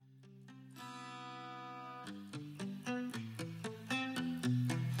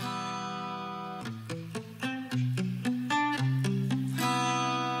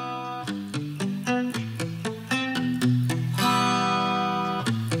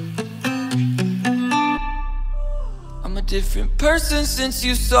different person since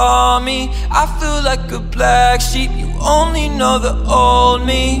you saw me. I feel like a black sheep, you only know the old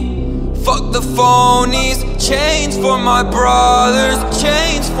me. Fuck the phonies, chains for my brothers,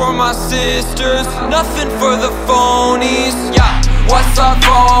 chains for my sisters, nothing for the phonies. Yeah, what's up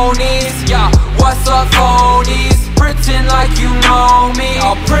phonies? Yeah, what's up phonies? Pretend like you know me,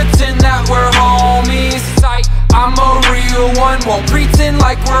 I'll pretend that we're homies. Sight, I'm a real one, won't pretend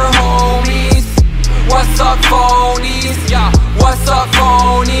like we're homies. What's up phonies? Yeah, what's up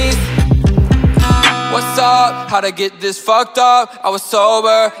phonies? What's up? How'd I get this fucked up? I was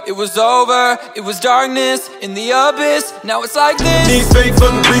sober, it was over. It was darkness in the abyss. Now it's like this. Niggas fake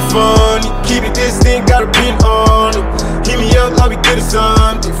fucking pretty funny. Keep it distant, got a pin on it. Hit me up, I'll be good at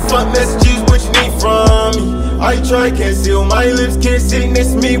something. Fuck messages, what you need from me. I try, can't seal my lips, can't sit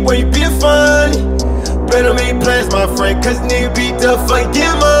next to me when you being funny. Better make plans, my friend, cause nigga be tough, like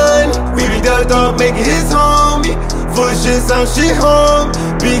get money. We be the dog, making his homie. Full shit, some shit home.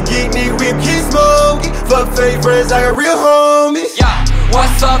 Big geek, nigga, we keep smoking. Fuck fake friends, I got real homies. Yeah,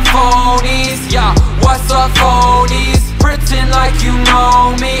 what's up phonies? Yeah, what's up phonies? Pretend like you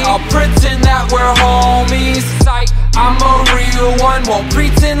know me, I'll pretend that we're homies. Sight, I'm a real one, won't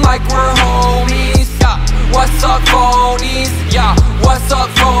pretend like we're homies. Yeah, what's up phonies? Yeah, what's up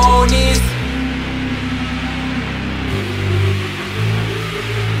phonies?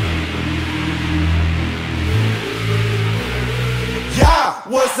 Yeah,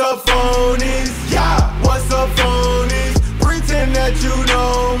 what's up phonies? Yeah, what's up phonies? Pretend that you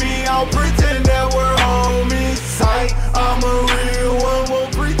know me, I'll pretend that we're homies. Sight, I'm a real one,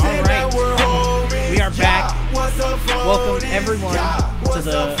 won't pretend that we're homies. We are back. Yeah, what's up phonies? Welcome everyone to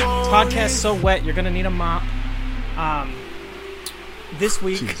the podcast So Wet You're Gonna Need a Mop. This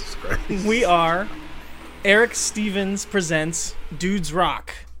week we are Erick Stevens presents Dudes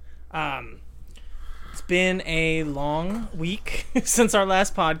Rock. It's been a long week since our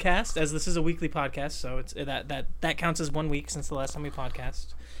last podcast, as this is a weekly podcast, so it's that counts as 1 week since the last time we podcast.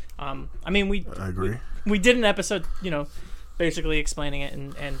 I agree. We did an episode, basically explaining it,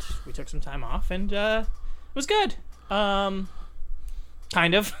 and we took some time off, and it was good. Kind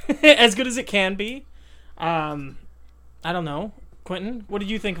of as good as it can be. I don't know, Quentin, what did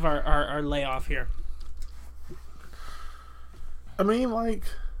you think of our layoff here? I mean,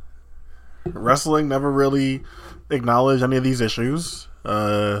 wrestling never really acknowledged any of these issues.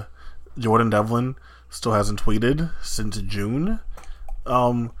 Jordan Devlin still hasn't tweeted since June.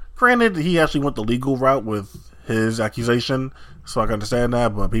 Granted, he actually went the legal route with his accusation, so I can understand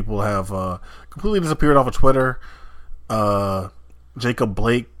that, but people have completely disappeared off of Twitter. Jacob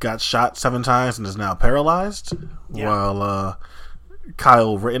Blake got shot 7 times and is now paralyzed, while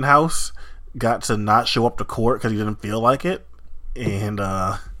Kyle Rittenhouse got to not show up to court because he didn't feel like it, and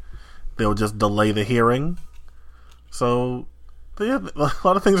they'll just delay the hearing. So, yeah, a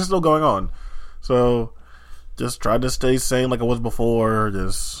lot of things are still going on. So, just try to stay sane like I was before.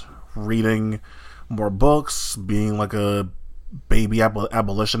 Just reading more books, being like a baby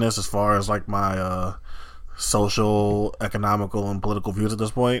abolitionist as far as my social, economical, and political views at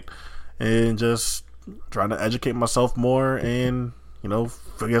this point. And just trying to educate myself more and, I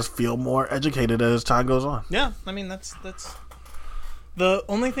guess feel more educated as time goes on. Yeah, I mean, that's the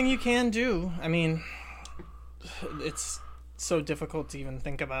only thing you can do. I mean, it's so difficult to even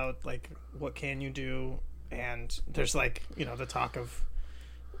think about, what can you do? And there's, the talk of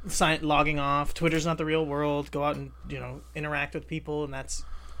logging off. Twitter's not the real world. Go out and, interact with people, and that's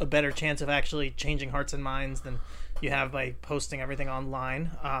a better chance of actually changing hearts and minds than you have by posting everything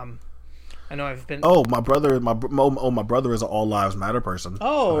online. I know I've been... Oh, my brother is an All Lives Matter person.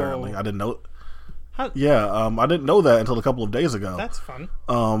 Oh. Apparently. I didn't know... I didn't know that until a couple of days ago. That's fun.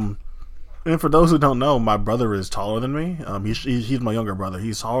 And for those who don't know, my brother is taller than me. He's my younger brother.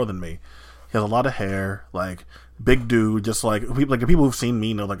 He's taller than me. He has a lot of hair, big dude. Just people who've seen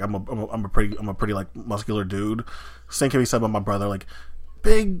me know, I'm a pretty muscular dude. Same can be said about my brother,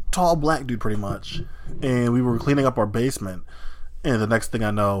 big, tall, black dude, pretty much. And we were cleaning up our basement, and the next thing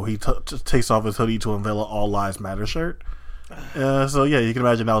I know, he just takes off his hoodie to unveil an All Lives Matter shirt. So yeah, you can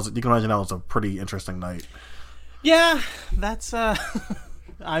imagine that was a pretty interesting night. Yeah, that's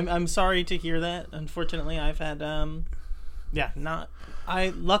I'm sorry to hear that. Unfortunately, I've had I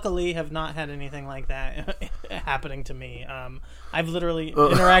luckily have not had anything like that happening to me. I've literally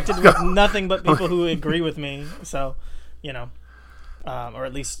interacted with nothing but people who agree with me. So, or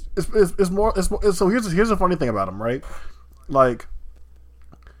at least it's more. So here's the funny thing about him, right?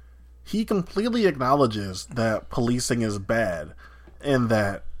 He completely acknowledges that policing is bad and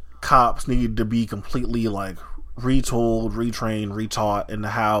that cops need to be completely retooled, retrained, retaught into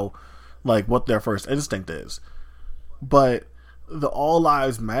how what their first instinct is. But the all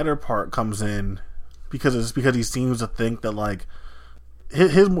lives matter part comes in because he seems to think that like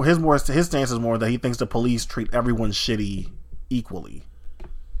his stance is more that he thinks the police treat everyone shitty equally.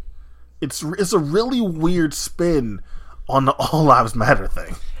 It's a really weird spin on the all lives matter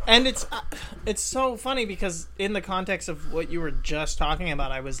thing. And it's so funny because in the context of what you were just talking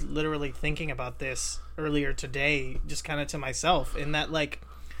about, I was literally thinking about this earlier today, just kind of to myself, in that like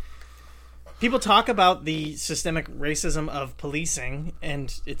people talk about the systemic racism of policing,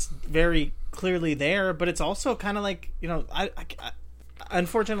 and it's very clearly there, but it's also kind of like, you know, I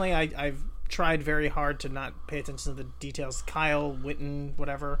unfortunately I've tried very hard to not pay attention to the details. Kyle Witten,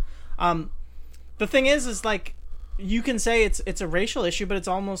 whatever. The thing is like, you can say it's a racial issue, but it's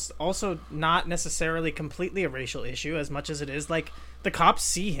almost also not necessarily completely a racial issue as much as it is like the cops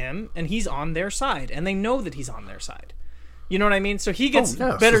see him and he's on their side and they know that he's on their side. You know what I mean? So he gets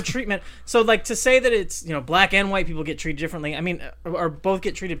better treatment. So like to say that it's, you know, black and white people get treated differently, I mean, or both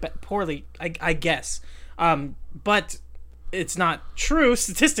get treated poorly, I guess. But it's not true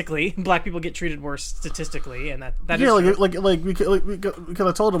statistically. Black people get treated worse statistically, and that is true. Because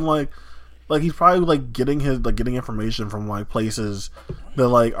I told him like he's probably like getting information from like places that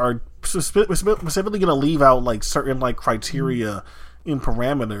like are specifically going to leave out like certain like criteria and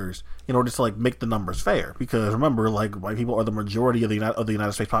parameters in order to like make the numbers fair. Because remember, like white people are the majority of the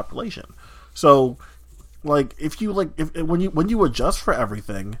United States population. So like when you adjust for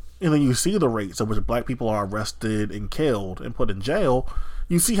everything and then you see the rates at which black people are arrested and killed and put in jail,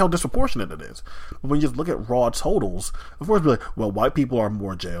 you see how disproportionate it is. But when you just look at raw totals, of course, be like, well, white people are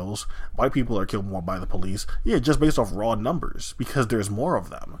more jails. White people are killed more by the police. Yeah, just based off raw numbers, because there's more of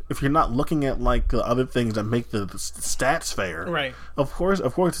them. If you're not looking at like the other things that make the stats fair, right? Of course,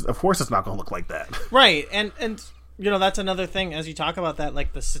 it's not going to look like that, right? And you know, that's another thing as you talk about that,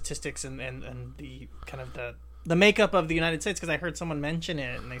 like the statistics and the kind of the makeup of the United States. Because I heard someone mention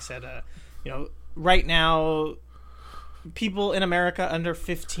it, and they said, you know, right now, people in America under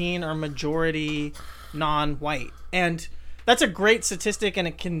 15 are majority non-white. And that's a great statistic, and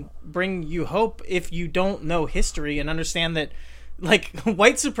it can bring you hope if you don't know history and understand that, like,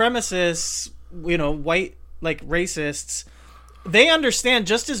 white supremacists, you know, white, like, racists, they understand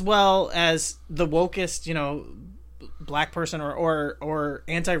just as well as the wokest, you know, black person or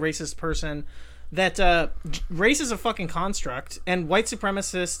anti-racist person that race is a fucking construct, and white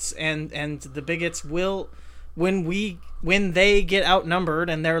supremacists and the bigots will, when they get outnumbered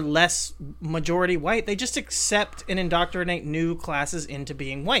and they're less majority white, they just accept and indoctrinate new classes into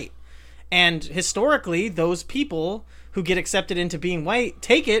being white. And historically, those people who get accepted into being white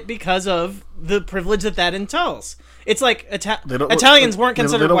take it because of the privilege that entails. It's like Italians weren't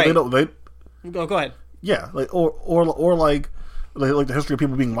considered white. Go ahead. Yeah, like or like the history of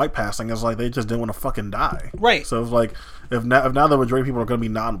people being white passing is like they just didn't want to fucking die. Right. So it's like if now the majority of people are going to be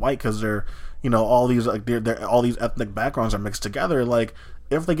non-white because they're, you know, all these like they're all these ethnic backgrounds are mixed together. Like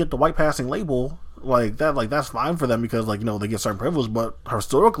if they get the white passing label, like that's fine for them because, like, you know, they get certain privilege. But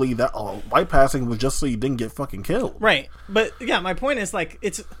historically, that white passing was just so you didn't get fucking killed. Right. But yeah, my point is, like,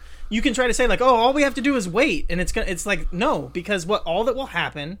 it's, you can try to say like, oh, all we have to do is wait, and it's like, no, because all that will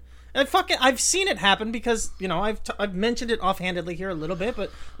happen. And I've seen it happen because, you know, I've mentioned it offhandedly here a little bit,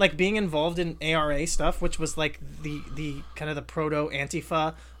 but like being involved in ARA stuff, which was like the kind of the proto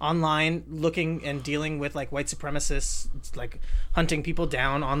Antifa online, looking and dealing with like white supremacists, like hunting people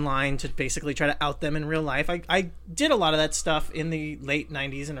down online to basically try to out them in real life. I did a lot of that stuff in the late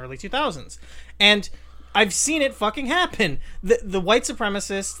 90s and early 2000s, and I've seen it fucking happen. The white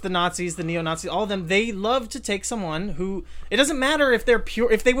supremacists, the Nazis, the neo-Nazis, all of them, they love to take someone who, it doesn't matter if they're pure,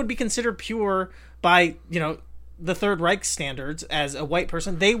 if they would be considered pure by, you know, the Third Reich standards as a white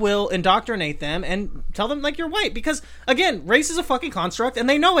person, they will indoctrinate them and tell them, like, you're white. Because, again, race is a fucking construct, and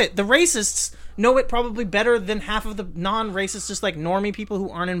they know it. The racists know it probably better than half of the non-racists, just like normie people who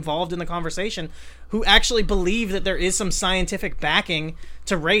aren't involved in the conversation, who actually believe that there is some scientific backing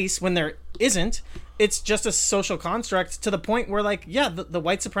to race when there isn't. It's just a social construct to the point where, like, yeah, the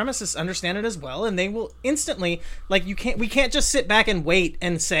white supremacists understand it as well, and they will instantly, like, we can't just sit back and wait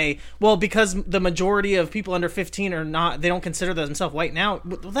and say, well, because the majority of people under 15 are not, they don't consider themselves white now.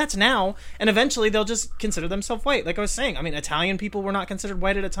 Well, that's now, and eventually they'll just consider themselves white. Like I was saying, I mean, Italian people were not considered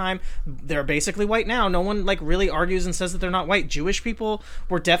white at a time. They're basically white now. No one, like, really argues and says that they're not white. Jewish people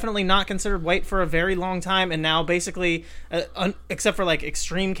were definitely not considered white for a very long time, and now basically, except for, like,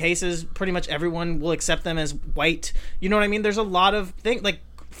 extreme cases, pretty much everyone will accept them as white. You know what I mean? There's a lot of things, like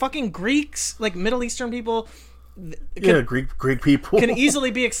fucking Greeks, like Middle Eastern people. Greek people can easily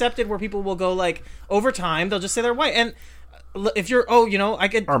be accepted, where people will go, like, over time they'll just say they're white. And if you're, I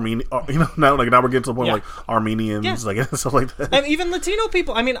could Armenian, now we're getting to the point Yeah. like Armenians, like stuff like that. and even Latino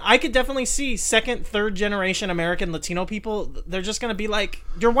people. I mean, I could definitely see second, third generation American Latino people. They're just gonna be like,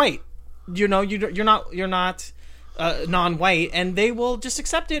 you're white, you're not non-white, and they will just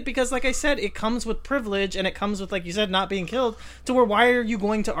accept it because, like I said, it comes with privilege and it comes with, like you said, not being killed. To where why are you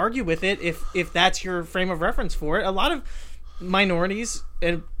going to argue with it if that's your frame of reference for it? A lot of minorities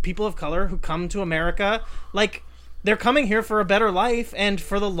and people of color who come to America, like, they're coming here for a better life, and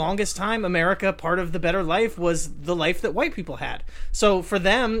for the longest time, America, part of the better life was the life that white people had. So for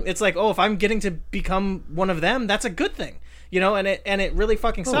them, it's like, if I'm getting to become one of them, that's a good thing, and it really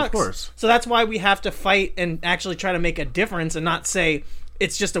fucking sucks. Of course. So that's why we have to fight and actually try to make a difference and not say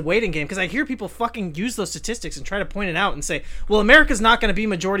it's just a waiting game. Because I hear people fucking use those statistics and try to point it out and say, well, America's not going to be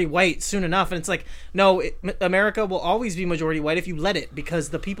majority white soon enough. And it's like, no, America will always be majority white if you let it, because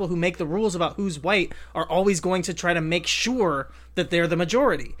the people who make the rules about who's white are always going to try to make sure that they're the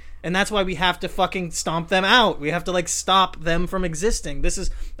majority. And that's why we have to fucking stomp them out. We have to, like, stop them from existing. This is,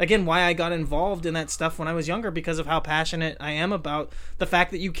 again, why I got involved in that stuff when I was younger, because of how passionate I am about the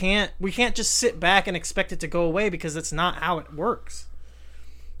fact that we can't just sit back and expect it to go away, because that's not how it works.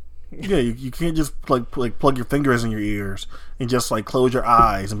 Yeah, you can't just like plug your fingers in your ears and just like close your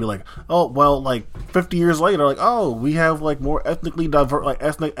eyes and be like, oh well, like 50 years later, like, oh, we have like more ethnically diverse,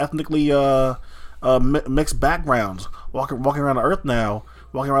 like ethnically mixed backgrounds walking around the earth now,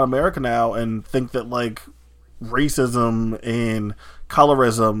 walking around America now, and think that like racism and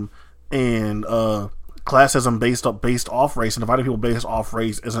colorism and classism based off race and dividing people based off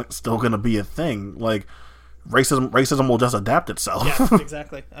race isn't still going to be a thing. Like, racism will just adapt itself. Yeah,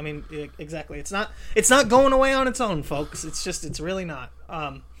 exactly. I mean, exactly. It's not going away on its own, folks. It's really not.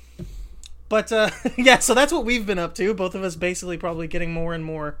 But yeah, so that's what we've been up to. Both of us basically probably getting more and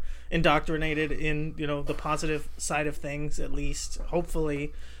more indoctrinated in, the positive side of things, at least,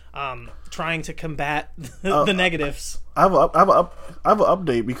 hopefully, trying to combat the negatives. I have an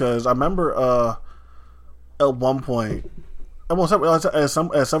update, because I remember at one point, at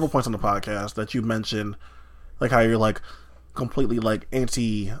several points on the podcast, that you mentioned like how you're like completely like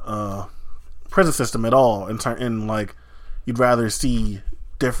anti prison system at all, in like you'd rather see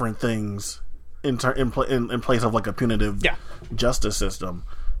different things in place of like a punitive justice system.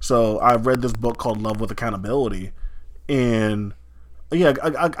 So I've read this book called Love with Accountability, and yeah,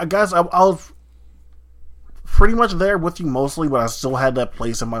 I guess I was pretty much there with you mostly, but I still had that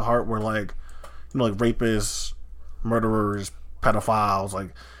place in my heart where like, like rapists, murderers, pedophiles,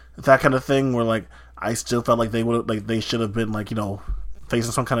 like that kind of thing, where like I still felt like they should have been like,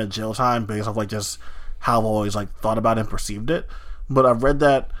 facing some kind of jail time based off like just how I've always like thought about it and perceived it. But I've read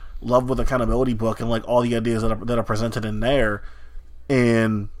that Love with Accountability book and like all the ideas that are presented in there,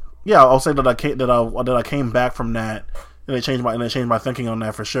 and yeah, I'll say that I came back from that, and it changed my thinking on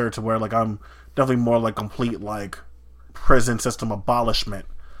that for sure, to where like I'm definitely more like complete like prison system abolishment,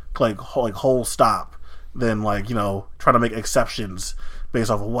 like whole stop, than like trying to make exceptions based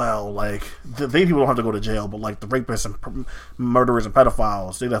off of, well, like they people don't have to go to jail, but like the rapists and murderers and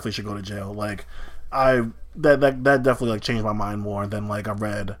pedophiles, they definitely should go to jail. Like that definitely like changed my mind more. And then like I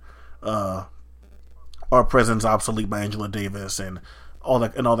read Our Prison's Obsolete by Angela Davis and all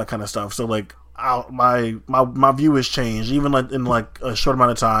that kind of stuff. So like my view has changed, even like in like a short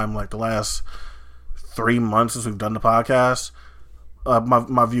amount of time, like the last 3 months since we've done the podcast.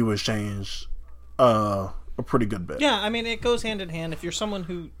 My view has changed a pretty good bit. Yeah, I mean, it goes hand in hand. If you're someone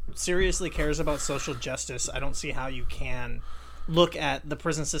who seriously cares about social justice, I don't see how you can look at the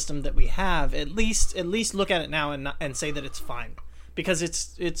prison system that we have. At least look at it now and say that it's fine, because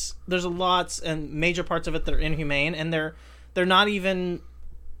it's there's a lots and major parts of it that are inhumane, and they're not even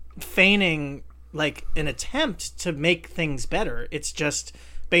feigning like an attempt to make things better. It's just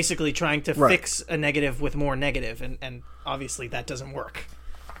basically trying to fix a negative with more negative, and obviously that doesn't work.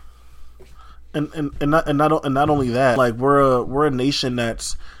 And not only that, like we're a nation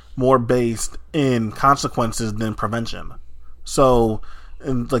that's more based in consequences than prevention. So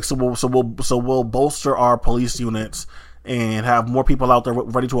we'll bolster our police units and have more people out there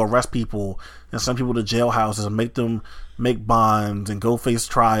ready to arrest people and send people to jailhouses and make them make bonds and go face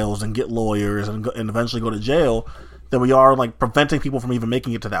trials and get lawyers and eventually go to jail, than we are like preventing people from even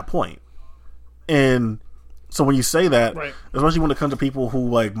making it to that point. And so when you say that, especially when it comes to people who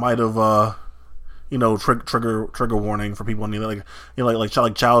like might have trigger warning for people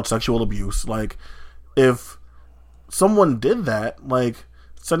like child sexual abuse, like if someone did that, like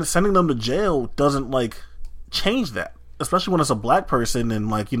sending them to jail doesn't like change that, especially when it's a black person, and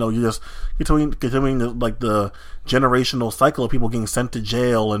like you're continuing like the generational cycle of people getting sent to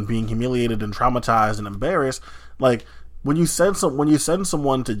jail and being humiliated and traumatized and embarrassed. Like when you send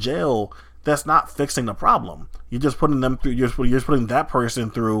someone to jail, that's not fixing the problem. You're just putting them through. You're just putting that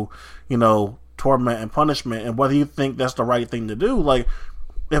person through, torment and punishment. And whether you think that's the right thing to do, like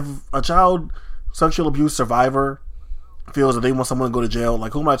if a child sexual abuse survivor feels that they want someone to go to jail,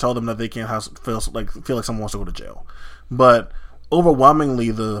 like who might tell them that they can't feel like someone wants to go to jail? But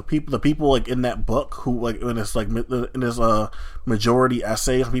overwhelmingly, the people like in that book who like in this majority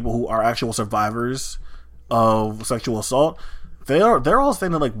essay from people who are actual survivors of sexual assault, they're all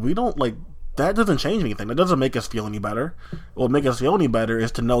saying that like we don't like that doesn't change anything. That doesn't make us feel any better. What would make us feel any better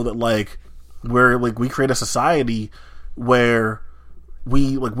is to know that like we create a society where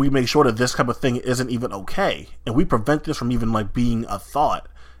we make sure that this type of thing isn't even okay, and we prevent this from even like being a thought.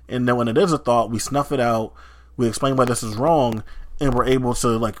 And then when it is a thought, we snuff it out, we explain why this is wrong, and we're able to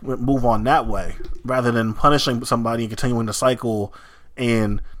like move on that way, rather than punishing somebody and continuing the cycle,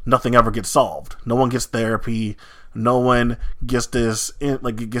 and nothing ever gets solved. No one gets therapy. No one gets this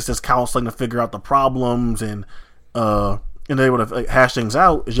counseling to figure out the problems and they're able to hash things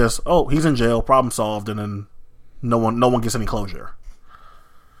out. It's just, oh, he's in jail, problem solved, and then no one gets any closure.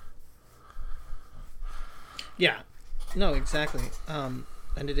 Yeah, no, exactly. And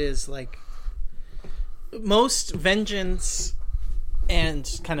it is like most vengeance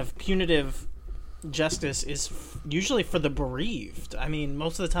and kind of punitive justice is usually for the bereaved. I mean,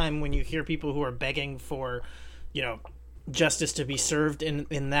 most of the time when you hear people who are begging for, justice to be served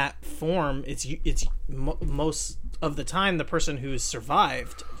in that form, it's most of the time the person who's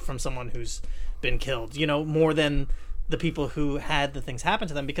survived from someone who's been killed, more than the people who had the things happen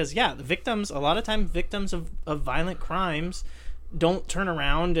to them. Because the victims, a lot of times victims of violent crimes don't turn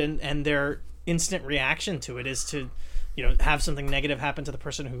around and their instant reaction to it is to have something negative happen to the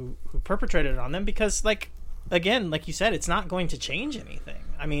person who perpetrated it on them, because like you said, it's not going to change anything.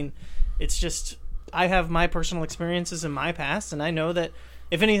 I mean, it's just, I have my personal experiences in my past, and I know that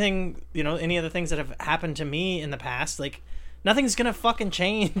if anything, any of the things that have happened to me in the past, like nothing's gonna fucking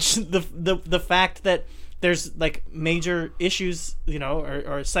change the fact that there's like major issues,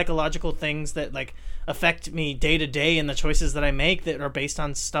 or psychological things that like affect me day to day in the choices that I make that are based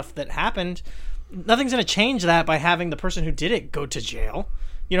on stuff that happened. Nothing's going to change that by having the person who did it go to jail.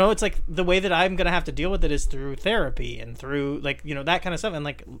 It's like the way that I'm going to have to deal with it is through therapy and through like, that kind of stuff, and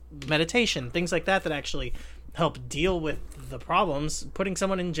like meditation, things like that actually help deal with the problems. Putting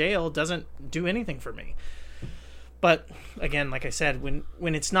someone in jail doesn't do anything for me. But again, like I said, when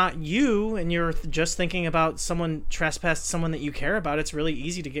it's not you and you're just thinking about someone trespassed someone that you care about, it's really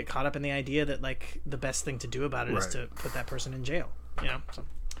easy to get caught up in the idea that like the best thing to do about it is to put that person in jail. So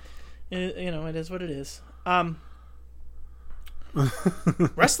it is what it is.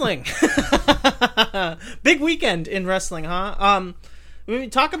 Wrestling. Big weekend in wrestling, huh? We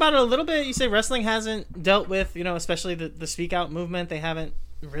talk about it a little bit. You say wrestling hasn't dealt with, especially the speak out movement. They haven't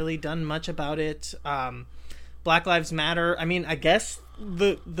really done much about it. Black Lives Matter. I mean, I guess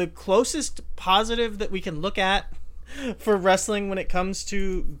the closest positive that we can look at for wrestling when it comes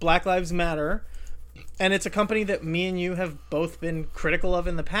to Black Lives Matter, and it's a company that me and you have both been critical of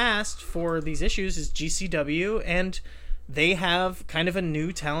in the past for these issues, is GCW, and they have kind of a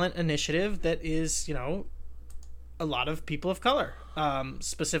new talent initiative that is, a lot of people of color,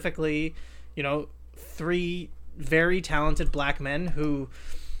 specifically, 3 very talented black men who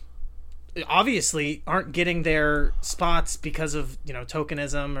obviously aren't getting their spots because of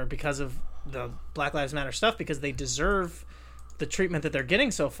tokenism or because of the Black Lives Matter stuff, because they deserve the treatment that they're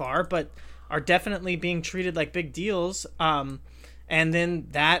getting so far, but are definitely being treated like big deals. And then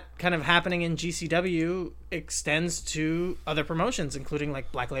that kind of happening in GCW extends to other promotions, including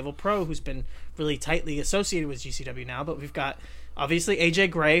like Black Label Pro, who's been really tightly associated with GCW now. But we've got obviously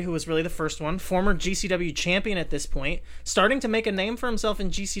AJ Gray, who was really the first one, former GCW champion at this point, starting to make a name for himself in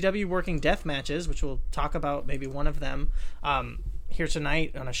GCW working death matches, which we'll talk about maybe one of them here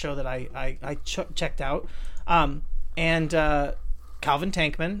tonight on a show that I checked out. And Calvin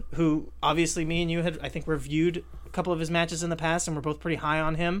Tankman, who obviously me and you had, I think, reviewed a couple of his matches in the past, and we're both pretty high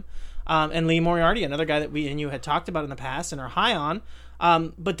on him. And Lee Moriarty, another guy that we and you had talked about in the past and are high on.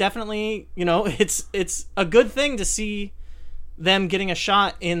 But definitely, it's a good thing to see them getting a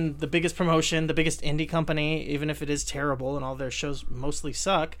shot in the biggest promotion, the biggest indie company, even if it is terrible and all their shows mostly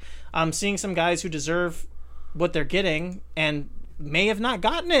suck. Seeing some guys who deserve what they're getting and may have not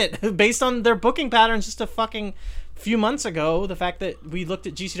gotten it based on their booking patterns just a fucking few months ago. The fact that we looked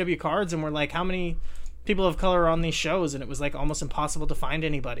at GCW cards and we're like, how many people of color are on these shows? And it was like almost impossible to find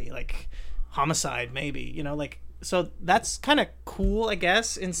anybody. Like Homicide, maybe, so that's kind of cool, I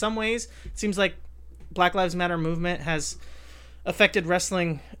guess. In some ways, it seems like Black Lives Matter movement has affected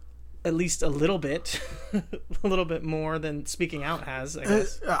wrestling at least a little bit, a little bit more than Speaking Out has, I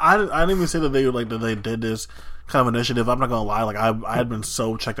guess. I didn't even say that they did this kind of initiative. I'm not gonna lie, like I had been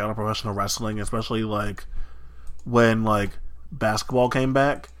so checked out of professional wrestling, especially like when like basketball came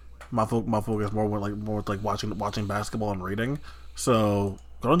back. My focus more went more like watching basketball and reading. So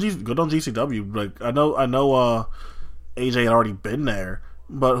good on GCW. Like I know AJ had already been there,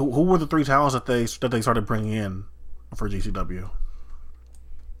 but who were the three talents that they started bringing in for GCW?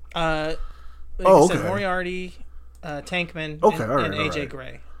 I said, Moriarty, Tankman, and AJ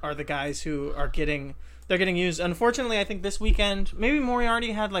Gray are the guys who are getting used. Unfortunately, I think this weekend, maybe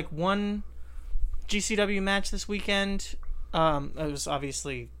Moriarty had like one GCW match this weekend. It was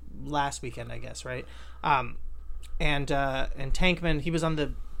obviously last weekend, I guess, right? And Tankman, he was on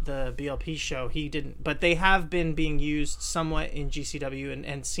the BLP show. He didn't, but they have been being used somewhat in GCW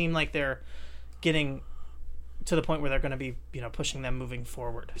and seem like they're getting to the point where they're going to be, pushing them moving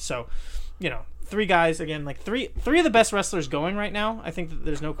forward. So, three guys, again, like three of the best wrestlers going right now. I think that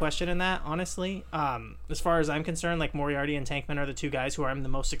there's no question in that, honestly. As far as I'm concerned, like Moriarty and Tankman are the two guys who I'm the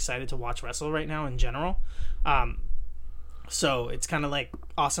most excited to watch wrestle right now in general. So it's kind of like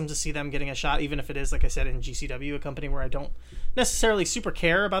awesome to see them getting a shot, even if it is, like I said, in GCW, a company where I don't necessarily super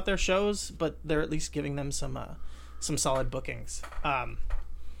care about their shows, but they're at least giving them some solid bookings.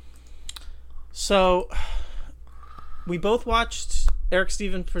 So we both watched Erick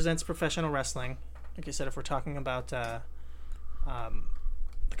Stevens Presents Professional Wrestling. Like I said, if we're talking about the kind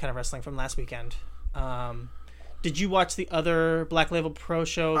of wrestling from last weekend. Did you watch the other Black Label Pro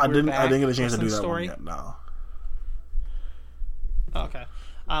show? I didn't get a chance to do that one yet, no. Okay.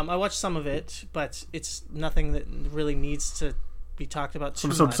 I watched some of it, but it's nothing that really needs to be talked about too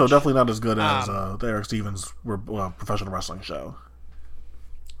much. So definitely not as good as the Erick Stevens professional wrestling show.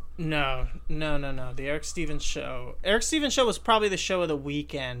 No. The Erick Stevens show. Erick Stevens show was probably the show of the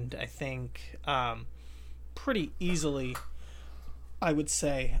weekend, I think. Pretty easily, I would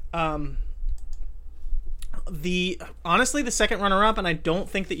say. Honestly, the second runner-up, and I don't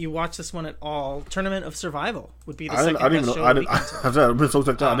think that you watched this one at all, Tournament of Survival would be the second best show of the weekend. I've been so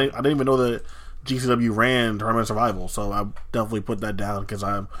checked out. I didn't even know that GCW ran Tournament of Survival, so I definitely put that down because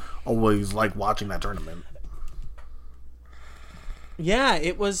I always like watching that tournament. Yeah,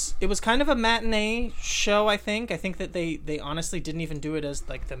 it was kind of a matinee show, I think. I think that they honestly didn't even do it as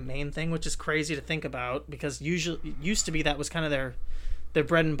like the main thing, which is crazy to think about because used to be that was kind of their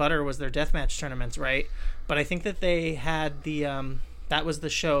bread and butter was their deathmatch tournaments, right? But I think that they had that was the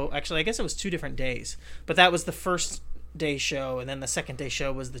show. Actually, I guess it was 2 different days, but that was the first day show, and then the second day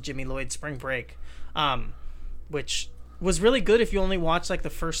show was the Jimmy Lloyd Spring Break, which was really good if you only watched like the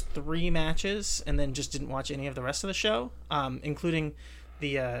first 3 matches and then just didn't watch any of the rest of the show, including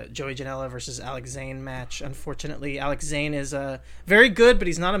the Joey Janela versus Alex Zane match. Unfortunately, Alex Zane is very good, but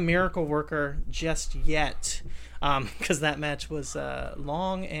he's not a miracle worker just yet, because that match was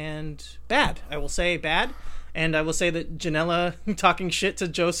long and bad. I will say bad, and I will say that Janela talking shit to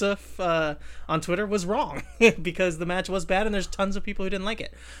Joseph on Twitter was wrong because the match was bad, and there's tons of people who didn't like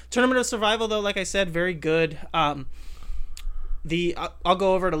it. Tournament of Survival, though, like I said, very good. I'll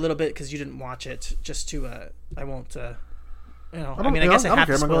go over it a little bit because you didn't watch it. Just to I won't. I guess I have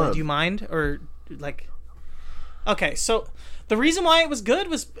to spoil it. Do you mind or like? Okay, so the reason why it was good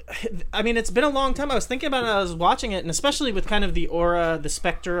was, it's been a long time. I was thinking about it. I was watching it, and especially with kind of the aura, the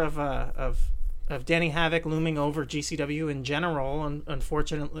specter of Danny Havoc looming over GCW in general, and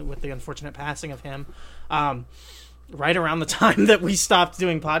unfortunately with the unfortunate passing of him, right around the time that we stopped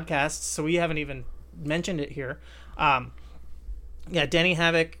doing podcasts, so we haven't even mentioned it here. Danny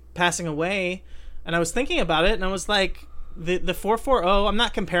Havoc passing away, and I was thinking about it, and I was like, the 440, I'm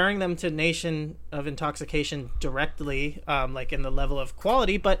not comparing them to Nation of Intoxication directly, like in the level of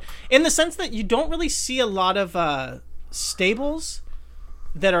quality, but in the sense that you don't really see a lot of stables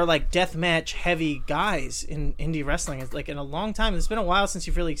that are like deathmatch heavy guys in indie wrestling. It's like in a long time. It's been a while since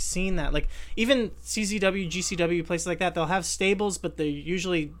you've really seen that. Like even CZW, GCW, places like that, they'll have stables, but they're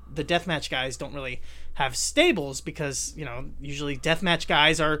usually the deathmatch guys don't really have stables because, usually deathmatch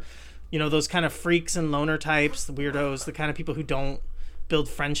guys are, those kind of freaks and loner types, the weirdos, the kind of people who don't build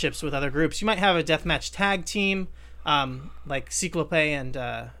friendships with other groups. You might have a deathmatch tag team, like Ciclope and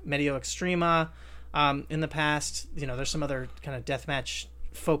Medio Extrema in the past. There's some other kind of deathmatch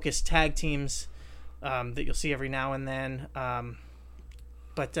focused tag teams that you'll see every now and then.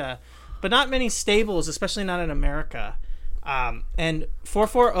 But not many stables, especially not in America. And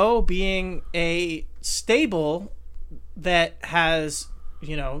 440 being a stable that has,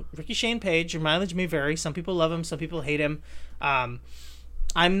 Ricky Shane Page, your mileage may vary. Some people love him, some people hate him.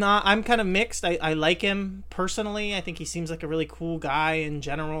 I'm kind of mixed. I like him personally. I think he seems like a really cool guy in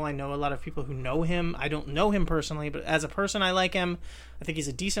general. I know a lot of people who know him. I don't know him personally, but as a person, I like him. I think he's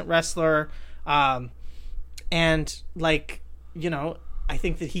a decent wrestler. And like, you know, I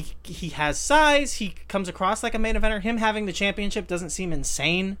think that he has size. He comes across like a main eventer. Him having the championship doesn't seem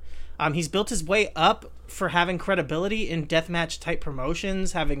insane. He's built his way up for having credibility in deathmatch type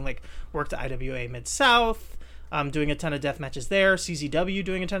promotions, having like worked at IWA Mid-South, doing a ton of death matches there, CZW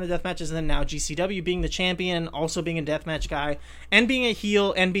doing a ton of death matches, and then now GCW being the champion, also being a deathmatch guy, and being a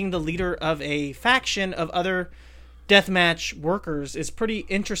heel, and being the leader of a faction of other deathmatch workers is pretty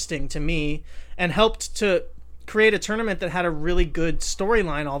interesting to me, and helped to create a tournament that had a really good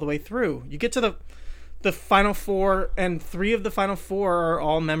storyline all the way through. You get to the final four, and 3 of the final 4 are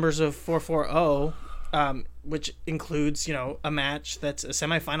all members of 440, which includes, you know, a match that's a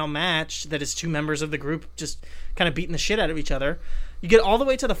semifinal match that is 2 members of the group just kind of beating the shit out of each other. You get all the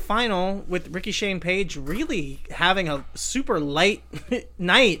way to the final with Ricky Shane Page really having a super light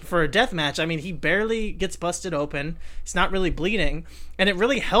night for a death match. I mean, he barely gets busted open. He's not really bleeding, and it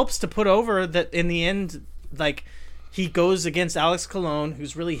really helps to put over that in the end, like, he goes against Alex Colon,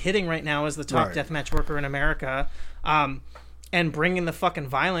 who's really hitting right now as the top deathmatch worker in America, and bringing the fucking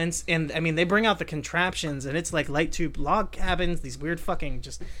violence. And, I mean, they bring out the contraptions, and it's like light tube log cabins, these weird fucking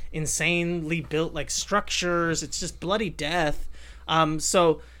just insanely built, like, structures. It's just bloody death.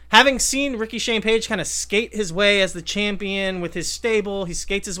 So, having seen Ricky Shane Page kind of skate his way as the champion with his stable, he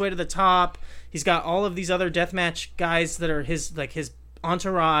skates his way to the top. He's got all of these other deathmatch guys that are his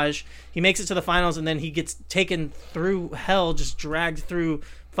entourage. He makes it to the finals, and then he gets taken through hell, just dragged through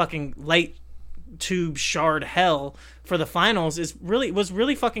fucking light tube shard hell for the finals. Was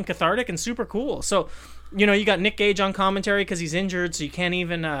really fucking cathartic and super cool. So, you know, you got Nick Gage on commentary because he's injured, so he can't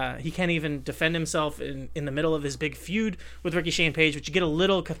even defend himself in the middle of his big feud with Ricky Shane Page, but you get a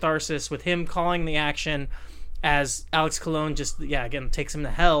little catharsis with him calling the action as Alex Colon just again takes him to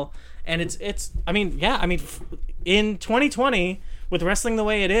hell. And it's in 2020, with wrestling the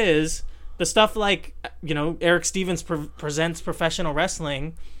way it is, the stuff like, you know, Erick Stevens presents professional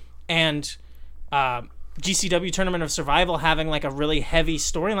wrestling, and GCW Tournament of Survival having like a really heavy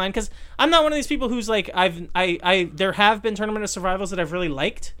storyline. Because I'm not one of these people who's like, there have been Tournament of Survivals that I've really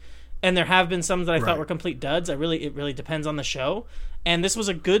liked, and there have been some that I thought were complete duds. It really depends on the show. And this was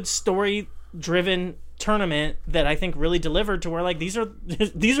a good story-driven tournament that I think really delivered to where, like, these are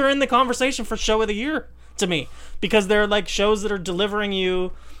in the conversation for show of the year to me, because they're like shows that are delivering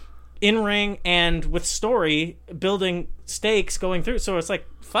you in ring and with story, building stakes going through. So it's like,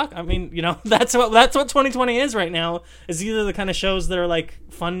 fuck, I mean, you know, that's what 2020 is right now, is either the kind of shows that are like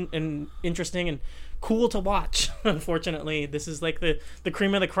fun and interesting and cool to watch. Unfortunately, this is like the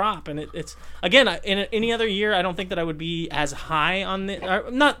cream of the crop, and it's again, in any other year I don't think that I would be as high on the,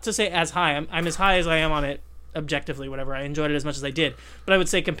 not to say as high, I'm as high as I am on it objectively, whatever. I enjoyed it as much as I did, but I would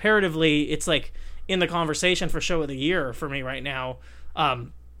say comparatively it's like in the conversation for show of the year for me right now,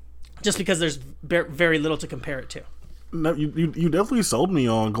 just because there's very little to compare it to. No, you definitely sold me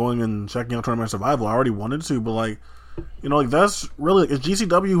on going and checking out Tournament of Survival. I already wanted to, but like, you know, like that's really, like,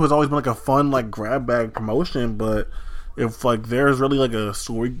 GCW has always been like a fun like grab bag promotion, but if like there's really like a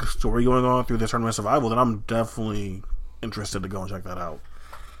story going on through this Tournament of Survival, then I'm definitely interested to go and check that out.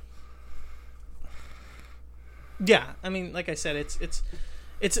 Yeah, I mean, like I said,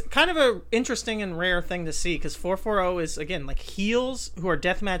 it's kind of a interesting and rare thing to see, because 440 is, again, like, heels who are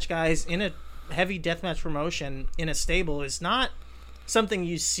deathmatch guys in a heavy deathmatch promotion in a stable is not something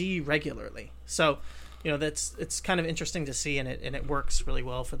you see regularly. So, you know, it's kind of interesting to see, and it works really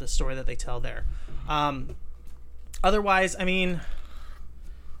well for the story that they tell there. Otherwise, I mean,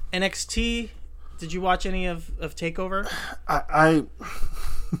 NXT, did you watch any of TakeOver? I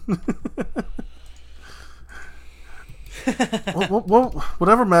well,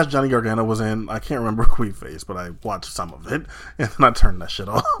 whatever match Johnny Gargano was in, I can't remember who he faced, but I watched some of it, and then I turned that shit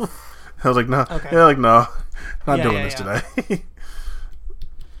off. I was like, no, no, not doing this today.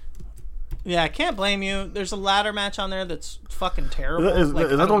 Yeah, I can't blame you. There's a ladder match on there that's fucking terrible. Is that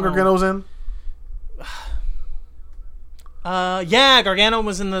the one Gargano was in? Yeah, Gargano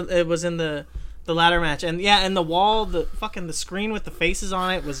was in the ladder match, and and the wall, the screen with the faces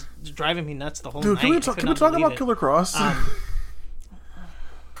on it was driving me nuts the whole night. Can we talk about Killer Cross?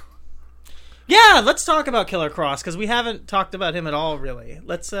 Yeah, let's talk about Killer Cross, because we haven't talked about him at all, really.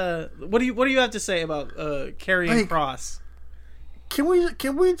 Let's. What do you have to say about Karrion Kross?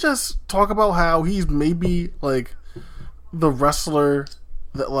 Can we just talk about how he's maybe like the wrestler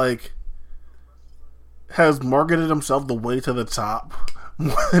that like has marketed himself the way to the top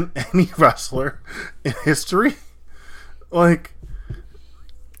more than any wrestler in history? Like,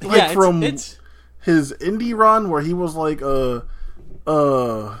 Like from his indie run where he was like what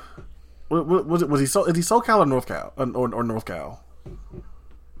was it? Was he is he SoCal or North Cal or North Cal?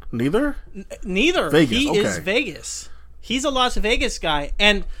 Neither. Vegas. He is Vegas. He's a Las Vegas guy,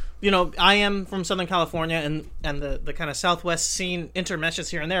 and I am from Southern California, and the kind of Southwest scene intermeshes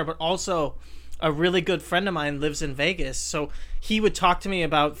here and there, but also a really good friend of mine lives in Vegas, so he would talk to me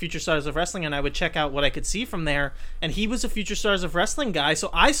about Future Stars of Wrestling, and I would check out what I could see from there, and he was a Future Stars of Wrestling guy, so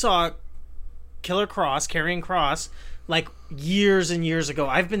I saw Karrion Kross, like years and years ago.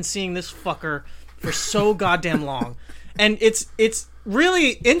 I've been seeing this fucker for so goddamn long, and it's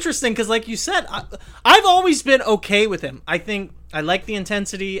really interesting because, like you said, I've always been okay with him. I think I like the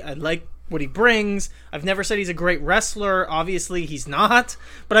intensity. I like what he brings. I've never said he's a great wrestler. Obviously, he's not.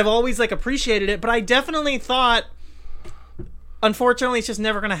 But I've always appreciated it. But I definitely thought, unfortunately, it's just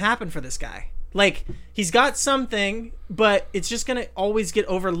never going to happen for this guy. Like, he's got something, but it's just going to always get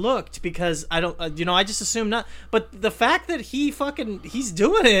overlooked because I don't, I just assume not. But the fact that he's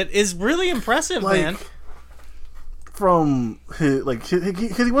doing it is really impressive, man. From his,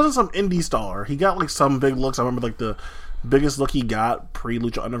 because he wasn't some indie star. He got some big looks. I remember the biggest look he got pre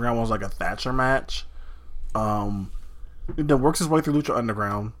Lucha Underground was a Thatcher match. Then works his way through Lucha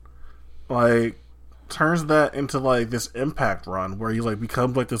Underground, turns that into this Impact run where he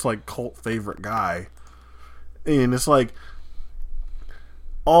becomes this cult favorite guy, and it's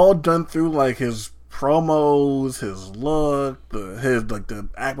all done through his promos, his look, the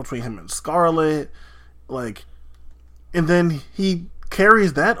act between him and Scarlett, and then he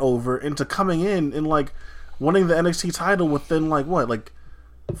carries that over into coming in and winning the NXT title within 4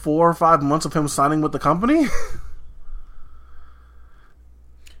 or 5 months of him signing with the company.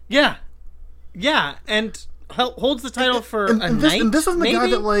 Yeah, and holds the title for a night. And this is the maybe? guy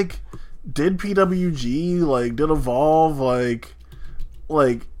that did PWG, did Evolve, I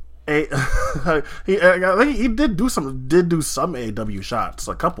think he did do some AEW shots,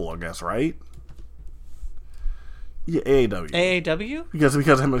 a couple, I guess, right? Yeah, AEW. AEW? Because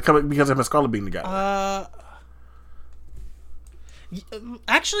of him and Scarlett being together.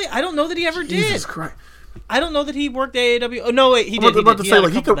 Actually, I don't know that he ever did. Jesus Christ. I don't know that he worked AEW. Oh, no, wait, he did. He had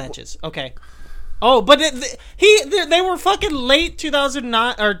a couple matches. Okay. Oh, but they were fucking late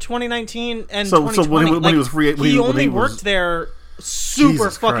 2009 or 2019 and 2020. So when he was free, he only worked there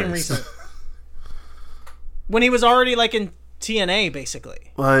super fucking recent. When he was already in TNA,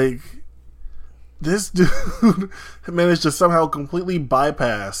 basically. This dude managed to somehow completely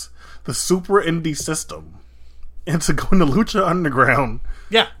bypass the super indie system into going to Lucha Underground.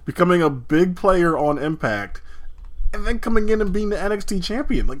 Yeah. Becoming a big player on Impact, and then coming in and being the NXT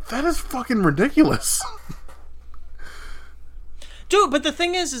champion. That is fucking ridiculous. Dude, but the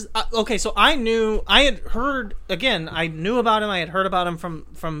thing is okay, so I knew about him. I had heard about him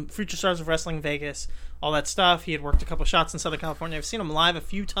from Future Stars of Wrestling Vegas, all that stuff. He had worked a couple shots in Southern California. I've seen him live a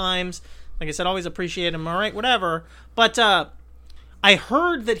few times. Like I said, always appreciate him. All right, whatever. But I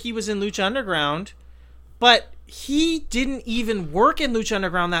heard that he was in Lucha Underground, but he didn't even work in Lucha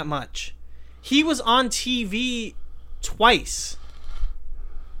Underground that much. He was on TV twice.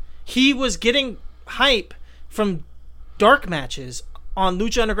 He was getting hype from dark matches on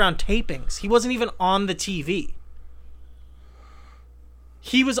Lucha Underground tapings. He wasn't even on the TV.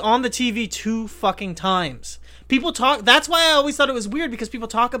 He was on the TV 2 fucking times. People talk... That's why I always thought it was weird, because people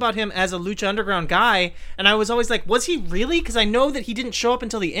talk about him as a Lucha Underground guy, and I was always like, was he really? Because I know that he didn't show up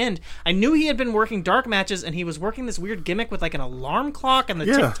until the end. I knew he had been working dark matches, and he was working this weird gimmick with an alarm clock and the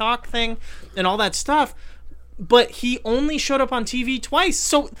TikTok thing and all that stuff, but he only showed up on TV twice.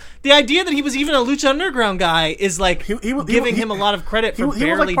 So the idea that he was even a Lucha Underground guy is giving him a lot of credit for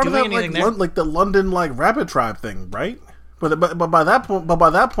barely doing anything there. The London Rabbit Tribe thing, right? But by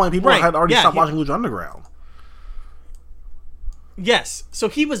that point, people had already stopped watching Lucha Underground. Yes, so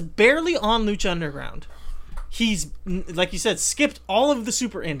he was barely on Lucha Underground. He's, like you said, skipped all of the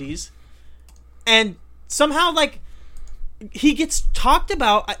super indies, and somehow he gets talked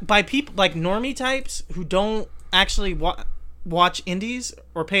about by people normie types who don't actually watch indies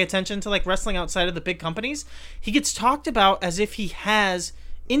or pay attention to wrestling outside of the big companies. He gets talked about as if he has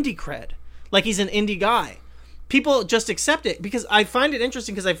indie cred, he's an indie guy. People just accept it, because I find it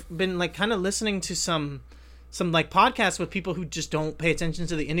interesting, because I've been kind of listening to some podcasts with people who just don't pay attention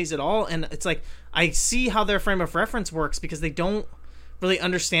to the indies at all, and it's I see how their frame of reference works, because they don't really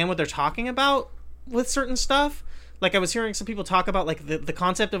understand what they're talking about with certain stuff. I was hearing some people talk about the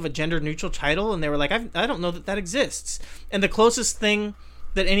concept of a gender neutral title, and they were like, I don't know that exists. And the closest thing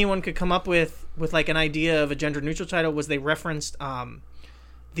that anyone could come up with an idea of a gender neutral title was they referenced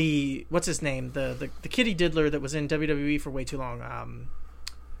what's his name, the kitty diddler that was in WWE for way too long,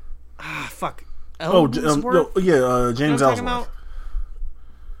 Fuck. James You know what I'm talking Ellsworth. about?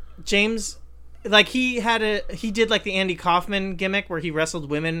 James, like he did like the Andy Kaufman gimmick where he wrestled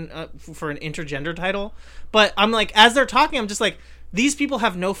women for an intergender title. But I'm like, as they're talking, I'm just like, these people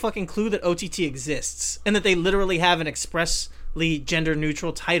have no fucking clue that OTT exists and that they literally have an expressly gender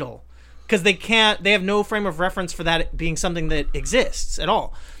neutral title because they have no frame of reference for that being something that exists at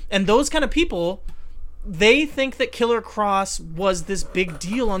all. And those kind of people, they think that Killer Cross was this big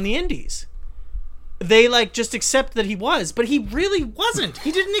deal on the indies. They like just accept that he was, but he really wasn't.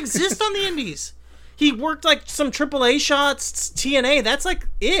 He didn't exist on the indies. He worked like some AAA shots, TNA. That's like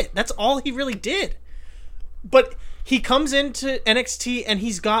it. That's all he really did. But he comes into NXT and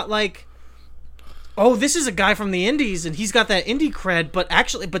he's got like, oh, this is a guy from the indies and he's got that indie cred,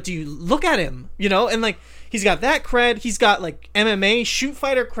 but do you look at him, you know? And like, he's got that cred. He's got like MMA shoot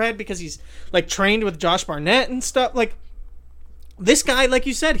fighter cred because he's like trained with Josh Barnett and stuff. Like this guy, like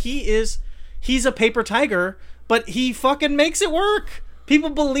you said, he's a paper tiger, but he fucking makes it work.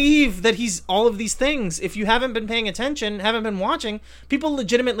 People believe that he's all of these things. If you haven't been paying attention, haven't been watching, people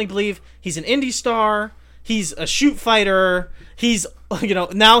legitimately believe he's an indie star. He's a shoot fighter. He's, you know,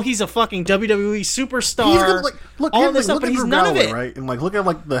 now he's a fucking WWE superstar. He's gonna, look all this stuff, but he's none of it. Right? And like, look at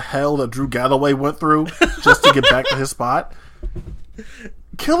like the hell that Drew Galloway went through just to get back to his spot.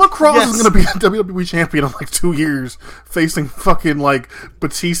 Killer Cross is going to be a WWE champion in like 2 years, facing fucking like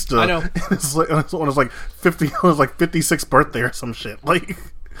Batista. I know. It's like, on his like 56th birthday or some shit. Like.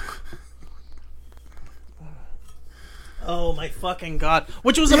 Oh my fucking god.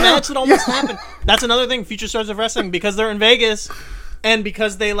 Which was a match that almost happened. That's another thing, Future Stars of Wrestling, because they're in Vegas and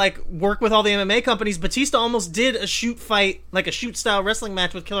because they like work with all the MMA companies, Batista almost did a shoot fight, like a shoot style wrestling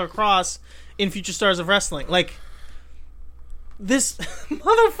match with Killer Cross in Future Stars of Wrestling. Like, this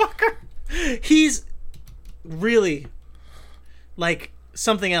motherfucker, he's really like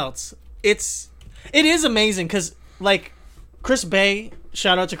something else. It is amazing because like Chris Bay,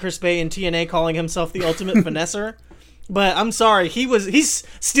 shout out to Chris Bay in TNA calling himself the ultimate finesser. But I'm sorry, he's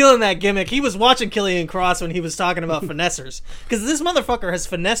stealing that gimmick. He was watching Killian Cross when he was talking about finessers. Because this motherfucker has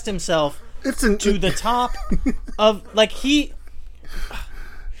finessed himself to the top of, like, he...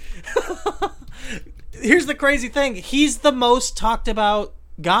 Here's the crazy thing. He's the most talked about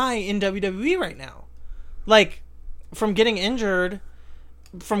guy in WWE right now. Like, from getting injured,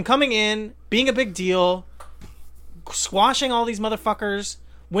 from coming in, being a big deal, squashing all these motherfuckers,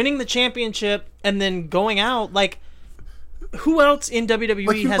 winning the championship, and then going out, like... Who else in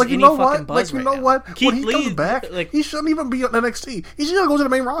WWE has any fucking buzz right now? What? When he comes back, he shouldn't even be on NXT. He should go to the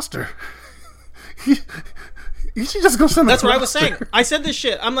main roster. He should just go to the main roster. That's what I was saying. I said this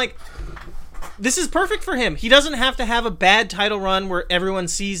shit. I'm like, this is perfect for him. He doesn't have to have a bad title run where everyone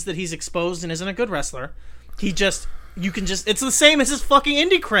sees that he's exposed and isn't a good wrestler. It's the same as his fucking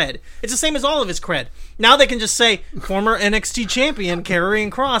indie cred. It's the same as all of his cred. Now they can just say, former NXT champion, Karrion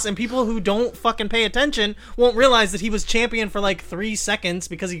Kross, and people who don't fucking pay attention won't realize that he was champion for like 3 seconds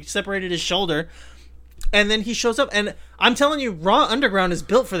because he separated his shoulder. And then he shows up, and I'm telling you, Raw Underground is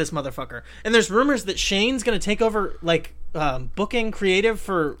built for this motherfucker. And there's rumors that Shane's gonna take over, like, booking creative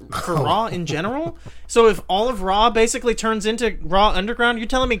for Raw in general. So if all of Raw basically turns into Raw Underground, you're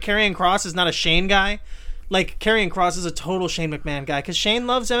telling me Karrion Kross is not a Shane guy? Like, Karrion Kross is a total Shane McMahon guy, because Shane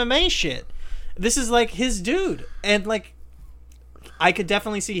loves MMA shit. This is, like, his dude. And, like, I could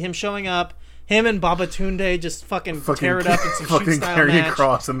definitely see him showing up, him and Babatunde just fucking tear it up in some shoot-style match.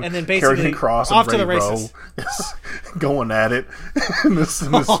 Cross and then basically Cross off to the races. Going at it in this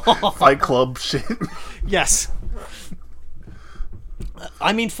Fight Club shit. Yes.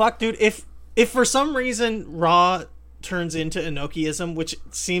 I mean, fuck, dude. If for some reason Raw turns into Inokiism, which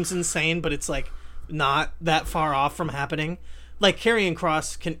seems insane, but it's, like, not that far off from happening, like, Karrion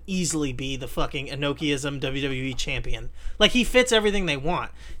Kross can easily be the fucking Inokiism WWE champion. Like, he fits everything they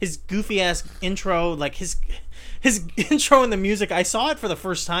want. His goofy ass intro, like his intro and the music, I saw it for the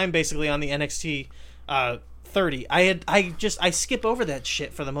first time basically on the NXT 30. I skip over that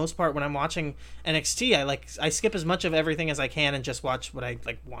shit for the most part when I'm watching NXT. I skip as much of everything as I can and just watch what I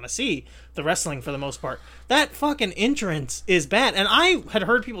like want to see, the wrestling for the most part. That fucking entrance is bad, and I had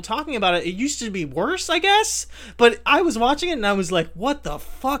heard people talking about it. It used to be worse, I guess, but I was watching it and I was like, what the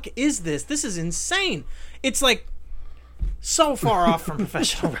fuck is this? This is insane. It's like so far off from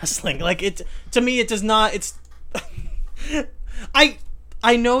professional wrestling. Like, it, to me, it does not, it's I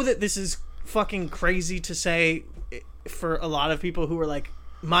know that this is fucking crazy to say for a lot of people who are like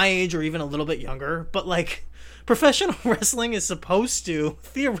my age or even a little bit younger, but like, professional wrestling is supposed to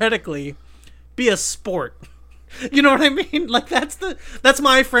theoretically be a sport. You know what I mean? Like, that's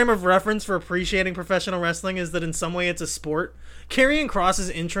my frame of reference for appreciating professional wrestling, is that in some way it's a sport. Karrion Kross's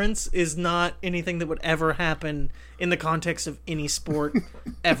entrance is not anything that would ever happen in the context of any sport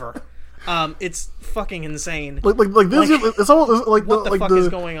ever. It's fucking insane. Like this. It's almost like what the fuck is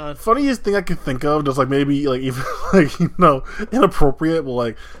going on? Funniest thing I could think of, just like maybe like even like inappropriate, but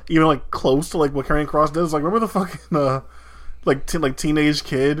like even like close to like what Karrion Kross does. Like remember the fucking like teenage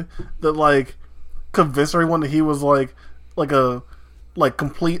kid that like convinced everyone that he was like a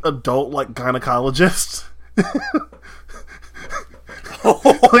complete adult like gynecologist.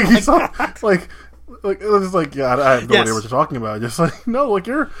 Like he's like it was like, yeah, I have no idea what you're talking about. Just like, no, like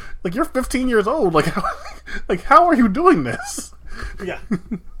you're 15 years old. Like how are you doing this? Yeah.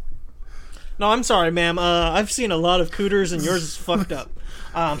 No, I'm sorry, ma'am. I've seen a lot of cooters, and yours is fucked up.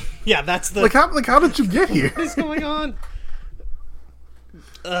 Yeah, that's the how did you get here? What is going on?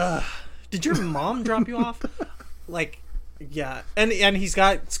 Did your mom drop you off? Like, yeah, and he's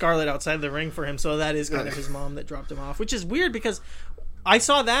got Scarlett outside the ring for him, so that is kind of his mom that dropped him off, which is weird because I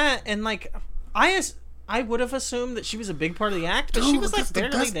saw that and like I would have assumed that she was a big part of the act, but she was like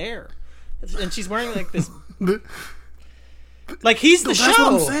barely there, and she's wearing like this. Like he's the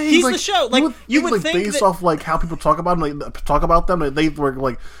show. He's like, the show. Like you would think based that, off like how people talk about them, like they were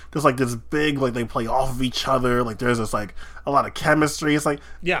like there's like this big like they play off of each other. Like there's this like a lot of chemistry. It's like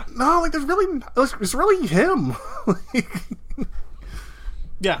no, like there's really it's really him.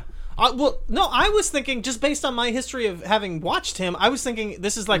 Yeah. Well, no, I was thinking just based on my history of having watched him, I was thinking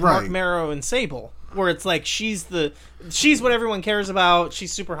this is like Mark Marrow and Sable, where it's like she's what everyone cares about.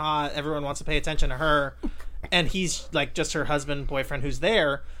 She's super hot. Everyone wants to pay attention to her. And he's like just her husband, boyfriend who's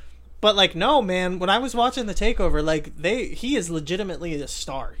there. But like, no, man, when I was watching the takeover, like he is legitimately a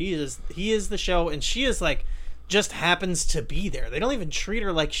star. He is the show, and she is like just happens to be there. They don't even treat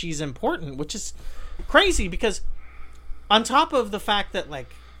her like she's important, which is crazy because on top of the fact that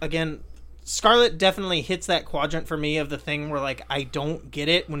like, again, Scarlett definitely hits that quadrant for me of the thing where like I don't get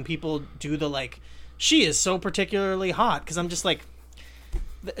it when people do the like she is so particularly hot, because I'm just like,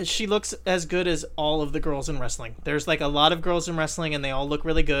 she looks as good as all of the girls in wrestling. There's like a lot of girls in wrestling and they all look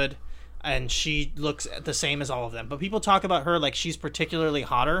really good, and she looks the same as all of them. But people talk about her like she's particularly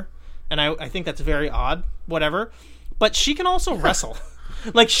hotter, and I think that's very odd, whatever. But she can also wrestle.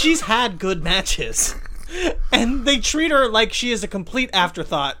 Like she's had good matches. And they treat her like she is a complete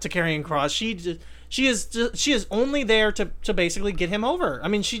afterthought to Karrion Kross. She is only there to basically get him over. I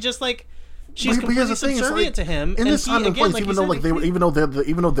mean, she just like she's completely subservient to him. In this time and place, like even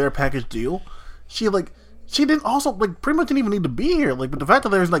though their package deal, she didn't also like pretty much didn't even need to be here. Like, but the fact that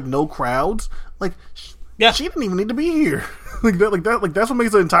there's like no crowds, like she didn't even need to be here. That's what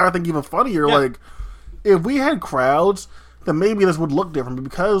makes the entire thing even funnier. Yeah. Like, if we had crowds, then maybe this would look different. But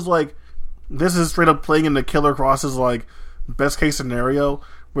because like this is straight up playing into Killer Kross's like best case scenario,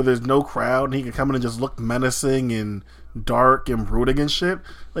 where there's no crowd and he can come in and just look menacing and dark and brooding and shit.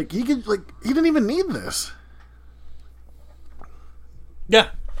 Like he didn't even need this. Yeah,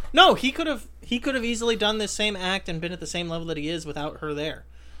 no, he could have easily done this same act and been at the same level that he is without her there.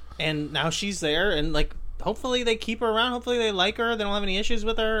 And now she's there, and like hopefully they keep her around. Hopefully they like her. They don't have any issues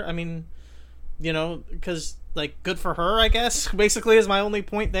with her. I mean, you know, because like good for her, I guess. Basically, is my only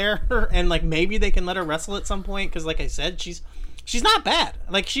point there. And like maybe they can let her wrestle at some point, because like I said, she's not bad.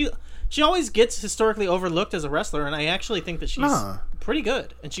 Like she always gets historically overlooked as a wrestler, and I actually think that she's pretty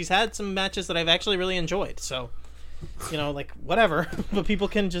good. And she's had some matches that I've actually really enjoyed. So, you know, like whatever. But people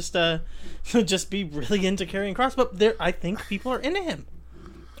can just be really into Karrion Kross. But I think people are into him.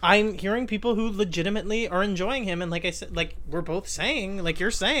 I'm hearing people who legitimately are enjoying him, and like I said, like we're both saying, like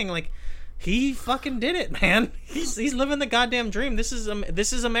you're saying, like he fucking did it, man. He's living the goddamn dream. This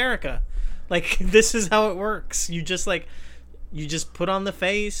is America. Like this is how it works. You just put on the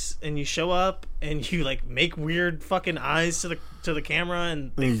face and you show up and you like make weird fucking eyes to the camera,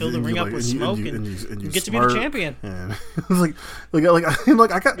 and they fill the ring up with smoke, and you get to be the champion. Like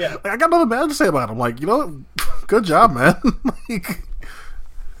I got nothing bad to say about him. Like, you know, good job, man. Like,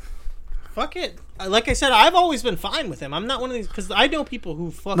 fuck it. Like I said, I've always been fine with him. I'm not one of these, because I know people who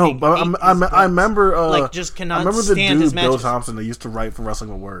fucking no, but I remember like just cannot. I remember stand the dude his Bill matches. Thompson that used to write for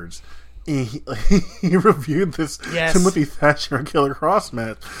Wrestling with Words. He reviewed this Timothy Thatcher and Killer Kross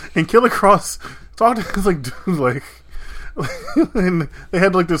match, and Killer Kross talked to him like, dude, like, and they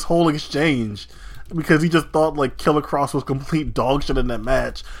had like this whole exchange because he just thought like Killer Kross was complete dog shit in that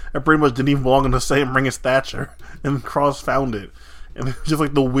match and pretty much didn't even belong in the same ring as Thatcher, and Kross found it, and it was just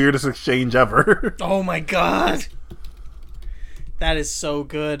like the weirdest exchange ever. Oh my god, that is so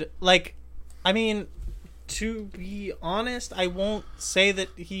good. Like, I mean, to be honest, I won't say that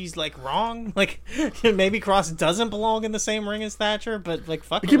he's like wrong. Like maybe Cross doesn't belong in the same ring as Thatcher, but like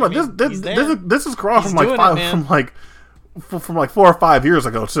fuck. Keep on, this is Cross from like from like 4 or 5 years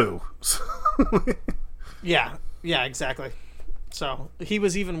ago too. Yeah, exactly. So he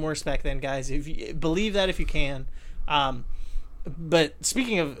was even worse back then, guys. If you believe that, if you can. But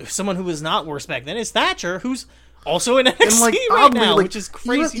speaking of someone who was not worse back then, is Thatcher, who's also in NXT right now, which is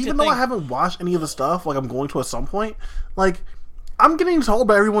crazy. Even though I haven't watched any of the stuff, like I'm going to at some point, like I'm getting told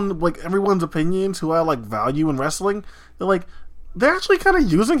by everyone, like everyone's opinions who I like value in wrestling, they're actually kind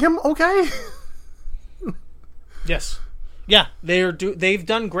of using him okay. Yes, yeah, they've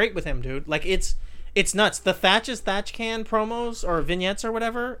done great with him, dude. Like it's nuts. The Thatch Can promos or vignettes or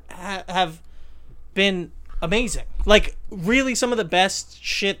whatever have been amazing. Like really, some of the best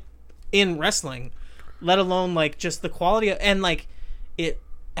shit in wrestling. Let alone like just the quality of, and like it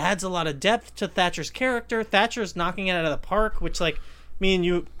adds a lot of depth to Thatcher's character. Thatcher's knocking it out of the park, which like me and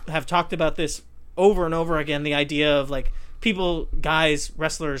you have talked about this over and over again. The idea of like people, guys,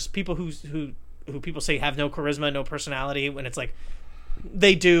 wrestlers, people who people say have no charisma, no personality, when it's like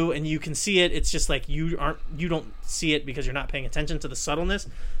they do, and you can see it. It's just like you don't see it because you're not paying attention to the subtleness.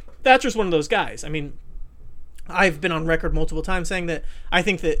 Thatcher's one of those guys. I mean, I've been on record multiple times saying that I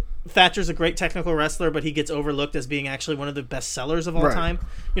think that Thatcher's a great technical wrestler, but he gets overlooked as being actually one of the best sellers of all time.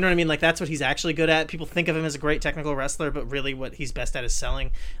 You know what I mean? Like that's what he's actually good at. People think of him as a great technical wrestler, but really what he's best at is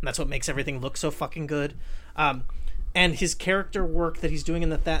selling, and that's what makes everything look so fucking good. And his character work that he's doing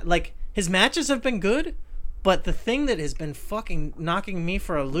in like his matches have been good, but the thing that has been fucking knocking me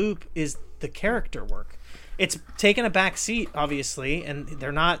for a loop is the character work. It's taken a back seat, obviously, and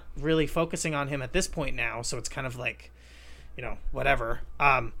they're not really focusing on him at this point now, so it's kind of like, you know, whatever.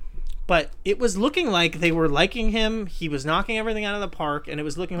 But it was looking like they were liking him. He was knocking everything out of the park, and it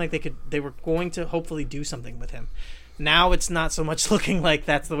was looking like they were going to hopefully do something with him. Now it's not so much looking like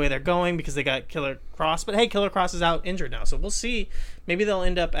that's the way they're going because they got Killer Cross. But hey, Killer Cross is out injured now, so we'll see. Maybe they'll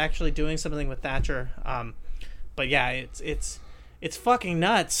end up actually doing something with Thatcher. But yeah, it's fucking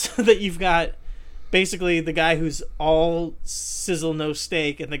nuts that you've got basically the guy who's all sizzle no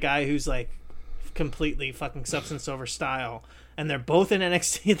steak and the guy who's like completely fucking substance over style, and they're both in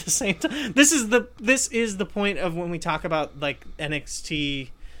NXT at the same time. This is the point of when we talk about like NXT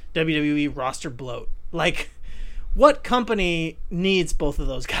WWE roster bloat. Like, what company needs both of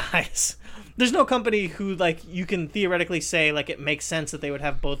those guys? There's no company who like you can theoretically say like it makes sense that they would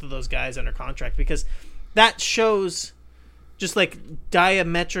have both of those guys under contract, because that shows just like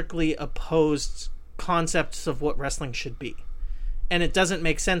diametrically opposed concepts of what wrestling should be. And it doesn't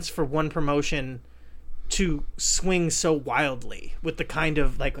make sense for one promotion to swing so wildly with the kind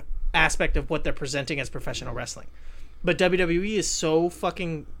of like aspect of what they're presenting as professional wrestling. But WWE is so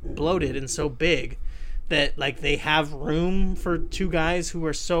fucking bloated and so big that like they have room for two guys who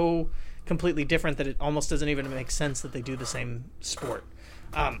are so completely different that it almost doesn't even make sense that they do the same sport.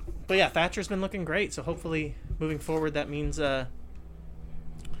 But yeah, Thatcher's been looking great, so hopefully moving forward that means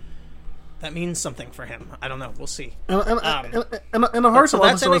something for him. I don't know. We'll see. And I've heard some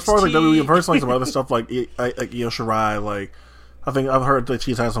other stuff as far as like WWE. I've heard some other stuff like Io Shirai. Like I think I've heard that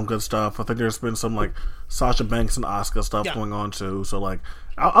she's had some good stuff. I think there's been some like Sasha Banks and Asuka stuff going on too. So like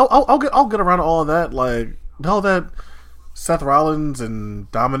I'll get around to all of that. Like all that Seth Rollins and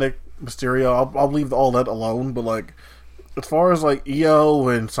Dominic Mysterio. I'll leave all that alone. But like as far as like Io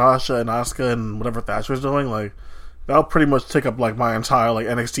and Sasha and Asuka and whatever Thatcher's doing, like that'll pretty much take up like my entire like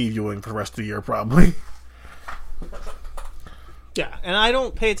NXT viewing for the rest of the year probably. Yeah, and I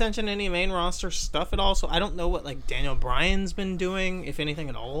don't pay attention to any main roster stuff at all, so I don't know what like Daniel Bryan's been doing, if anything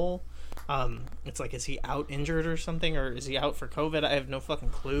at all. It's like, is he out injured or something, or is he out for COVID? I have no fucking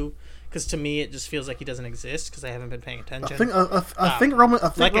clue, because to me it just feels like he doesn't exist because I haven't been paying attention. I think Roman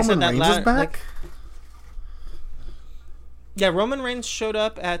Reigns is back. Yeah, Roman Reigns showed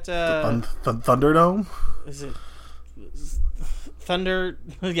up at Thunderdome. Is it Thunder?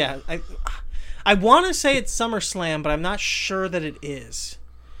 Yeah, I want to say it's SummerSlam, but I'm not sure that it is.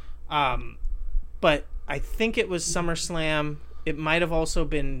 But I think it was SummerSlam. It might have also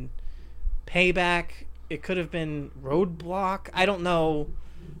been Payback. It could have been Roadblock. I don't know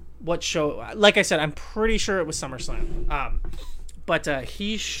what show. Like I said, I'm pretty sure it was SummerSlam. But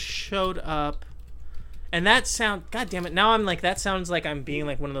he showed up. And that God damn it. Now I'm like, that sounds like I'm being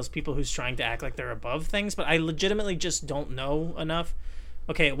like one of those people who's trying to act like they're above things, but I legitimately just don't know enough.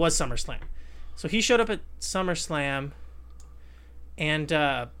 Okay, it was SummerSlam. So he showed up at SummerSlam,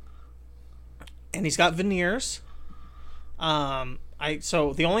 and he's got veneers.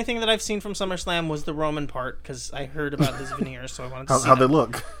 So the only thing that I've seen from SummerSlam was the Roman part, because I heard about his veneers, so I wanted to see how they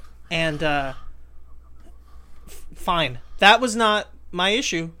look. And fine. That was not my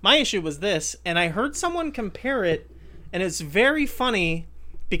issue. My issue was this, and I heard someone compare it, and it's very funny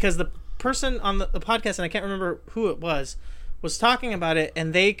because the person on the podcast, and I can't remember who it was talking about it,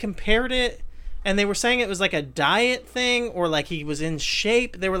 and they compared it, and they were saying it was like a diet thing, or like he was in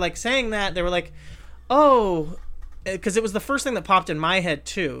shape. They were like saying that. They were like, oh, because it was the first thing that popped in my head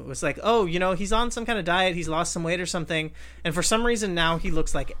too. It was like, oh, you know, he's on some kind of diet, he's lost some weight or something, and for some reason now he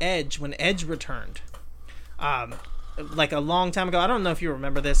looks like Edge when Edge returned. Like a long time ago. I don't know if you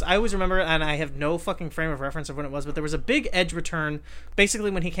remember this. I always remember it, and I have no fucking frame of reference of when it was, but there was a big Edge return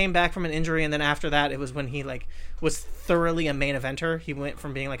basically when he came back from an injury, and then after that it was when he like was thoroughly a main eventer. He went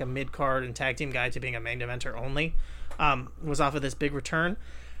from being like a mid-card and tag team guy to being a main eventer only. Was off of this big return.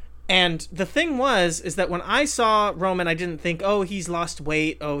 And the thing is that when I saw Roman, I didn't think, oh, he's lost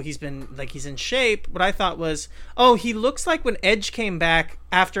weight, oh, he's been like, he's in shape. What I thought was, oh, he looks like when Edge came back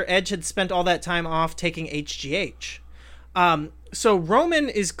after Edge had spent all that time off taking HGH. So Roman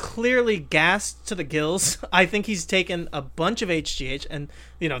is clearly gassed to the gills. I think he's taken a bunch of HGH, and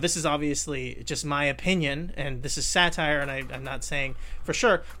you know, this is obviously just my opinion, and this is satire, and I'm not saying for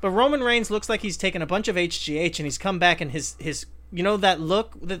sure, but Roman Reigns looks like he's taken a bunch of HGH, and he's come back, and his you know that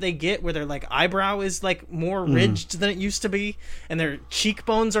look that they get where their like eyebrow is like more ridged than it used to be, and their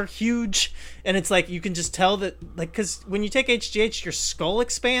cheekbones are huge, and it's like you can just tell that, like, because when you take HGH your skull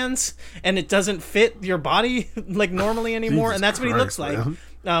expands and it doesn't fit your body like normally anymore. And that's what he looks like.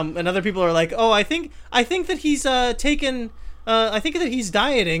 And other people are like, oh, I think that he's taken I think that he's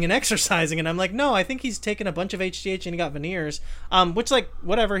dieting and exercising, and I'm like, no, I think he's taken a bunch of HGH and he got veneers, which like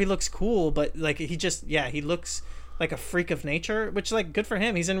whatever, he looks cool, but like he just, yeah, he looks like a freak of nature, which like good for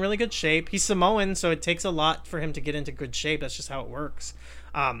him. He's in really good shape. He's Samoan, so it takes a lot for him to get into good shape. That's just how it works.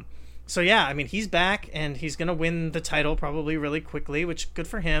 So yeah, I mean, he's back and he's gonna win the title probably really quickly, which good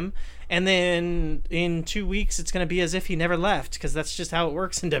for him. And then in 2 weeks it's gonna be as if he never left, because that's just how it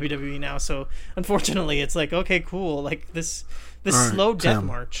works in WWE now. So unfortunately it's like, okay, cool, like this right, slow death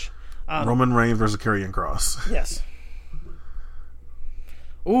march. Roman Reigns versus Karrion Kross. Yes.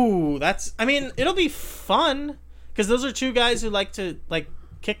 Ooh, I mean, it'll be fun, because those are two guys who like to like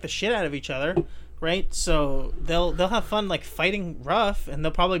kick the shit out of each other, right? So they'll have fun like fighting rough, and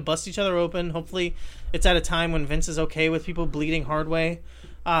they'll probably bust each other open. Hopefully, it's at a time when Vince is okay with people bleeding hard way,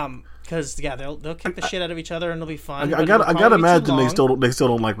 because yeah, they'll kick the shit out of each other, and it'll be fun. I gotta imagine they still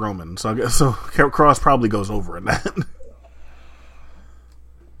don't like Roman, so Kross probably goes over in that.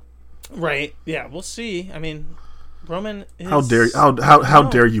 Right? Yeah, we'll see. I mean, Roman is... How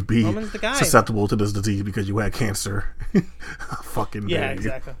dare you be susceptible to this disease because you had cancer? Fucking yeah,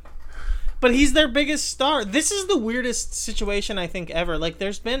 exactly. But he's their biggest star. This is the weirdest situation I think ever. Like,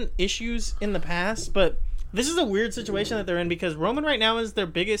 there's been issues in the past, but this is a weird situation that they're in, because Roman right now is their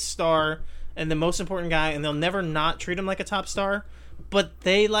biggest star and the most important guy, and they'll never not treat him like a top star. But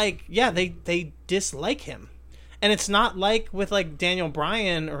they like, yeah, they dislike him, and it's not like with like Daniel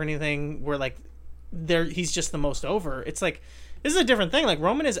Bryan or anything where like he's just the most over. It's like, this is a different thing. Like,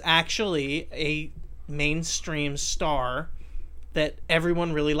 Roman is actually a mainstream star that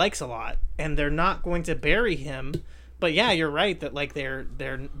everyone really likes a lot, and they're not going to bury him. But yeah, you're right that like they're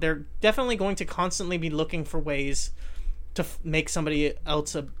definitely going to constantly be looking for ways to make somebody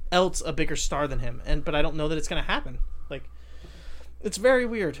else a bigger star than him. But I don't know that it's going to happen. Like, it's very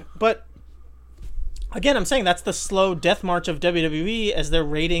weird. But again, I'm saying that's the slow death march of WWE as their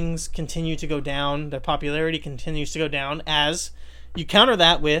ratings continue to go down, their popularity continues to go down, as you counter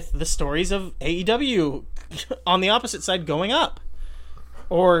that with the stories of AEW on the opposite side going up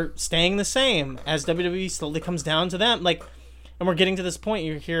or staying the same as WWE slowly comes down to them. Like, and we're getting to this point,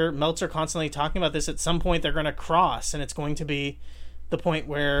 you hear Meltzer constantly talking about this. At some point they're going to cross, and it's going to be the point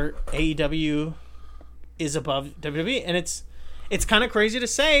where AEW is above WWE. And it's kind of crazy to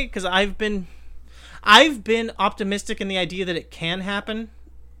say, because I've been optimistic in the idea that it can happen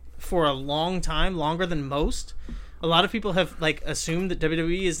for a long time, longer than most. A lot of people have like assumed that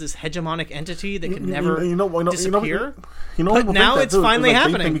WWE is this hegemonic entity that can never disappear. But now it's finally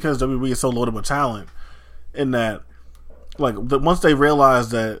happening, because WWE is so loaded with talent, in that like once they realize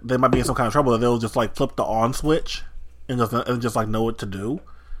that they might be in some kind of trouble, that they'll just like flip the on switch and just like know what to do.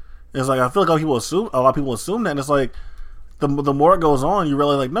 And it's like, I feel like a lot of people assume that, and it's like the more it goes on, you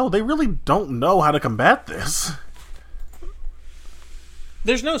realize like, no, they really don't know how to combat this.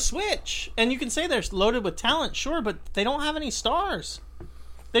 There's no switch, and you can say they're loaded with talent, sure, but they don't have any stars.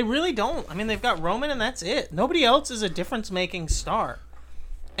 They really don't. I mean, they've got Roman, and that's it. Nobody else is a difference-making star.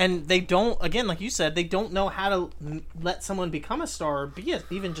 And they don't, again, like you said, they don't know how to let someone become a star or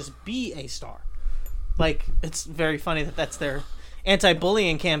even just be a star. Like, it's very funny that that's their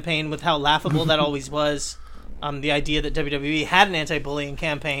anti-bullying campaign, with how laughable that always was. The idea that WWE had an anti-bullying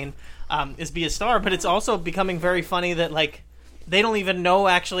campaign is be a star, but it's also becoming very funny that like they don't even know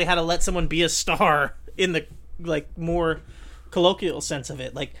actually how to let someone be a star in the like more colloquial sense of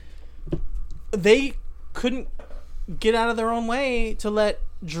it. Like they couldn't get out of their own way to let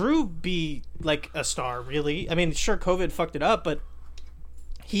Drew be like a star, really. I mean, sure, COVID fucked it up, but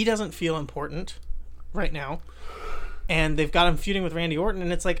he doesn't feel important right now. And they've got him feuding with Randy Orton,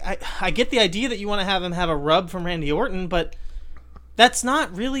 and it's like, I get the idea that you want to have him have a rub from Randy Orton, but that's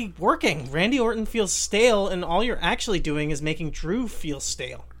not really working. Randy Orton feels stale, and all you're actually doing is making Drew feel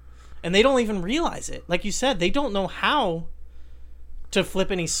stale. And they don't even realize it. Like you said, they don't know how to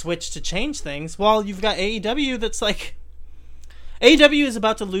flip any switch to change things, while you've got AEW that's like... AEW is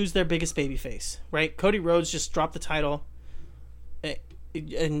about to lose their biggest babyface, right? Cody Rhodes just dropped the title,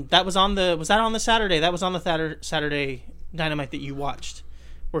 and that was on the... Was that on the Saturday? That was on the Saturday Dynamite that you watched,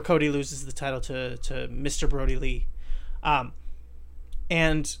 where Cody loses the title to Mr. Brody Lee.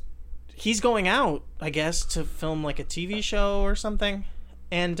 And he's going out, I guess, to film like a TV show or something,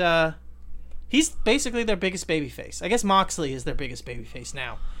 and he's basically their biggest babyface. I guess Moxley is their biggest babyface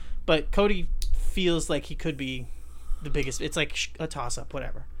now, but Cody feels like he could be the biggest. It's like a toss-up,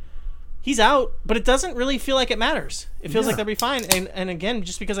 whatever. He's out, but it doesn't really feel like it matters. It feels like they'll be fine. And again,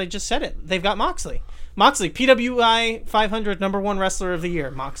 just because I just said it, they've got Moxley. Moxley, PWI 500 #1 wrestler of the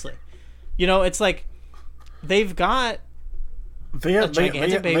year, Moxley. You know, it's like they've got they have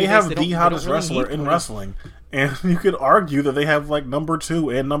the hottest wrestler in wrestling, and you could argue that they have like number 2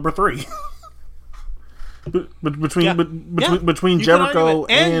 and number 3. Between Jericho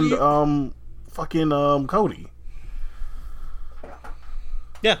and fucking Cody.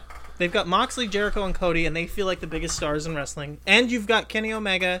 Yeah, they've got Moxley, Jericho, and Cody, and they feel like the biggest stars in wrestling. And you've got Kenny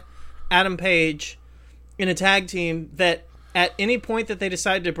Omega, Adam Page, in a tag team that at any point that they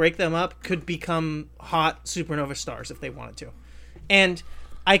decide to break them up could become hot supernova stars if they wanted to. And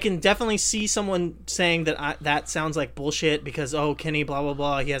I can definitely see someone saying that that sounds like bullshit because, oh, Kenny, blah, blah,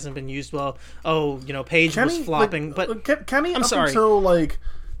 blah, he hasn't been used well. Oh, you know, Paige was flopping. But Kenny, I'm sorry. Until, like,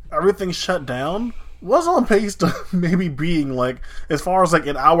 everything shut down, was on pace to maybe being, like, as far as, like,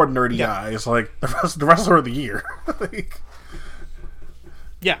 in our nerdy eyes, like, the wrestler of the year. Like,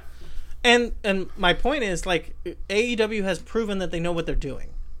 yeah. And my point is, like, AEW has proven that they know what they're doing.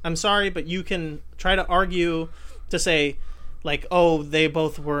 I'm sorry, but you can try to argue to say, like, oh, they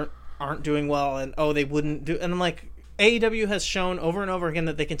both aren't doing well, and oh, they wouldn't do... And I'm like, AEW has shown over and over again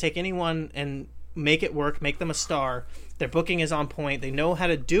that they can take anyone and make it work, make them a star. Their booking is on point. They know how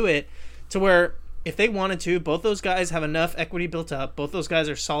to do it to where, if they wanted to, both those guys have enough equity built up, both those guys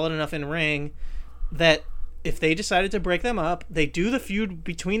are solid enough in ring, that if they decided to break them up, they do the feud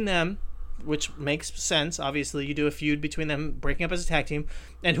between them, which makes sense. Obviously, you do a feud between them breaking up as a tag team,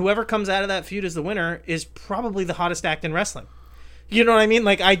 and whoever comes out of that feud as the winner is probably the hottest act in wrestling. You know what I mean?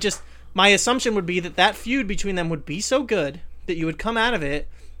 Like, my assumption would be that feud between them would be so good that you would come out of it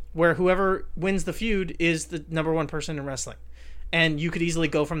where whoever wins the feud is the number 1 person in wrestling, and you could easily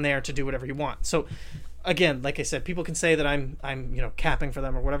go from there to do whatever you want. So again, like I said, people can say that I'm capping for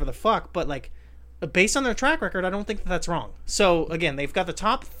them or whatever the fuck, but like, based on their track record, I don't think that's wrong. So again, they've got the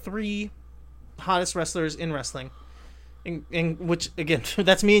top 3 hottest wrestlers in wrestling, in which, again,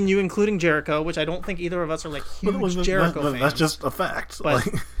 that's me and you, including Jericho, which I don't think either of us are like huge Jericho fans. That's just a fact. But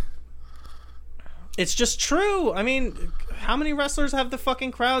it's just true. I mean, how many wrestlers have the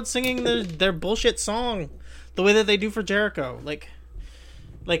fucking crowd singing their bullshit song the way that they do for Jericho? Like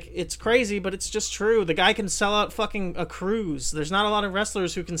it's crazy, but it's just true. The guy can sell out fucking a cruise. There's not a lot of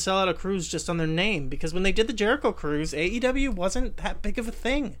wrestlers who can sell out a cruise just on their name, because when they did the Jericho cruise, AEW wasn't that big of a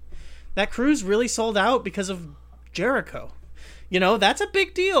thing. That cruise really sold out because of Jericho. You know, that's a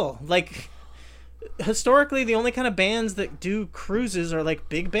big deal. Like, historically, the only kind of bands that do cruises are like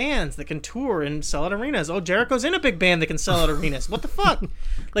big bands that can tour and sell out arenas. Oh, Jericho's in a big band that can sell out arenas. What the fuck?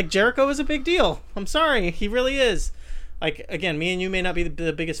 Like, Jericho is a big deal. I'm sorry, he really is. Like, again, me and you may not be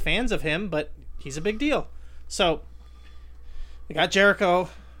the biggest fans of him, but he's a big deal. So, we got Jericho,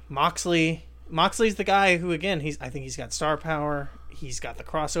 Moxley. Moxley's the guy who, again, I think he's got star power. He's got the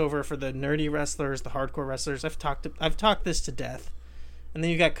crossover for the nerdy wrestlers, the hardcore wrestlers. I've talked this to death. And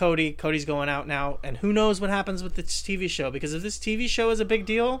then you got Cody. Cody's going out now, and who knows what happens with this TV show? Because if this TV show is a big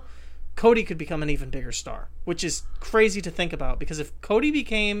deal, Cody could become an even bigger star, which is crazy to think about. Because if Cody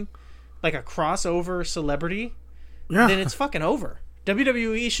became like a crossover celebrity, then it's fucking over.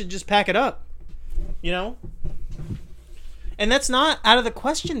 WWE should just pack it up, you know. And that's not out of the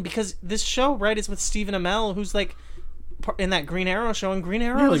question, because this show, right, is with Stephen Amell, who's like in that Green Arrow show, and Green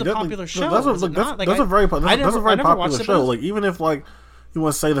Arrow is a popular show. That's a very popular show. Like, even if like you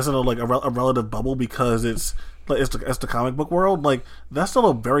want to say this in a relative bubble, because it's like it's the comic book world, like that's still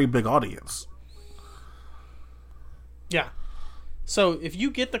a very big audience. Yeah. So if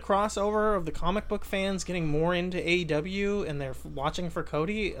you get the crossover of the comic book fans getting more into AEW and they're watching for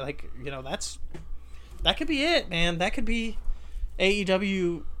Cody, like, you know, that could be it, man. That could be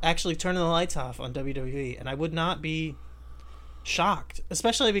AEW actually turning the lights off on WWE, and I would not be shocked,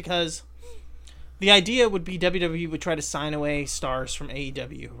 especially because the idea would be WWE would try to sign away stars from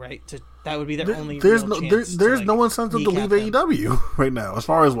AEW, right? That would be their only there's real no chance there's to, no incentive to leave AEW right now, as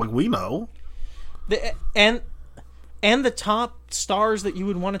far as like we know. And the top stars that you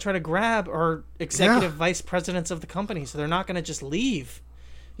would want to try to grab are executive vice presidents of the company, so they're not going to just leave.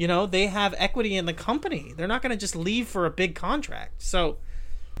 You know, they have equity in the company. They're not going to just leave for a big contract. So,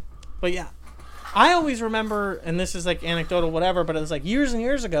 but yeah, I always remember, and this is like anecdotal, whatever, but it was like years and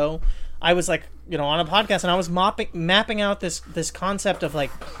years ago, I was like, you know, on a podcast, and I was mapping out this concept of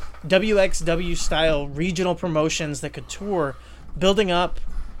like WXW style regional promotions that could tour, building up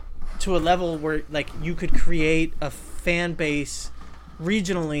to a level where like you could create a fan base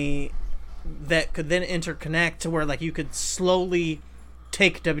regionally that could then interconnect to where like you could slowly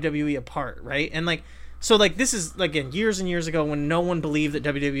take WWE apart, right? And like, so like this is again years and years ago when no one believed that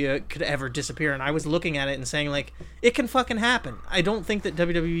WWE could ever disappear, and I was looking at it and saying like, it can fucking happen. I don't think that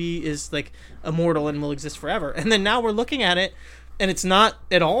WWE is like immortal and will exist forever. And then now we're looking at it, and it's not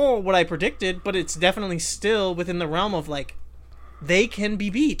at all what I predicted, but it's definitely still within the realm of like, they can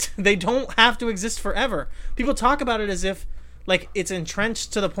be beat. They don't have to exist forever. People talk about it as if like it's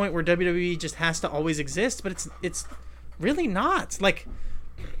entrenched to the point where WWE just has to always exist, but it's really not. Like,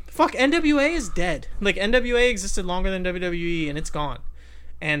 fuck, NWA is dead. Like, NWA existed longer than WWE, and it's gone.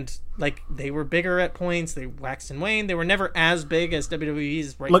 And like, they were bigger at points. They waxed and waned. They were never as big as WWE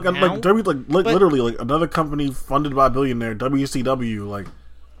is right now. Literally, like another company funded by a billionaire, WCW, like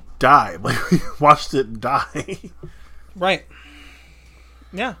died. Like, we watched it die. Right.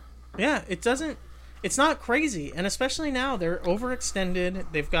 Yeah. It's not crazy. And especially now, they're overextended.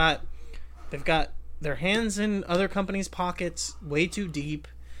 They've got their hands in other companies' pockets way too deep.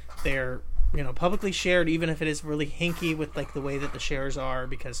 They're, you know, publicly shared, even if it is really hinky with like the way that the shares are,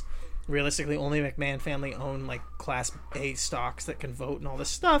 because realistically only McMahon family own like Class A stocks that can vote and all this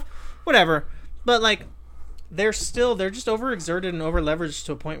stuff. Whatever. But like, they're just overexerted and overleveraged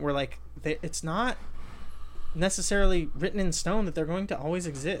to a point where like it's not necessarily written in stone that they're going to always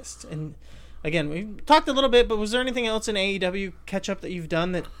exist. And again, we talked a little bit, but was there anything else in AEW Ketchup that you've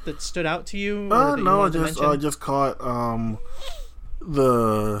done that stood out to you? No, I just caught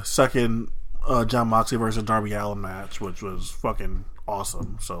the second John Moxley versus Darby Allin match, which was fucking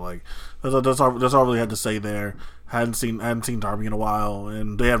awesome. So like, that's all I really had to say there. Hadn't seen Darby in a while,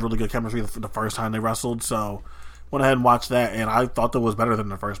 and they had really good chemistry the first time they wrestled. So went ahead and watched that, and I thought that was better than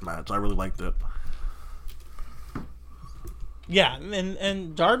the first match. I really liked it. Yeah,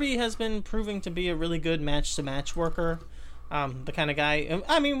 and Darby has been proving to be a really good match-to-match worker. The kind of guy...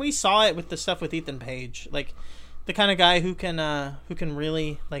 I mean, we saw it with the stuff with Ethan Page. Like, the kind of guy who can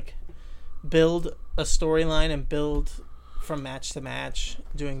really, like, build a storyline and build from match to match,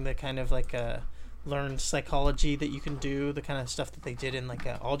 doing the kind of, like, learned psychology that you can do, the kind of stuff that they did in, like,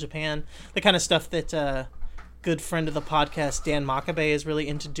 All Japan, the kind of stuff that... good friend of the podcast Dan Makabe is really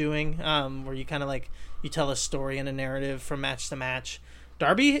into doing, where you kind of like you tell a story and a narrative from match to match.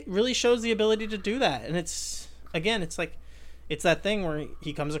 Darby really shows the ability to do that, and it's like it's that thing where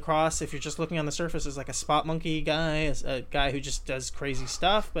he comes across, if you're just looking on the surface, as like a spot monkey guy, as a guy who just does crazy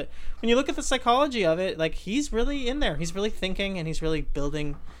stuff, but when you look at the psychology of it, like he's really in there, he's really thinking, and he's really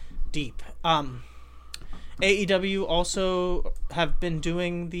building deep. AEW also have been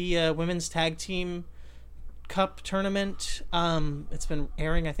doing the women's tag team Cup tournament. It's been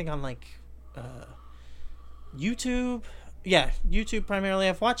airing, I think, on like YouTube. Yeah, YouTube primarily.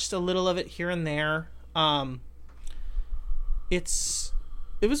 I've watched a little of it here and there. It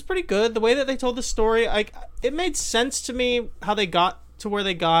was pretty good. The way that they told the story, it made sense to me how they got to where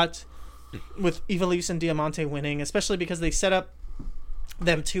they got with Ivelisse and Diamante winning, especially because they set up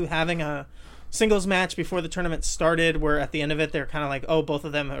them two having a singles match before the tournament started, where at the end of it they're kind of like, oh, both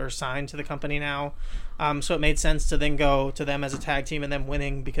of them are signed to the company now, so it made sense to then go to them as a tag team and them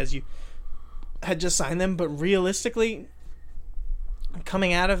winning because you had just signed them. But realistically,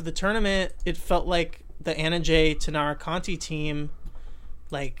 coming out of the tournament, it felt like the Anna Jay Tanara Conti team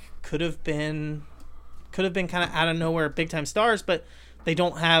like could have been kind of out of nowhere big time stars, but they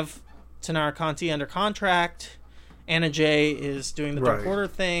don't have Tanara Conti under contract. Anna Jay is doing the Dark Order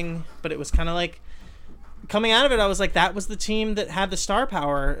thing, but it was kind of like, coming out of it, I was like, that was the team that had the star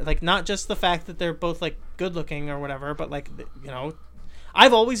power. Like, not just the fact that they're both like good looking or whatever, but like, you know,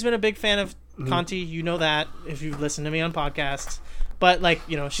 I've always been a big fan of Conti, you know that if you listen to me on podcasts. But like,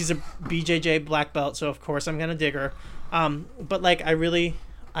 you know, she's a BJJ black belt, so of course I'm gonna dig her. But like, I really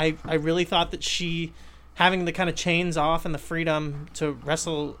thought that she, having the kind of chains off and the freedom to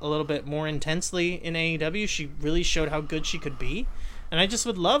wrestle a little bit more intensely in AEW, she really showed how good she could be. And I just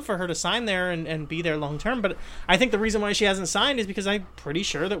would love for her to sign there and be there long term. But I think the reason why she hasn't signed is because I'm pretty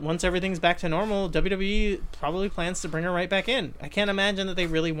sure that once everything's back to normal, WWE probably plans to bring her right back in. I can't imagine that they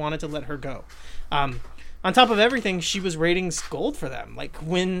really wanted to let her go. On top of everything, she was ratings gold for them. Like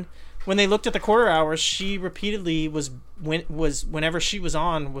when they looked at the quarter hours, she repeatedly was whenever she was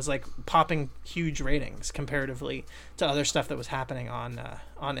on was like popping huge ratings comparatively to other stuff that was happening on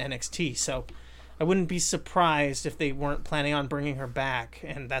NXT. So I wouldn't be surprised if they weren't planning on bringing her back,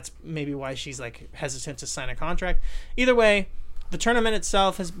 and that's maybe why she's like hesitant to sign a contract. Either way, the tournament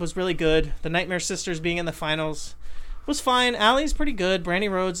itself was really good. The Nightmare Sisters being in the finals was fine. Allie's pretty good. Brandy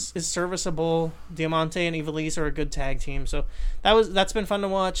Rhodes is serviceable. Diamante and Ivelisse are a good tag team, so that's been fun to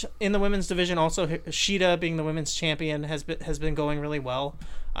watch. In the women's division, also Shida being the women's champion has been going really well.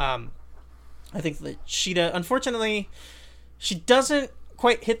 I think that Shida, unfortunately, she doesn't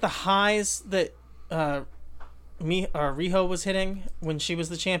quite hit the highs that Riho was hitting when she was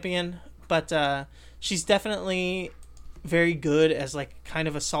the champion, but she's definitely very good as like kind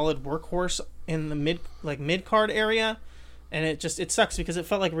of a solid workhorse in the mid card area, and it sucks because it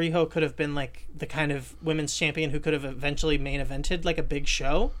felt like Riho could have been like the kind of women's champion who could have eventually main evented like a big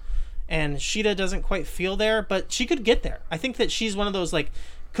show, and Shida doesn't quite feel there, but she could get there. I think that she's one of those like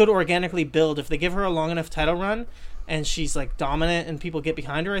could organically build if they give her a long enough title run and she's like dominant and people get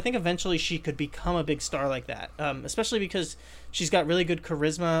behind her. I think eventually she could become a big star like that, especially because she's got really good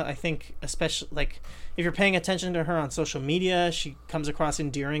charisma. I think especially like if you're paying attention to her on social media, she comes across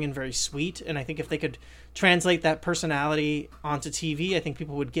endearing and very sweet, and I think if they could translate that personality onto TV, I think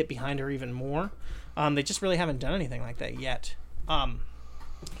people would get behind her even more. They just really haven't done anything like that yet.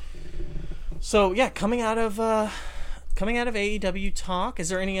 So yeah, coming out of AEW talk, is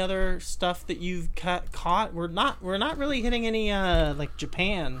there any other stuff that you've caught? We're not really hitting any like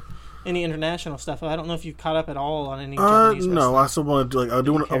Japan, any international stuff. I don't know if you've caught up at all on any Japanese wrestling. No, I still want to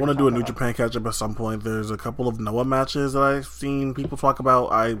do I want to do a New Japan catch up at some point. There's a couple of Noah matches that I've seen people talk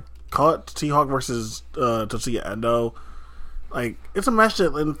about. I caught T-Hawk versus Tetsuya Endo. Like, it's a match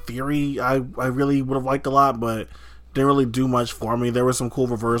that in theory I really would have liked a lot, but didn't really do much for me. There were some cool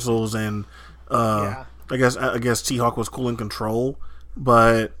reversals, and I guess T-Hawk was cool in control,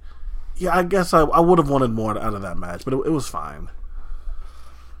 but yeah, I guess I would have wanted more out of that match, but it was fine.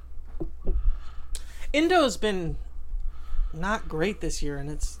 Endo's been not great this year, and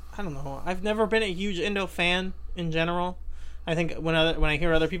I don't know. I've never been a huge Endo fan in general. I think when I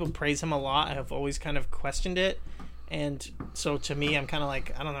hear other people praise him a lot, I have always kind of questioned it, and so to me, I'm kind of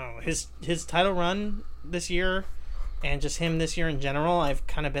like, I don't know, his title run this year, and just him this year in general, I've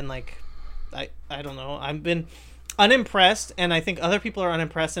kind of been like, I don't know. I've been unimpressed, and I think other people are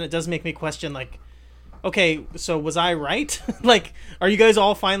unimpressed, and it does make me question, like, okay, so was I right? Like, are you guys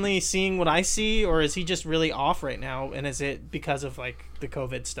all finally seeing what I see, or is he just really off right now, and is it because of, like, the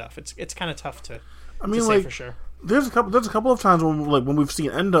COVID stuff? It's kind of tough to say for sure. There's a couple of times when we've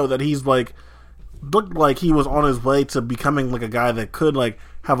seen Endo that he's, like, looked like he was on his way to becoming, like, a guy that could, like,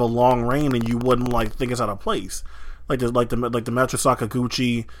 have a long reign, and you wouldn't, like, think it's out of place. Like the match with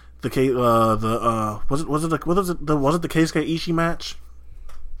Sakaguchi, was it the Keisuke Ishii match?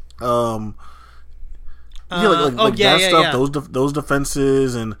 Those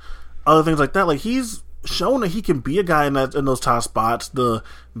defenses and other things like that. Like, he's shown that he can be a guy in those top spots. The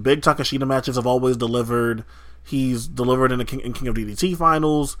big Takashita matches have always delivered. He's delivered in the King of DDT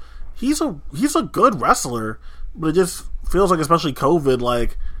finals. He's a good wrestler, but it just feels like, especially COVID,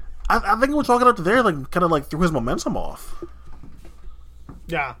 like, I think we're talking up to there, like, kind of like threw his momentum off.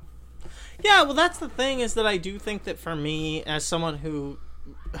 Yeah. Yeah, well, that's the thing, is that I do think that for me, as someone who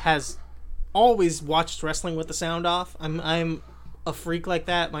has always watched wrestling with the sound off, I'm a freak like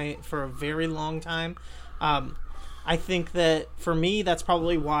that for a very long time. I think that for me, that's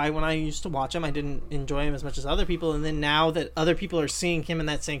probably why when I used to watch him, I didn't enjoy him as much as other people. And then now that other people are seeing him in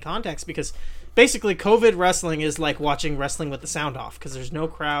that same context, because basically COVID wrestling is like watching wrestling with the sound off, because there's no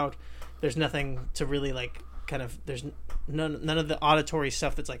crowd, there's nothing to really like there's none of the auditory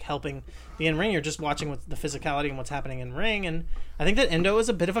stuff that's like helping the in-ring. You're just watching with the physicality and what's happening in ring. And I think that Endo is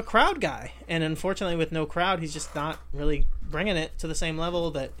a bit of a crowd guy, and unfortunately with no crowd, he's just not really bringing it to the same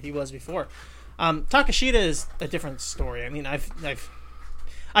level that he was before. Takashita is a different story. I mean,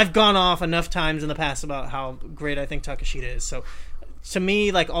 I've gone off enough times in the past about how great I think Takashita is. So to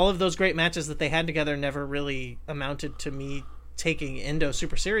me, like, all of those great matches that they had together never really amounted to me taking Endo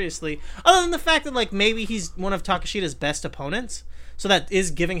super seriously, other than the fact that like maybe he's one of Takeshida's best opponents, so that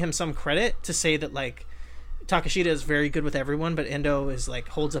is giving him some credit to say that like Takeshita is very good with everyone, but Endo is like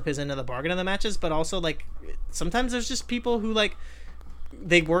holds up his end of the bargain in the matches. But also like sometimes there's just people who like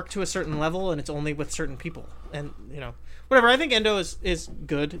they work to a certain level and it's only with certain people, and you know, whatever. I think Endo is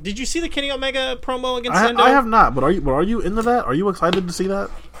good. Did you see the Kenny Omega promo against Endo? I have not, but are you into that? Are you excited to see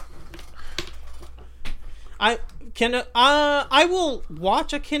that? I will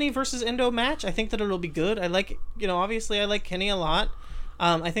watch a Kenny versus Endo match. I think that it'll be good. I like, you know, obviously I like Kenny a lot.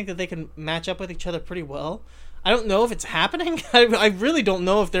 I think that they can match up with each other pretty well. I don't know if it's happening. I really don't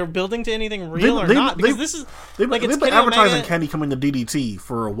know if they're building to anything real or not, because this is they've like been Kenny advertising Omega. Kenny coming to DDT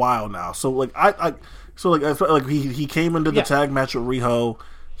for a while now. So like I felt like he came into the tag match with Riho.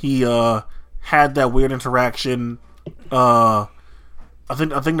 He had that weird interaction. I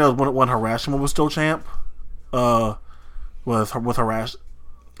think that was when Harashima was still champ. With Harash,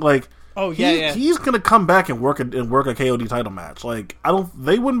 like. Oh yeah, he's gonna come back and work a KOD title match. Like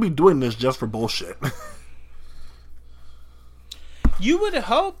they wouldn't be doing this just for bullshit. You would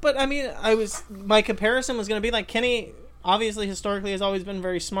hope, but I mean, my comparison was gonna be like Kenny. Obviously, historically, has always been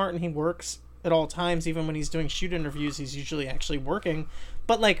very smart, and he works at all times. Even when he's doing shoot interviews, he's usually actually working.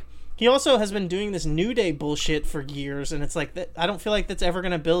 But like, he also has been doing this New Day bullshit for years, and it's like that. I don't feel like that's ever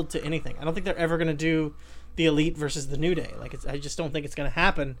gonna build to anything. I don't think they're ever gonna do the Elite versus the New Day. Like, I just don't think it's going to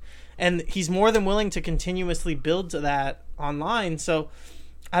happen. And he's more than willing to continuously build to that online. So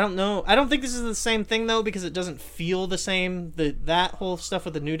I don't know. I don't think this is the same thing though, because it doesn't feel the same. That whole stuff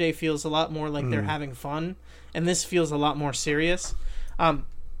with the New Day feels a lot more like they're having fun, and this feels a lot more serious.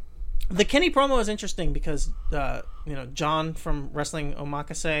 The Kenny promo is interesting because John from Wrestling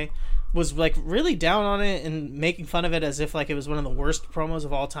Omakase was like really down on it and making fun of it as if like it was one of the worst promos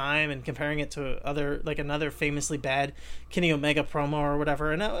of all time, and comparing it to another famously bad Kenny Omega promo or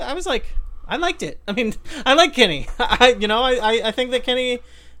whatever. And I was like, I liked it. I mean, I like Kenny. I think that Kenny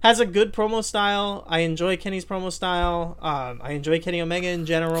has a good promo style. I enjoy Kenny's promo style. I enjoy Kenny Omega in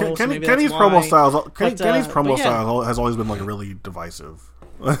general. Kenny's promo style has always been like really divisive.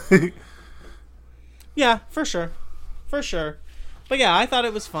 Yeah, for sure. But yeah, I thought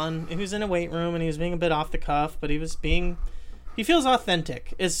it was fun. He was in a weight room and he was being a bit off the cuff, but he feels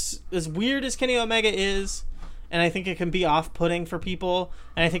authentic. As weird as Kenny Omega is, and I think it can be off-putting for people,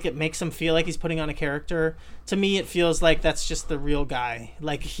 and I think it makes him feel like he's putting on a character. To me, it feels like that's just the real guy.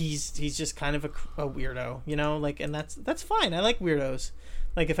 Like he's just kind of a weirdo, you know? Like, and that's fine. I like weirdos.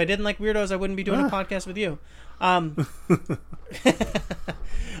 Like, if I didn't like weirdos, I wouldn't be doing a podcast with you.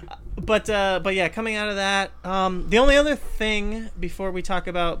 But yeah, coming out of that, the only other thing before we talk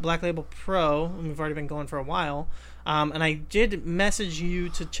about Black Label Pro, and we've already been going for a while, and I did message you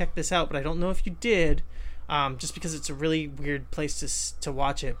to check this out, but I don't know if you did, just because it's a really weird place to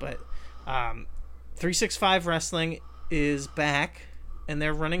watch it. But 365 Wrestling is back, and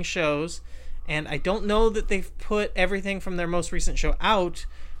they're running shows, and I don't know that they've put everything from their most recent show out.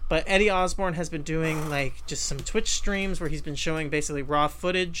 But Eddie Osborne has been doing like just some Twitch streams where he's been showing basically raw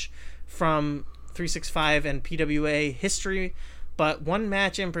footage from 365 and PWA history. But one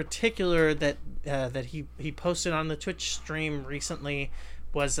match in particular that he posted on the Twitch stream recently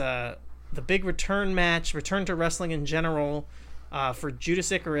was the big return to wrestling in general, for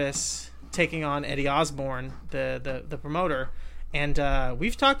Judas Icarus taking on Eddie Osborne, the promoter. And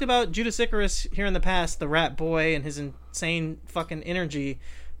we've talked about Judas Icarus here in the past, the Rat Boy and his insane fucking energy.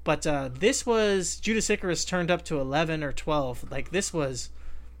 But this was Judas Icarus turned up to 11 or 12. Like, this was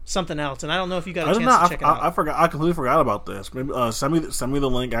something else, and I don't know if you got a chance to check it out. I completely forgot about this. Maybe send me the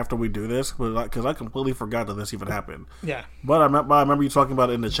link after we do this, because I completely forgot that this even happened. Yeah, but I remember you talking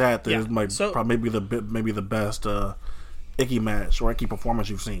about it in the chat. That is probably maybe the best Icky match or Icky performance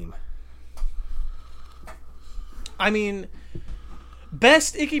you've seen. I mean,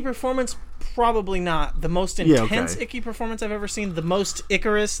 best Icky performance. Probably not. The most intense Icky performance I've ever seen. The most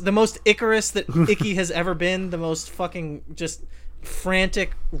Icarus that Icky has ever been. The most fucking just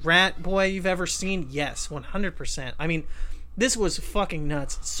frantic rat boy you've ever seen. Yes, 100%. I mean, this was fucking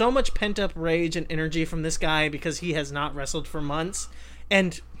nuts. So much pent up rage and energy from this guy because he has not wrestled for months,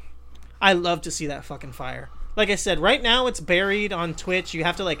 and I love to see that fucking fire. Like I said, right now it's buried on Twitch. You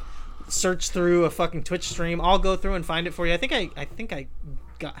have to like search through a fucking Twitch stream. I'll go through and find it for you. I think I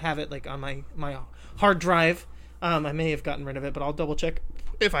have it like on my hard drive. I may have gotten rid of it, but I'll double check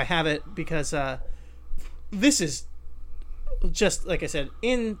if I have it, because this is just, like I said,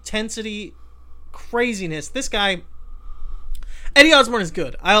 intensity, craziness. This guy, Eddie Osborne, is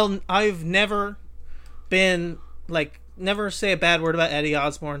good. I've never been never say a bad word about Eddie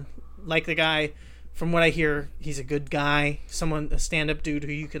Osborne. Like the guy, from what I hear, he's a good guy, a stand-up dude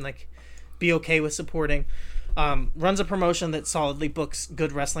who you can like be okay with supporting. Runs a promotion that solidly books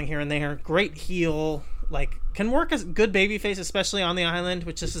good wrestling here and there. Great heel, like can work as good babyface, especially on the island,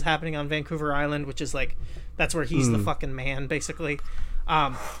 which this is happening on Vancouver Island, which is like that's where he's the fucking man, basically.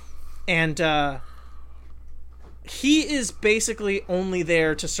 He is basically only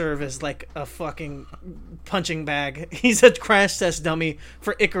there to serve as like a fucking punching bag. He's a crash test dummy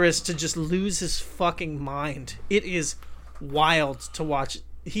for Icarus to just lose his fucking mind. It is wild to watch.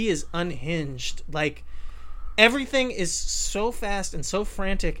 He is unhinged. Like, everything is so fast and so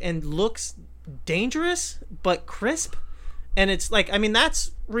frantic and looks dangerous but crisp. And it's like, I mean,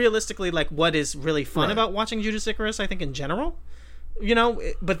 that's realistically like what is really fun about watching Judas Icarus, I think, in general. You know,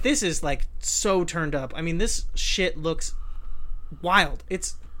 but this is like so turned up. I mean, this shit looks wild.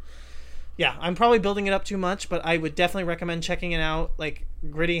 I'm probably building it up too much, but I would definitely recommend checking it out. Like,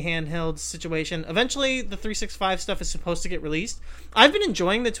 gritty handheld situation. Eventually the 365 stuff is supposed to get released. I've been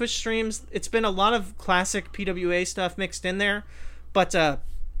enjoying the Twitch streams. It's been a lot of classic PWA stuff mixed in there, but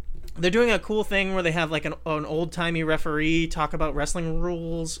they're doing a cool thing where they have like an old-timey referee talk about wrestling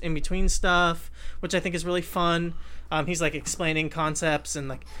rules in between stuff, which I think is really fun. He's like explaining concepts, and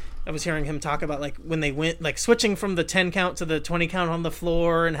like I was hearing him talk about like when they went like switching from the 10 count to the 20 count on the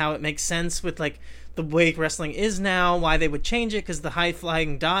floor, and how it makes sense with like the way wrestling is now, why they would change it because the high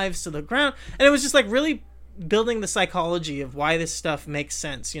flying dives to the ground. And it was just like really building the psychology of why this stuff makes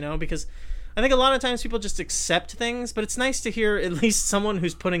sense, you know, because I think a lot of times people just accept things, but it's nice to hear at least someone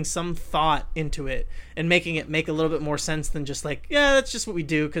who's putting some thought into it and making it make a little bit more sense than just like, yeah, that's just what we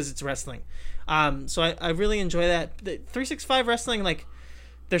do because it's wrestling. So I really enjoy that. The 365 wrestling, like,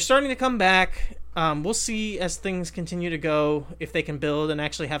 they're starting to come back. We'll see as things continue to go if they can build and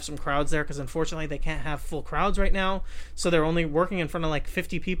actually have some crowds there, because unfortunately they can't have full crowds right now, so they're only working in front of like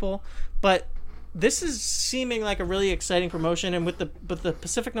 50 people. But this is seeming like a really exciting promotion, and with the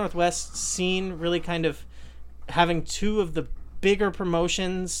Pacific Northwest scene really kind of having two of the bigger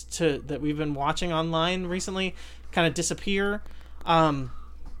promotions that we've been watching online recently kind of disappear,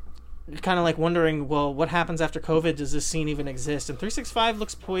 kind of like wondering, well, what happens after COVID? Does this scene even exist? And 365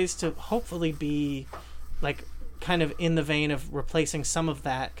 looks poised to hopefully be like kind of in the vein of replacing some of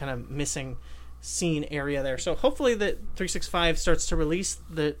that kind of missing scene area there. So hopefully that 365 starts to release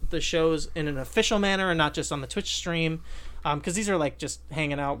the shows in an official manner and not just on the Twitch stream, because these are like just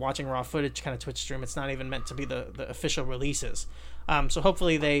hanging out watching raw footage kind of Twitch stream. It's not even meant to be the official releases. So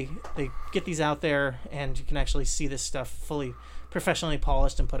hopefully they get these out there and you can actually see this stuff fully professionally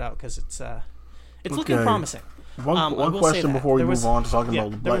polished and put out, because it's looking promising. One question before we move on to talking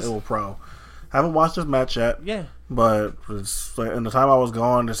about Black Label Pro. I haven't watched this match yet. Yeah. But it's, like, in the time I was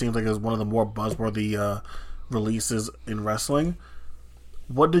gone, it seems like it was one of the more buzzworthy releases in wrestling.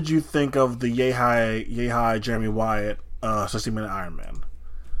 What did you think of the Yay Hi Jeremy Wyatt 60-minute Iron Man?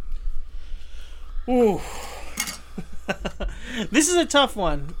 Ooh. This is a tough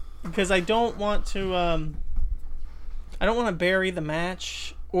one, because I don't want to bury the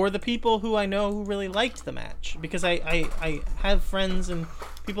match or the people who I know who really liked the match, because I have friends and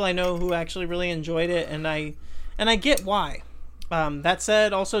people I know who actually really enjoyed it, and I get why. That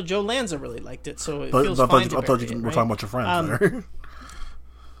said, also Joe Lanza really liked it, so it feels fine to bury it. I thought you were talking about your friends there.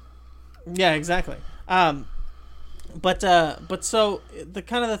 Yeah, exactly. But so the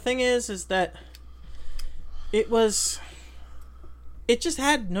kind of the thing is that it just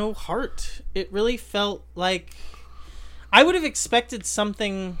had no heart. It really felt like I would have expected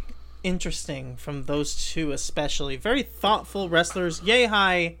something interesting from those two, especially. Very thoughtful wrestlers. Yay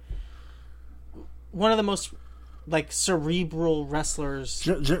Hi, one of the most like cerebral wrestlers.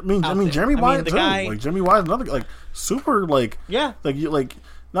 Jeremy Wyatt too. Like Jeremy Wyatt, another like super like like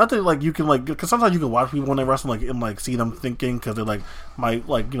not that like you can like, because sometimes you can watch people when they wrestle like and like see them thinking, because they like might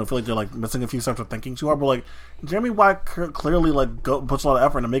like, you know, feel like they're like missing a few steps of thinking too hard. But like Jeremy Wyatt clearly like puts a lot of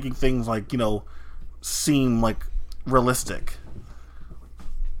effort into making things like, you know, seem like realistic.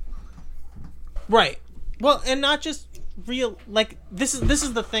 Right. Well, and not just real. Like this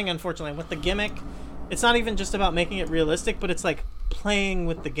is the thing. Unfortunately, with the gimmick, it's not even just about making it realistic, but it's like playing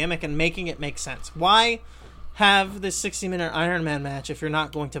with the gimmick and making it make sense. Why have this 60-minute Iron Man match if you're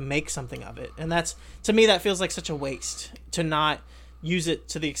not going to make something of it? And that's, to me, that feels like such a waste to not use it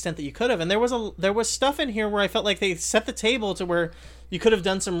to the extent that you could have. And there was stuff in here where I felt like they set the table to where you could have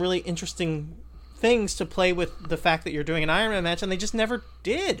done some really interesting things to play with the fact that you're doing an Iron Man match, and they just never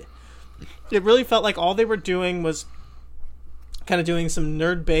did. It really felt like all they were doing was kind of doing some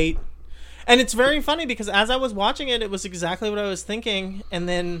nerd bait. And it's very funny, because as I was watching it, it was exactly what I was thinking. And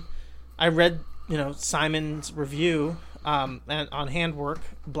then I read, you know, Simon's review and on Handwork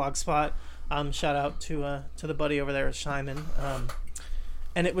Blogspot. Shout out to the buddy over there, Shyman.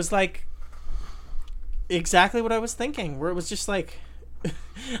 And it was like exactly what I was thinking, where it was just like,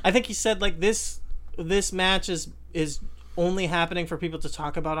 I think he said like this match is only happening for people to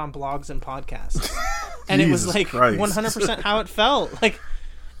talk about on blogs and podcasts. And it was like Christ. 100% how it felt. Like,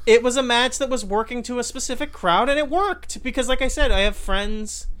 it was a match that was working to a specific crowd, and it worked because, like I said, I have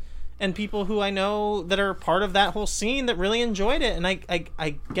friends and people who I know that are part of that whole scene that really enjoyed it, and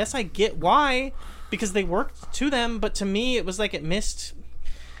I guess I get why, because they worked to them, but to me it was like it missed.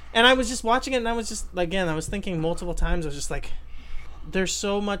 And I was just watching it, and I was just, again, I was thinking multiple times, I was just like, there's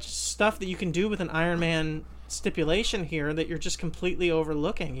so much stuff that you can do with an Iron Man stipulation here that you're just completely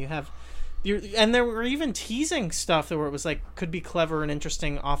overlooking. And there were even teasing stuff where it was like could be clever and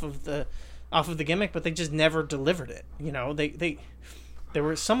interesting off of the gimmick, but they just never delivered it. You know, they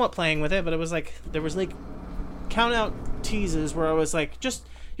were somewhat playing with it, but it was like there was like count out teases where I was like, just,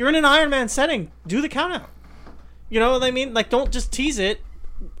 you're in an Iron Man setting, do the count out. You know what I mean? Like, don't just tease it.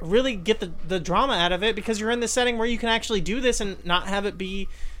 Really get the drama out of it, because you're in this setting where you can actually do this and not have it be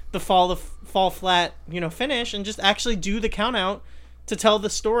the fall flat, finish, and just actually do the count out to tell the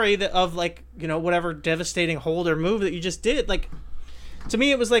story of like, whatever devastating hold or move that you just did. Like, to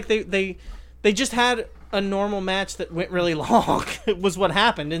me, it was like they just had a normal match that went really long. It was what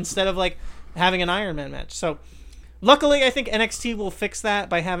happened, instead of like having an Iron Man match. So luckily, I think NXT will fix that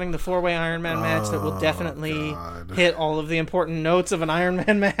by having the 4-way Iron Man match that will definitely hit all of the important notes of an Iron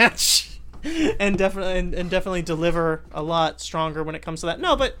Man match, and definitely deliver a lot stronger when it comes to that.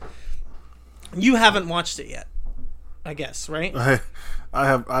 No, but you haven't watched it yet, I guess, right? I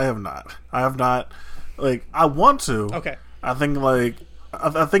have not. Like, I want to. Okay. I think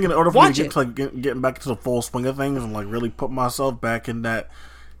in order for me to get to like getting back to the full swing of things and like really put myself back in that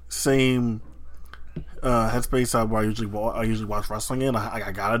same headspace where I usually watch wrestling in,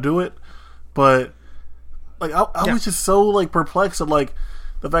 I gotta do it. But like I was just so like perplexed at like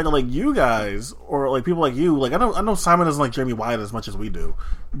the fact that like you guys, or like people like you, like I know Simon doesn't like Jeremy Wyatt as much as we do,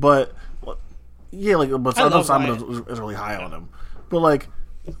 but yeah, like, but I know Simon is really high on him. But like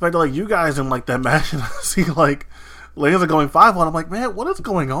the fact that like you guys in like that match, and I see like ladies are going 5-1, I'm like, man, what is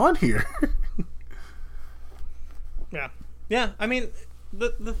going on here? Yeah. I mean,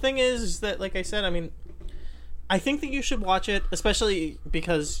 the thing is that, like I said, I mean, I think that you should watch it, especially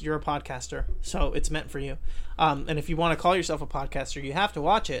because you're a podcaster, so it's meant for you. And if you want to call yourself a podcaster, you have to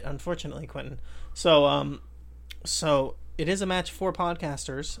watch it, unfortunately, Quentin. So it is a match for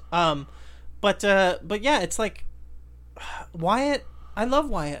podcasters. But yeah, it's like Wyatt. I love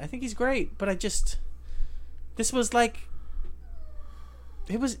Wyatt. I think he's great, but this was like,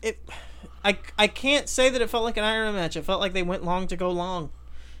 I can't say that it felt like an Iron Man match. It felt like they went long to go long.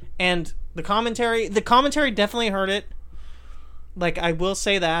 And the commentary definitely hurt it. Like, I will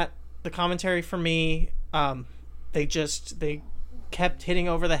say that the commentary for me, they kept hitting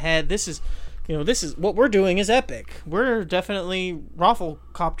over the head. This is what we're doing is epic. We're definitely raffle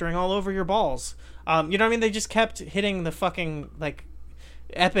coptering all over your balls. You know what I mean? They just kept hitting the fucking like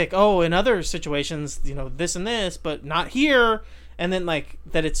epic. Oh, in other situations, this and this, but not here. And then like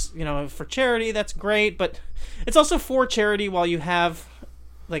that it's for charity. That's great, but it's also for charity while you have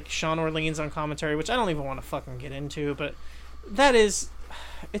like Sean Orleans on commentary, which I don't even want to fucking get into, but it's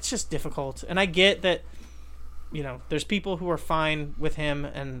just difficult. And I get that, there's people who are fine with him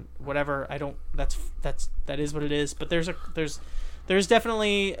and whatever. That is what it is. But there's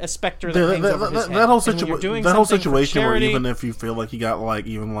definitely a specter that hangs over his head. That whole situation where even if you feel like he got like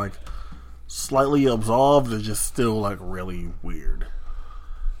even like slightly absolved, is just still like really weird.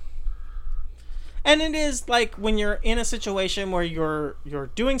 And it is like when you're in a situation where you're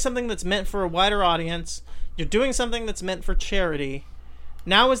doing something that's meant for a wider audience, you're doing something that's meant for charity.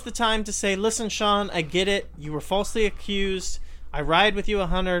 Now is the time to say, listen, Sean, I get it. You were falsely accused. I ride with you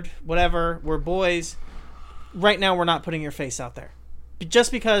 100, whatever. We're boys. Right now, we're not putting your face out there.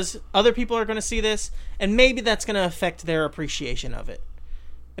 Just because other people are going to see this, and maybe that's going to affect their appreciation of it.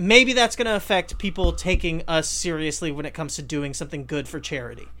 And maybe that's going to affect people taking us seriously when it comes to doing something good for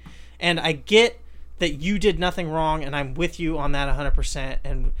charity. And I get that you did nothing wrong, and I'm with you on that 100%.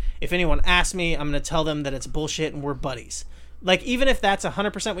 And if anyone asks me, I'm going to tell them that it's bullshit and we're buddies. Like, even if that's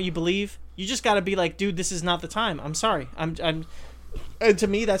 100% what you believe, you just got to be like, dude, this is not the time. I'm sorry. And to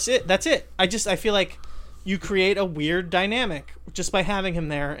me, that's it. That's it. I feel like you create a weird dynamic just by having him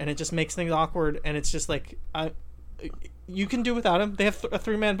there, and it just makes things awkward. And it's just like, you can do without him. They have a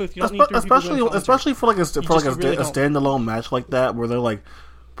 3-man booth. You don't need 3 people. Especially for like a standalone match like that, where they're like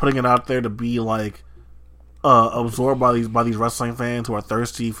putting it out there to be like absorbed by these wrestling fans who are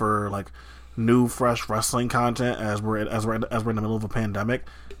thirsty for like new, fresh wrestling content as we're in the middle of a pandemic.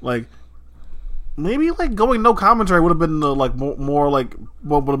 Like, maybe like going no commentary would have been the like more like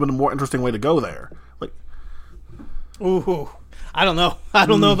what would have been a more interesting way to go there. Like, ooh, I don't know. I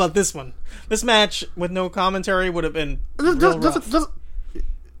don't know about this one. This match with no commentary would have been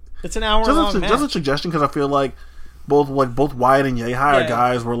it's an hour long match. Just a suggestion, because I feel like both Wyatt and Yehai are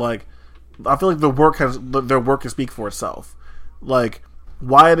guys where like I feel like their work can speak for itself. Like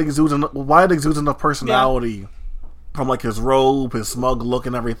Wyatt exudes enough personality from like his robe, his smug look,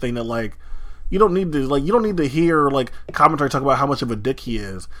 and everything that like you don't need to hear like commentary talk about how much of a dick he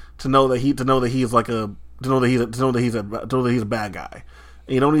is to know that he's a bad guy.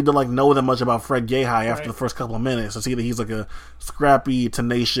 And you don't need to like know that much about Fred Yehai after the first couple of minutes to see that he's like a scrappy,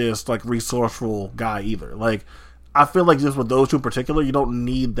 tenacious, like resourceful guy either. Like, I feel like just with those two in particular, you don't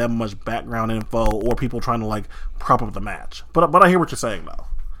need that much background info or people trying to like prop up the match. But I hear what you're saying though.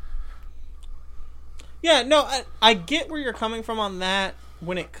 Yeah, no, I get where you're coming from on that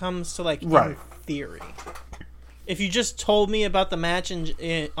when it comes to like in theory. If you just told me about the match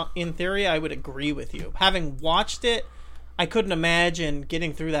in theory, I would agree with you. Having watched it, I couldn't imagine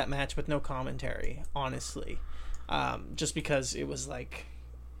getting through that match with no commentary, honestly. Just because it was like,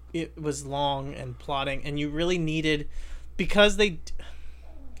 it was long and plotting, and you really needed, because I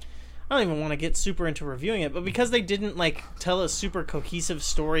don't even want to get super into reviewing it, but because they didn't like tell a super cohesive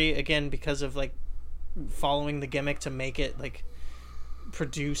story, again, because of like following the gimmick to make it like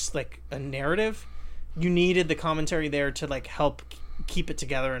produce like a narrative, you needed the commentary there to like help keep it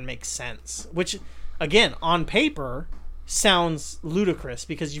together and make sense, which again on paper sounds ludicrous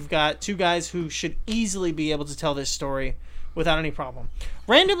because you've got two guys who should easily be able to tell this story without any problem.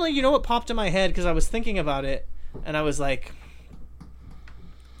 Randomly, you know what popped in my head because I was thinking about it and I was like,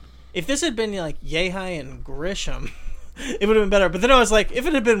 if this had been like Yehai and Grisham, it would have been better. But then I was like, if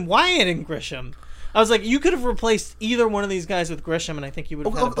it had been Wyatt and Grisham, I was like, you could have replaced either one of these guys with Grisham, and I think you would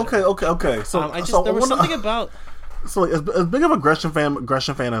have had a better. Okay. So, there was something about. So, like, as big of a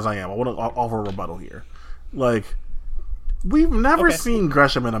Grisham fan as I am, I want to offer a rebuttal here. Like, we've never seen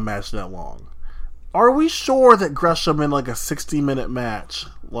Grisham in a match that long. Are we sure that Grisham in like a 60-minute match,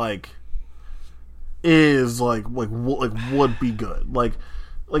 like, is like would be good? Like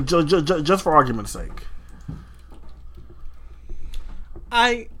just for argument's sake.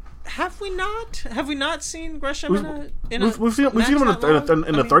 Have we not seen Grisham in a we've seen him in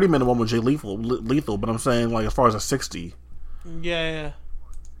the 30-minute one with Jay Lethal, but I'm saying like as far as a 60. Yeah.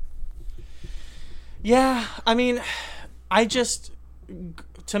 I mean,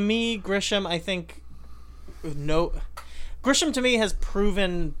 to me, Grisham, I think Grisham to me has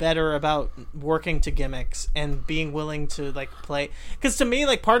proven better about working to gimmicks and being willing to like play. Because to me,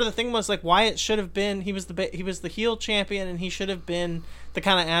 like part of the thing was like Wyatt should have been he was the heel champion and he should have been the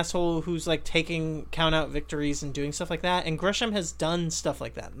kind of asshole who's like taking count out victories and doing stuff like that. And Grisham has done stuff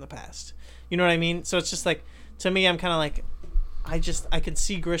like that in the past. You know what I mean? So it's just like to me, I'm kind of like I could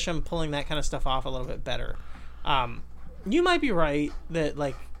see Grisham pulling that kind of stuff off a little bit better. You might be right that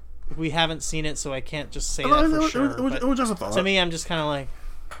like. We haven't seen it, so I can't just say that for sure. It was just a thought. To me, I'm just kind of like,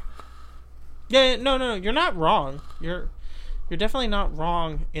 yeah, no, you're not wrong. You're definitely not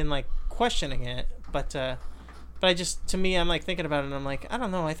wrong in like questioning it, but I just to me, I'm like thinking about it, and I'm like, I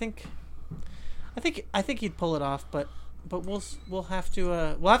don't know. I think he'd pull it off, but we'll have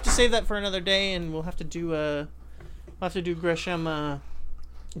to save that for another day, and we'll have to do Grisham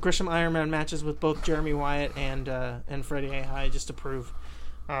Iron Man matches with both Jeremy Wyatt and Freddie Yehai just to prove.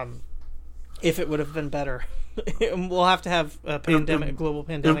 If it would have been better, we'll have to have a global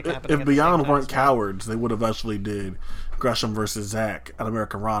pandemic happening. If Beyond weren't cowards, they would have actually did Gresham versus Zack at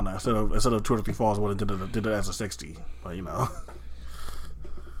American Rana instead of 2 or 3 Falls. Would have did it as a 60, but you know.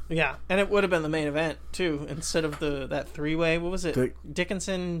 Yeah, and it would have been the main event too instead of that 3-way. What was it?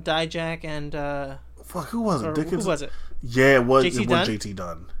 Dickinson, Dijak, and who was it? Dickinson. Who was it? Yeah, it was JT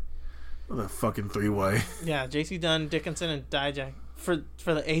Dunn. The fucking 3-way. Yeah, JT Dunn, Dickinson, and Dijak. For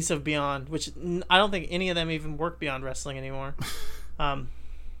the Ace of Beyond, which I don't think any of them even work Beyond Wrestling anymore.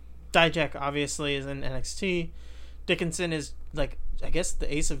 Dijak obviously is in NXT. Dickinson is like I guess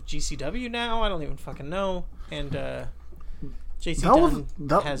the Ace of GCW now. I don't even fucking know. And JC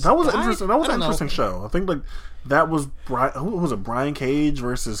that was an interesting show. I think like that was who was it? Brian Cage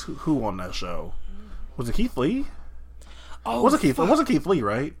versus who on that show? Was it Keith Lee? Oh, was it Keith? It wasn't Keith Lee,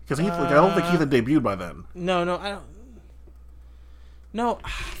 right? Because I don't think Keith had debuted by then. No, I don't. No,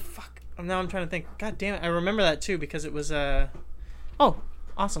 fuck. Now I'm trying to think. God damn it! I remember that too because it was Oh,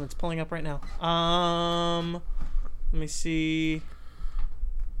 awesome! It's pulling up right now. Let me see.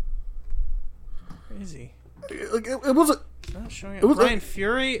 Where is he? it was a. It was Brian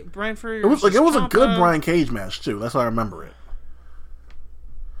Fury. It was a good Brian Cage match too. That's how I remember it.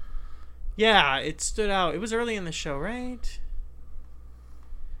 Yeah, it stood out. It was early in the show, right?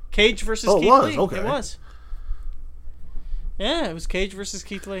 Cage versus Keith Lee. Okay. It was. Yeah, it was Cage versus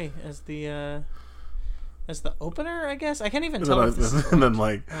Keith Lee as the opener, I guess. I can't even tell if this is and then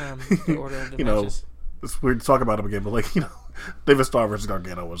like the order of the you matches. Know, it's weird to talk about him again, but like David Starr versus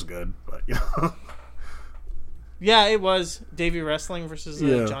Gargano was good, but Yeah, it was Davey Wrestling versus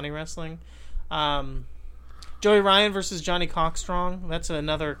Johnny Wrestling. Joey Ryan versus Johnny Cockstrong. That's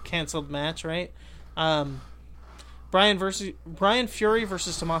another canceled match, right? Brian Fury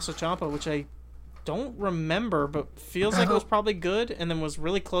versus Tommaso Ciampa, which I don't remember, but feels like it was probably good, and then was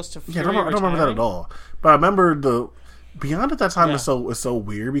really close to Fury. Yeah, I don't remember that at all. But I remember Beyond at that time is so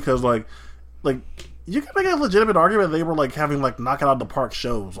weird because like you can make a legitimate argument they were like having like knocking out the park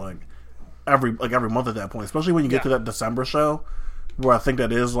shows every month at that point, especially when you get to that December show where I think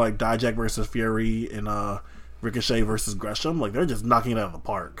that is like Dijak versus Fury and Ricochet versus Gresham. Like they're just knocking it out of the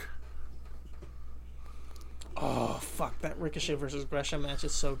park. Oh fuck, that Ricochet versus Gresham match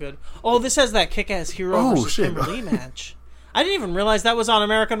is so good. Oh, this has that kick-ass Hero versus Kimberly match. I didn't even realize that was on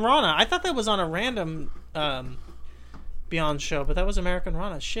American Raw. I thought that was on a random Beyond show, but that was American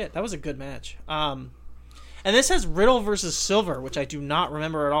Raw. Shit, that was a good match. And this has Riddle versus Silver, which I do not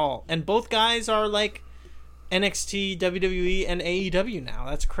remember at all. And both guys are like NXT, WWE, and AEW now.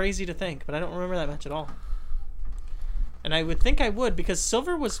 That's crazy to think, but I don't remember that match at all. And I would think I would, because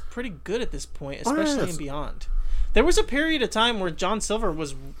Silver was pretty good at this point, especially in Beyond. There was a period of time where John Silver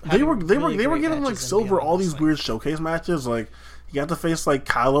was. They were giving like Silver all these weird showcase matches. Like he got to face like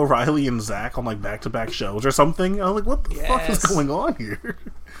Kyle O'Reilly and Zack on like back-to-back shows or something. I was like, what the fuck is going on here?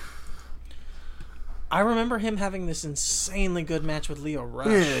 I remember him having this insanely good match with Leo Rush.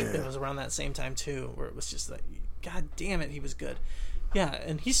 Yeah. It was around that same time too, where it was just like, God damn it, he was good. Yeah,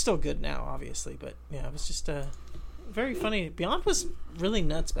 and he's still good now, obviously. But yeah, it was just very funny. Beyond was really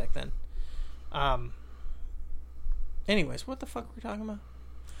nuts back then. Anyways, what the fuck were we talking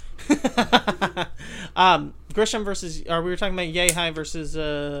about? Gresham versus, or we were talking about Yehai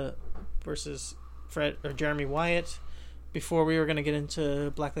versus Fred or Jeremy Wyatt. Before we were going to get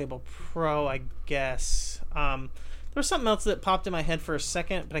into Black Label Pro, I guess. There was something else that popped in my head for a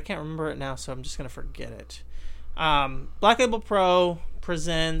second, but I can't remember it now, so I'm just going to forget it. Black Label Pro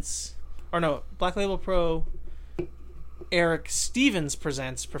presents, Black Label Pro, Erick Stevens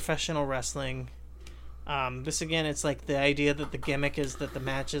presents Professional Wrestling. This again, it's like the idea that the gimmick is that the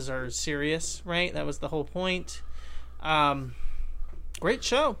matches are serious, right? That was the whole point. Great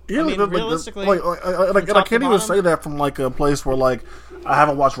show. Yeah, I mean, realistically, I can't even say that from like a place where like I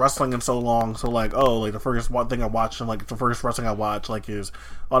haven't watched wrestling in so long. So like, the first thing I watched and like the first wrestling I watch like is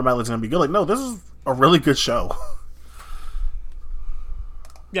automatically going to be good. Like, no, this is a really good show.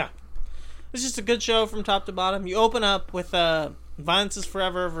 Yeah, it's just a good show from top to bottom. You open up with Violence is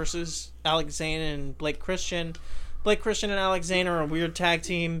Forever versus Alex Zane and Blake Christian. Blake Christian and Alex Zane are a weird tag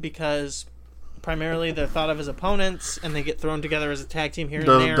team because primarily they're thought of as opponents, and they get thrown together as a tag team here and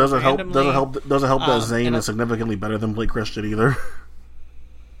there. Doesn't help that Zayn is significantly better than Blake Christian either.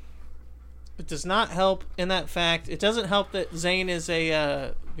 It does not help in that fact. It doesn't help that Zayn is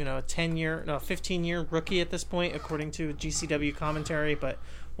a 15-year rookie at this point, according to GCW commentary. But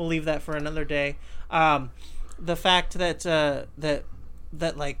we'll leave that for another day. The fact that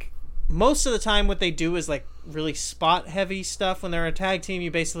like most of the time what they do is like really spot heavy stuff. When they're a tag team, you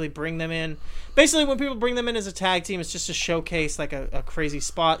basically bring them in. Basically, when people bring them in as a tag team, it's just to showcase like a crazy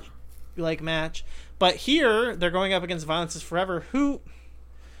spot like match. But here they're going up against Violence is Forever, who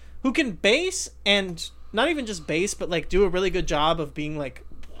can base, and not even just base, but like do a really good job of being like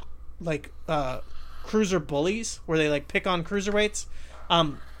cruiser bullies, where they like pick on cruiserweights.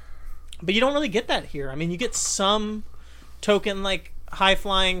 But you don't really get that here. I mean, you get some token like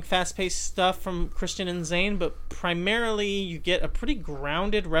high-flying, fast-paced stuff from Christian and Zayn, but primarily you get a pretty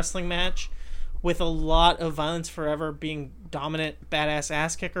grounded wrestling match with a lot of Violence Forever being dominant, badass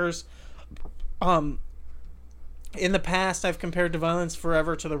ass kickers. In the past, I've compared to Violence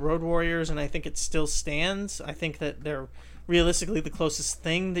Forever to the Road Warriors, and I think it still stands. I think that they're realistically the closest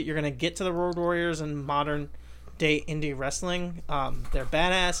thing that you're going to get to the Road Warriors in modern day indie wrestling. They're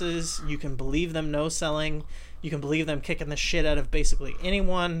badasses. You can believe them no-selling. You can believe them kicking the shit out of basically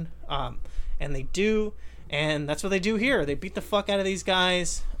anyone, and they do, and that's what they do here. They beat the fuck out of these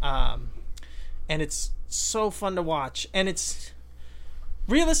guys, and it's so fun to watch. And it's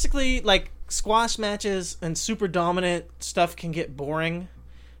realistically, like, squash matches and super dominant stuff can get boring,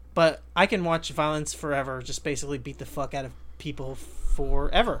 but I can watch Violence Forever just basically beat the fuck out of people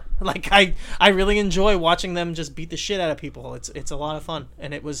forever. Like I really enjoy watching them just beat the shit out of people. It's a lot of fun,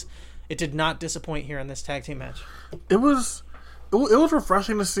 and it did not disappoint here in this tag team match. It was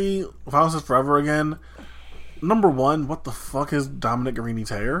refreshing to see Violence is Forever again. Number one, what the fuck is Dominic Garini's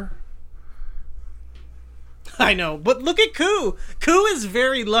hair? I know, but look at Koo. Koo is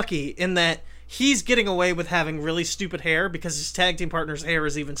very lucky in that he's getting away with having really stupid hair because his tag team partner's hair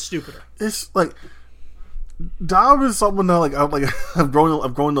is even stupider. It's like Dom is someone that I've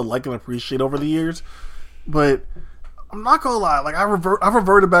grown to like and appreciate over the years, but I'm not gonna lie, like I've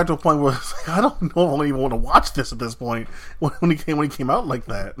reverted back to a point where it's like, I don't know if I don't even want to watch this at this point when he came out like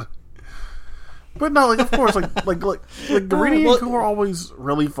that. But no, like of course, like Garini and Koo are always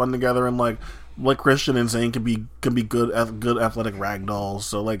really fun together, and like Christian and Zayn can be good athletic ragdolls.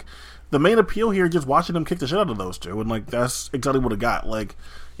 So like the main appeal here is just watching them kick the shit out of those two, and like that's exactly what it got. Like,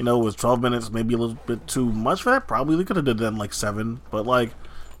 you know, it was 12 minutes, maybe a little bit too much for that. Probably they could have did that in like 7, but like,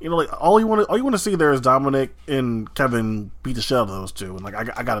 you know, like all you want to see there is Dominic and Kevin beat the shit out of those two, and like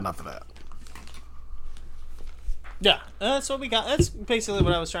I got enough of that. Yeah, that's what we got. That's basically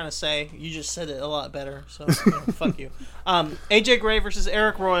what I was trying to say. You just said it a lot better, so you know, fuck you. AJ Gray versus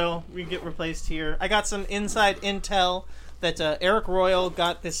Eric Royal. We get replaced here. I got some inside intel that Eric Royal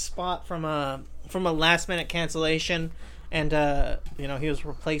got this spot from a last minute cancellation, and you know, he was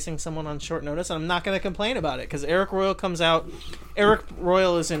replacing someone on short notice. And I'm not going to complain about it because Eric Royal comes out. Eric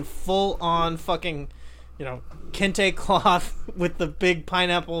Royal is in full on fucking, you know, kente cloth with the big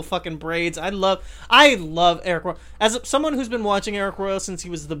pineapple fucking braids. I love Eric Royal. As someone who's been watching Eric Royal since he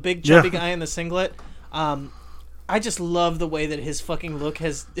was the big chubby guy in the singlet, I just love the way that his fucking look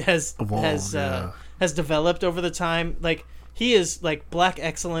has developed over the time. Like, he is like black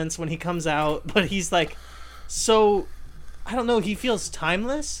excellence when he comes out, but he's like, so I don't know, he feels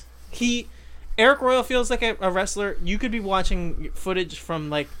timeless. Eric Royal feels like a wrestler. You could be watching footage from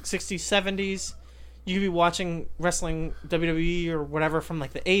like 60s, 70s. You could be watching wrestling WWE or whatever from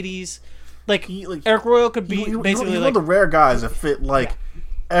like the 80s. Like Eric Royal could be basically one of the rare guys that fit like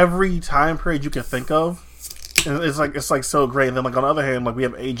every time period you can think of. And it's like so great. And then like on the other hand, like we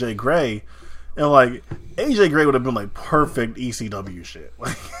have AJ Gray, and like AJ Gray would have been like perfect ECW shit.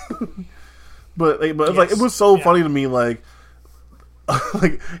 Like, but it's like it was so funny to me, like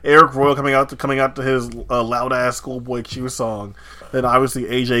like Eric Royal coming out to his loud ass Schoolboy Q song. Then obviously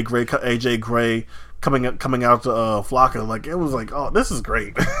AJ Gray coming out to Flocka. Like, it was like, oh, this is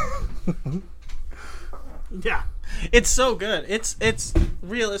great. Yeah, it's so good. It's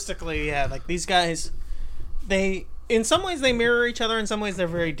realistically, yeah, like these guys, they in some ways they mirror each other, in some ways they're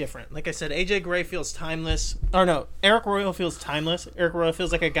very different. Like I said, AJ Gray feels timeless. Or no, Eric Royal feels timeless. Eric Royal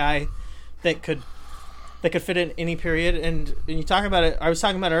feels like a guy that could fit in any period. And you talk about it, I was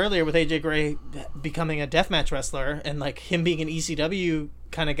talking about it earlier with AJ Gray becoming a deathmatch wrestler and like him being an ECW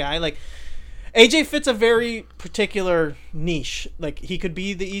kind of guy. Like, AJ fits a very particular niche. Like, he could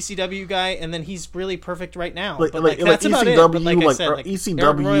be the ECW guy, and then he's really perfect right now. But that's about it. But like I said,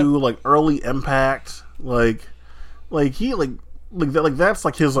 ECW, like early Impact, like he like that's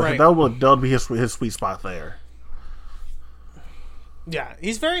like his like that would be his sweet spot there. Yeah,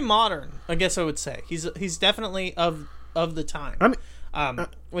 he's very modern, I guess I would say. He's definitely of the time.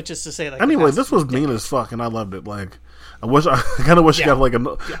 Which is to say, like, anyway, this was mean as fuck, and I loved it. Like, I kind of wish he got like a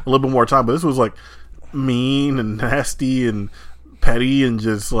little bit more time, but this was like mean and nasty and petty, and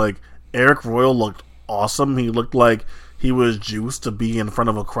just like Eric Royal looked awesome. He looked like he was juiced to be in front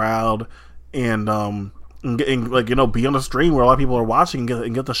of a crowd and like, you know, be on a stream where a lot of people are watching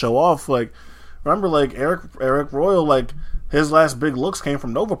and get the show off. Like, remember, like Eric Royal, like his last big looks came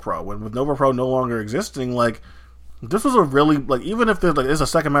from Nova Pro, and with Nova Pro no longer existing, like, this was a really, like, even if there's a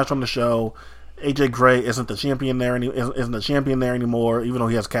second match on the show, AJ Gray isn't the champion there anymore, even though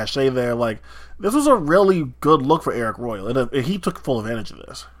he has cachet there. Like, this was a really good look for Eric Royal, and he took full advantage of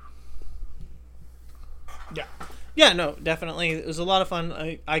this. Yeah, no, definitely. It was a lot of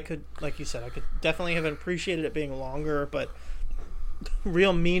fun. I could, like you said, I could definitely have appreciated it being longer, but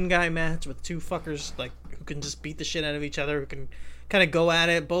real mean guy match with two fuckers, like, who can just beat the shit out of each other, who can kind of go at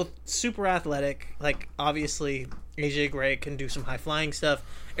it, both super athletic. Like, obviously AJ Gray can do some high flying stuff.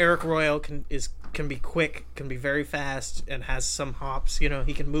 Eric Royal can be quick, can be very fast, and has some hops. You know,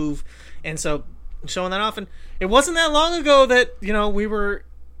 he can move, and so showing that off. And it wasn't that long ago that, you know, we were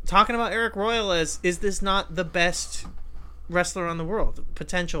talking about Eric Royal as, is this not the best wrestler on the world,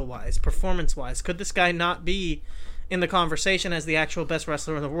 potential wise, performance wise? Could this guy not be in the conversation as the actual best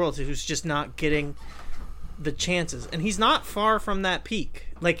wrestler in the world, who's just not getting the chances? And he's not far from that peak.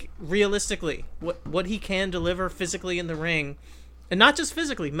 Like, realistically, what he can deliver physically in the ring, and not just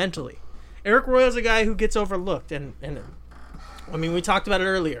physically, mentally. Eric Royal's a guy who gets overlooked, and I mean, we talked about it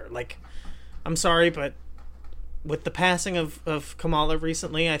earlier. Like, I'm sorry, but with the passing of Kamala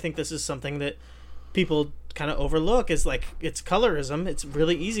recently, I think this is something that people kind of overlook, is like, it's colorism. It's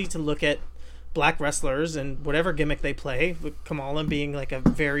really easy to look at black wrestlers and whatever gimmick they play, with Kamala being like a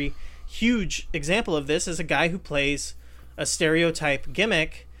very huge example of this, as a guy who plays a stereotype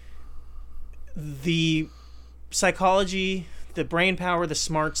gimmick. The psychology, the brain power, the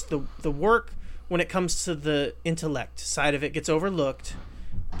smarts, the work when it comes to the intellect side of it gets overlooked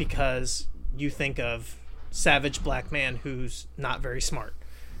because you think of savage black man who's not very smart.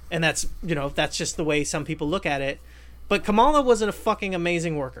 And that's, you know, that's just the way some people look at it. But Kamala was a fucking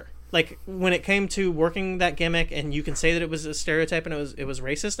amazing worker. Like, when it came to working that gimmick, and you can say that it was a stereotype and it was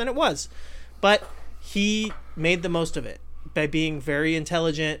racist, and it was. But he made the most of it by being very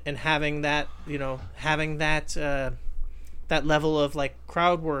intelligent and having that, you know, that level of like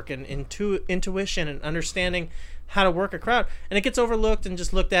crowd work and intuition and understanding how to work a crowd. And it gets overlooked and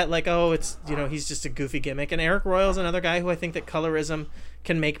just looked at like, oh, it's, you know, he's just a goofy gimmick. And Erick Royal is another guy who I think that colorism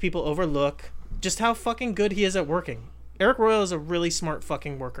can make people overlook just how fucking good he is at working. Erick Royal is a really smart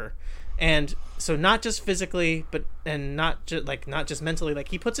fucking worker. And so not just physically, but not just mentally, like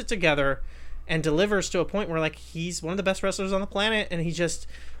he puts it together and delivers to a point where like he's one of the best wrestlers on the planet, and he just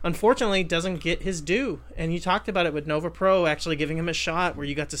unfortunately doesn't get his due. And you talked about it with Nova Pro actually giving him a shot, where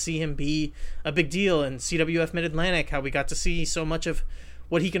you got to see him be a big deal, and CWF Mid-Atlantic, how we got to see so much of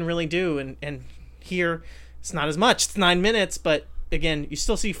what he can really do, and here it's not as much. It's 9 minutes, but again, you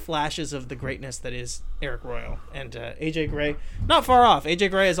still see flashes of the greatness that is Erick Royal. And AJ Gray, not far off. AJ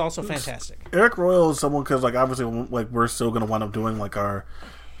Gray is also fantastic. Erick Royal is someone, because like obviously like we're still going to wind up doing like our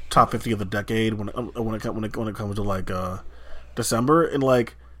top 50 of the decade when it comes to like December, and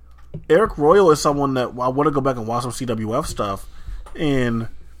like Erick Royal is someone that I want to go back and watch some CWF stuff, and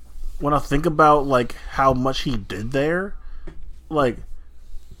when I think about like how much he did there, like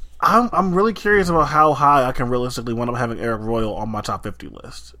I'm really curious about how high I can realistically wind up having Erick Royal on my top 50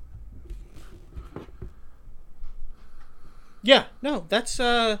 list. Yeah, no, that's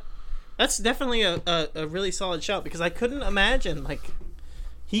definitely a really solid shout, because I couldn't imagine like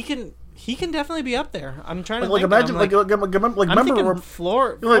he can definitely be up there. I'm trying to like think, imagine like remember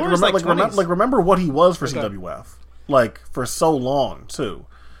floor remember what he was for CWF like for so long too.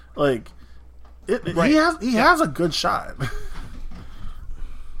 Like right. he has a good shot.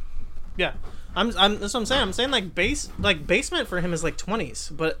 Yeah. That's what I'm saying. I'm saying like basement for him is like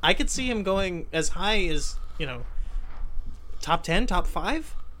 20s, but I could see him going as high as, you know, top 10, top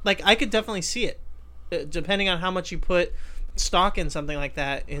 5. Like I could definitely see it, depending on how much you put stock in something like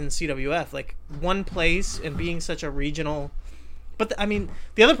that in CWF, like one place and being such a regional. But I mean,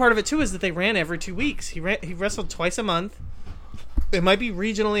 the other part of it too is that they ran every 2 weeks. He wrestled twice a month. It might be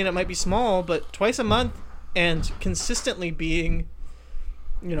regionally and it might be small, but twice a month, and consistently being,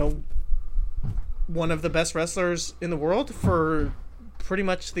 you know, one of the best wrestlers in the world for pretty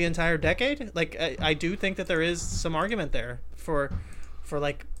much the entire decade. Like I do think that there is some argument there for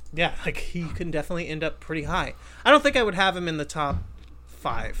like, yeah, like he can definitely end up pretty high. I don't think I would have him in the top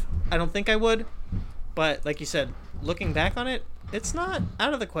 5. I don't think I would, but like you said, looking back on it, it's not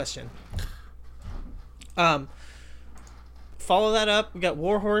out of the question. Follow that up. We got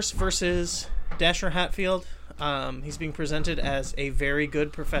Warhorse versus Dasher Hatfield. He's being presented as a very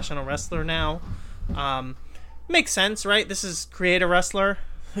good professional wrestler now. Makes sense, right? This is create a wrestler.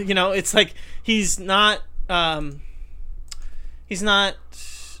 You know, it's like he's not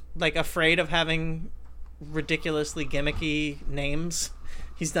like afraid of having ridiculously gimmicky names.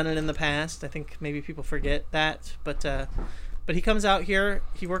 He's done it in the past. I think maybe people forget that, but he comes out here.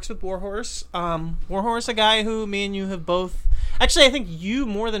 He works with Warhorse. Warhorse, a guy who me and you have both. Actually, I think you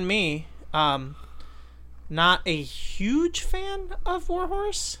more than me. Not a huge fan of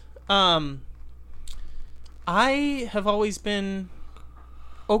Warhorse. I have always been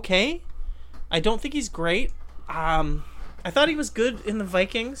okay. I don't think he's great. I thought he was good in the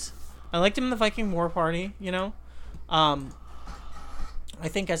Vikings. I liked him in the Viking War Party, you know. I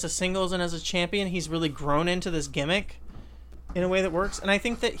think as a singles and as a champion, he's really grown into this gimmick in a way that works. And I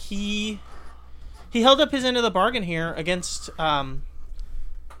think that he held up his end of the bargain here against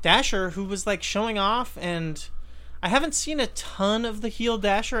Dasher, who was like showing off, and I haven't seen a ton of the heel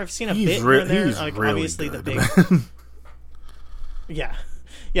Dasher. I've seen a bit here and there. Like, really obviously good. The big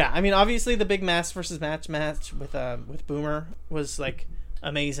Yeah, I mean, obviously the big mask versus match with Boomer was like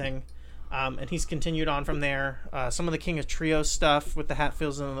amazing, and he's continued on from there. Some of the King of Trios stuff with the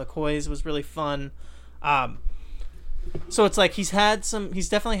Hatfields and the McCoys was really fun. So it's like he's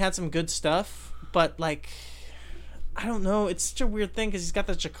definitely had some good stuff, but like I don't know, it's such a weird thing because he's got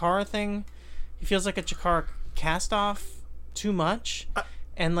the Chikara thing. He feels like a Chikara cast off too much,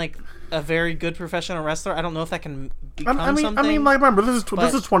 and like a very good professional wrestler, I don't know if that can become something. I mean, like, remember, this is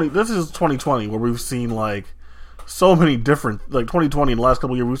 2020, where we've seen like so many different, like 2020 in the last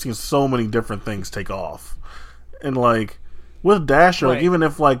couple of years, we've seen so many different things take off, and like with Dasher, like, even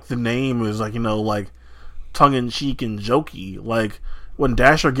if like the name is like, you know, like tongue in cheek and jokey, like when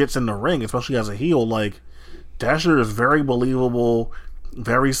Dasher gets in the ring, especially as a heel, like Dasher is very believable,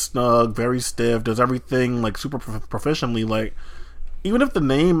 very snug, very stiff, does everything like super proficiently. Like, even if the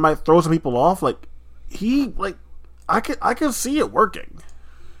name might throw some people off, like I can see it working.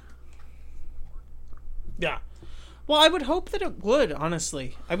 Yeah. Well, I would hope that it would,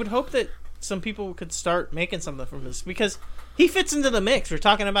 honestly. I would hope that some people could start making something from this, because he fits into the mix. We're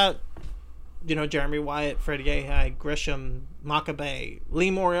talking about, you know, Jeremy Wyatt, Freddie Ahai, Grisham, Makabe, Lee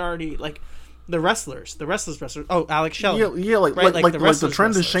Moriarty, like the wrestlers. Oh, Alex Shelley. Yeah, like the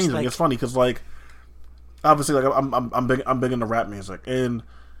trend is changing. Like, it's funny because, like, obviously, like I'm big into rap music, and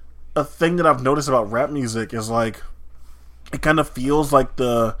a thing that I've noticed about rap music is like it kind of feels like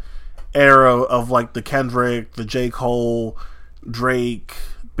the era of like the Kendrick, the J. Cole, Drake,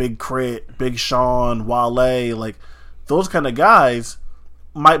 Big Crit, Big Sean, Wale, like those kind of guys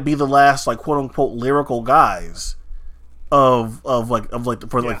might be the last like quote unquote lyrical guys of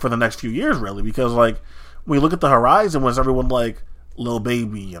for the next few years, really, because like when you look at the horizon, was everyone like Lil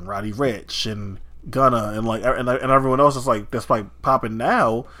Baby and Roddy Ricch and Gunna and like and everyone else is like that's like popping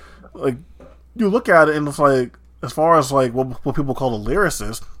now. Like you look at it and it's like, as far as like what people call a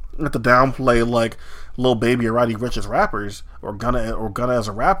lyricist, you have to downplay like Lil Baby or Roddy Ricch as rappers, or Gunna as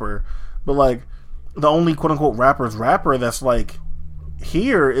a rapper, but like the only quote unquote rapper that's like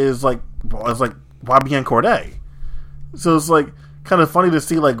here is like YBN Cordae. So it's like kind of funny to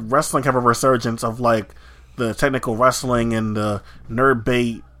see like wrestling have a resurgence of like the technical wrestling and the nerd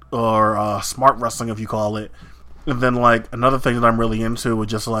bait or smart wrestling, if you call it. And then like another thing that I'm really into is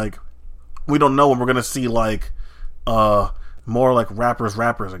just like we don't know when we're gonna see like more like rappers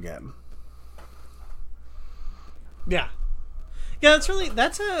again. Yeah, that's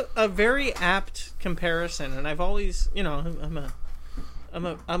a very apt comparison, and I've always, you know,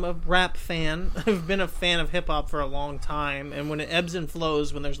 I'm a rap fan. I've been a fan of hip hop for a long time, and when it ebbs and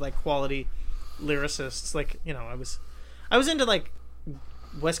flows, when there's like quality lyricists, like, you know, I was into like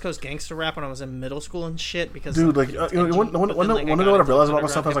West Coast gangster rap when I was in middle school and shit, because dude, like, you want to know what I realized about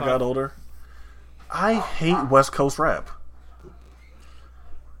myself as I got older? I hate West Coast rap.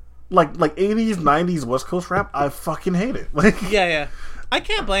 Like 80s, 90s West Coast rap, I fucking hate it. Like, yeah. I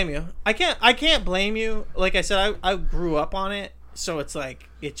can't blame you. I can't blame you. Like I said, I grew up on it, so it's like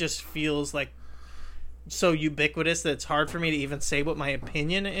it just feels like so ubiquitous that it's hard for me to even say what my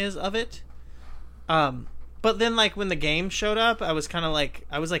opinion is of it. But then like when the game showed up, I was kind of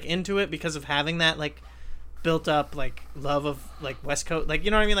like into it because of having that like built up like love of like West Coast, like,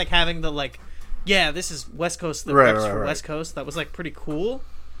 you know what I mean, like having the like, yeah, this is West Coast, the reps for West Coast. That was like pretty cool.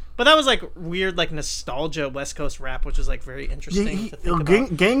 But that was like weird, like nostalgia West Coast rap, which was like very interesting to think about.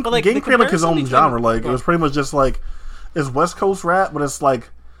 Gang created like his own genre. Like it was pretty much just like it's West Coast rap, but it's like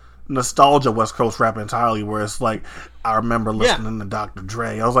nostalgia West Coast rap entirely. Where it's like I remember listening to Dr.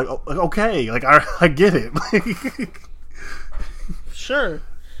 Dre. I was like, oh, okay, like I get it. Sure,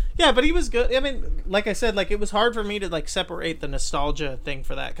 yeah, but he was good. I mean, like I said, like it was hard for me to like separate the nostalgia thing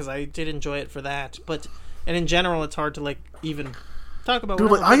for that, because I did enjoy it for that. But and in general, it's hard to like even talk about. Dude,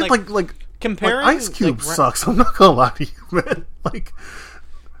 like comparing Ice Cube sucks. I'm not gonna lie to you, man. I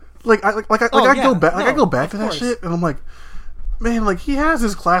go back to that shit, and I'm like, man, like he has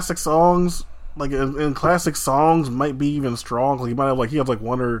his classic songs, like and classic songs might be even strong. Like he has like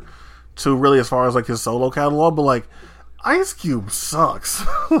one or two really as far as like his solo catalog, but like Ice Cube sucks.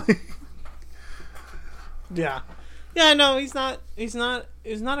 Yeah, no, he's not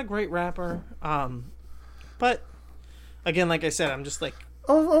a great rapper. But again, like I said, I'm just like,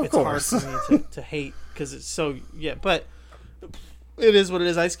 of it's course. hard for me to hate because it's so, yeah, but it is what it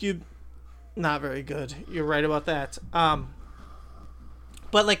is. Ice Cube, not very good. You're right about that.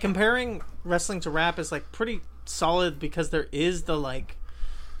 But like comparing wrestling to rap is like pretty solid, because there is the like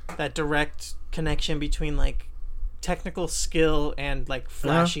that direct connection between like technical skill and like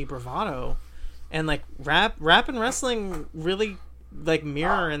flashy bravado, and like rap and wrestling really like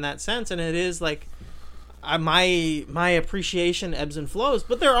mirror in that sense. And it is like my appreciation ebbs and flows,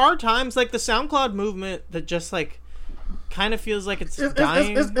 but there are times like the SoundCloud movement that just like kind of feels like it's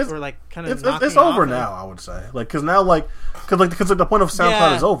dying, or like kind of it's over now, I would say, like because now because the point of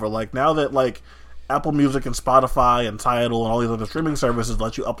SoundCloud is over. Like now that like Apple Music and Spotify and Tidal and all these other streaming services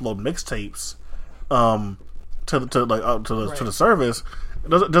let you upload mixtapes to the service, it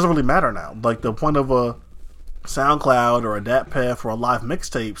doesn't really matter now. Like the point of SoundCloud or a DatPiff or a live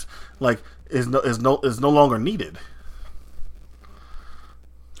mixtapes, like is no longer needed.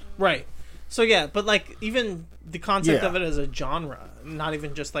 Right. So yeah, but like even the concept of it as a genre, not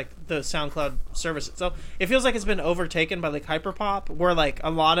even just like the SoundCloud service itself, it feels like it's been overtaken by like hyperpop, where like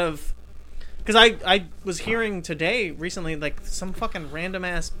a lot of, because I was hearing today recently like some fucking random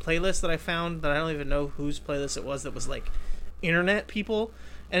ass playlist that I found that I don't even know whose playlist it was, that was like internet people,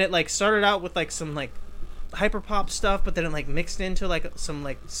 and it like started out with like some like hyperpop stuff, but then it like mixed into like some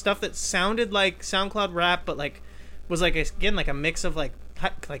like stuff that sounded like SoundCloud rap, but like was like again like a mix of like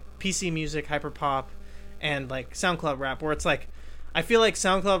PC music, hyperpop, and like SoundCloud rap, where it's like I feel like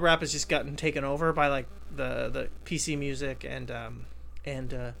SoundCloud rap has just gotten taken over by like the PC music and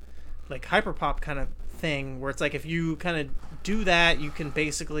like hyperpop kind of thing, where it's like if you kind of do that, you can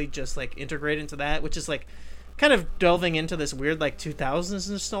basically just like integrate into that, which is like kind of delving into this weird like 2000s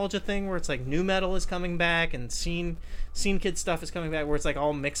nostalgia thing, where it's like new metal is coming back and scene kid stuff is coming back, where it's like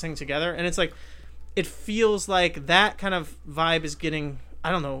all mixing together, and it's like it feels like that kind of vibe is getting,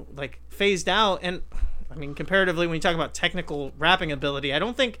 I don't know, like phased out. And I mean, comparatively, when you talk about technical rapping ability, I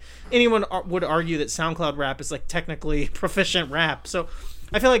don't think anyone would argue that SoundCloud rap is like technically proficient rap. So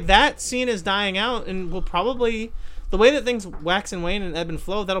I feel like that scene is dying out, and will probably, the way that things wax and wane and ebb and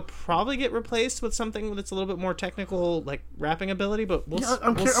flow, that'll probably get replaced with something that's a little bit more technical, like rapping ability. But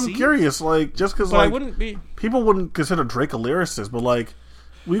I'm see. curious, like, just because like I wouldn't be, people wouldn't consider Drake a lyricist, but like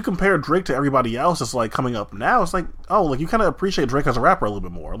when you compare Drake to everybody else that's like coming up now, it's like, oh, like you kind of appreciate Drake as a rapper a little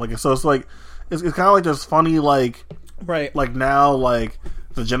bit more. Like, so it's like it's kind of like just funny, like, right? Like now, like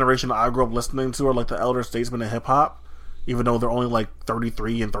the generation that I grew up listening to are like the elder statesmen in hip hop, even though they're only like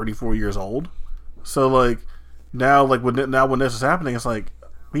 33 and 34 years old. So like now, like when this is happening, it's like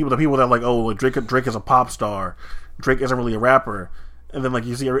the people that are like, oh, like Drake is a pop star, Drake isn't really a rapper, and then like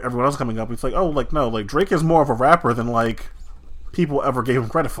you see everyone else coming up, it's like, oh, like no, like Drake is more of a rapper than like people ever gave him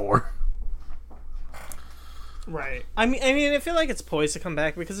credit for. Right. I mean, I feel like it's poised to come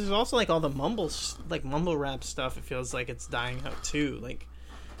back, because there's also like all the mumble rap stuff. It feels like it's dying out too. Like,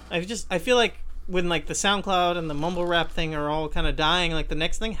 I feel like when like the SoundCloud and the mumble rap thing are all kind of dying, like the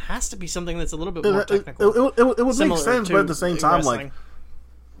next thing has to be something that's a little bit more technical. It would make sense, but at the same time, like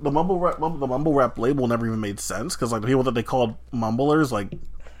the mumble rap label never even made sense, because like the people that they called mumblers like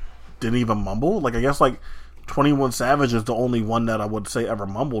didn't even mumble. Like I guess like 21 Savage is the only one that I would say ever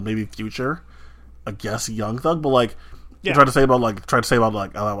mumbled. Maybe Future, I guess Young Thug, but like try to say about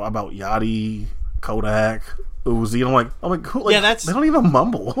about Yachty, Kodak, Uzi. And I'm like, who? Like, they don't even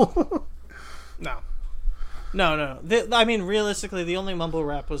mumble. No. I mean, realistically, the only mumble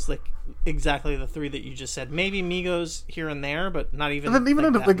rap was like exactly the three that you just said. Maybe Migos here and there, but not even. And then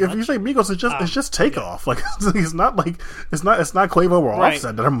even if you say Migos, it's just Takeoff. Like it's not Quavo or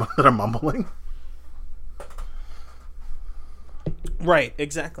Offset that are mumbling. Right,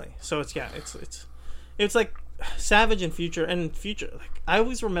 exactly. So it's like Savage and Future. Like I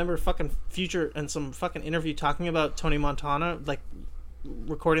always remember fucking Future and some fucking interview talking about Tony Montana, like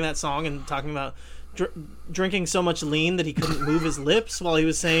recording that song and talking about drinking so much lean that he couldn't move his lips while he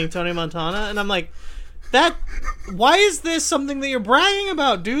was saying Tony Montana, and I'm like, why is this something that you're bragging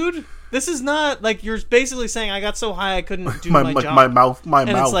about, dude? This is not like, you're basically saying I got so high I couldn't do my job. My and mouth.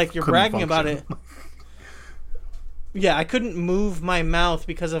 It's like you're bragging function. about it. Yeah, I couldn't move my mouth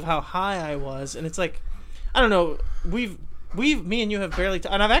because of how high I was, and it's like, I don't know. Me and you have barely,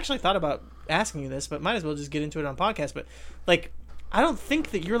 and I've actually thought about asking you this, but might as well just get into it on podcast. But like, I don't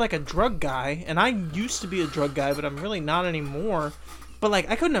think that you're like a drug guy, and I used to be a drug guy, but I'm really not anymore. But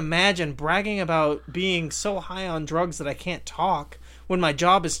like, I couldn't imagine bragging about being so high on drugs that I can't talk when my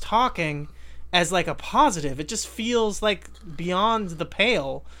job is talking as like a positive. It just feels like beyond the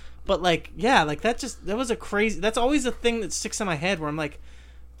pale. But like, yeah, like that was a crazy. That's always a thing that sticks in my head where I'm like,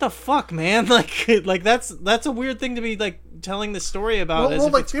 the fuck, man, like that's a weird thing to be like telling the story about.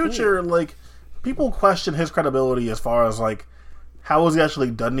 Well, like Future, cool. Like people question his credibility as far as like how was he actually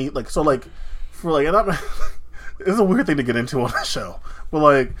done? Like so, like for like, it's a weird thing to get into on the show, but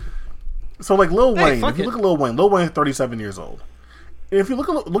like, so like Lil Wayne. If you look at Lil Wayne is 37 years old. And if you look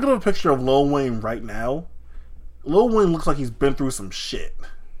at a picture of Lil Wayne right now, Lil Wayne looks like he's been through some shit.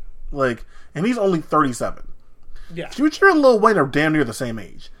 Like, and he's only 37. Yeah. Future and Lil Wayne are damn near the same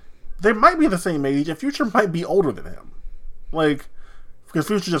age. They might be the same age, and Future might be older than him. Like, because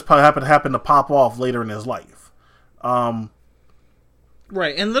Future just probably happened to pop off later in his life.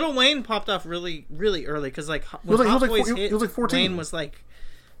 Right, and Lil Wayne popped off really, really early, because like when he was like 14. Wayne was like,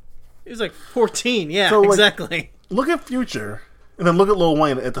 he was like 14. Yeah, so, exactly. Like, look at Future, and then look at Lil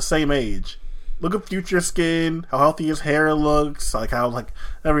Wayne at the same age. Look at Future's skin, how healthy his hair looks, like how like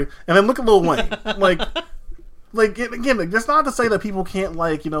and then look at Lil Wayne. Like like again, like, that's not to say that people can't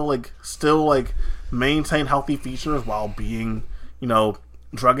like still like maintain healthy features while being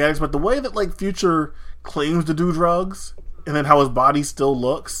drug addicts, but the way that like Future claims to do drugs, and then how his body still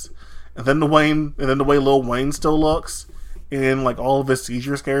looks, and then the way Lil Wayne still looks, and like all of his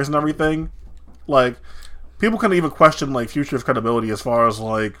seizure scares and everything, like people can even question like Future's credibility as far as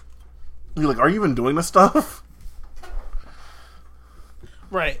like are you even doing this stuff?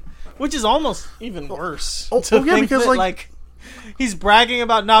 Right. Which is almost even worse. Yeah, because that, like he's bragging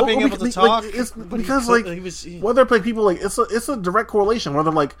about not being able to talk. It's because whether people like it's a direct correlation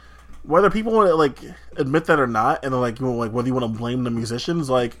whether people want to like admit that or not, and then like whether you want to blame the musicians,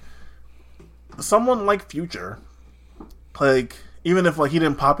 like someone like Future, like even if like he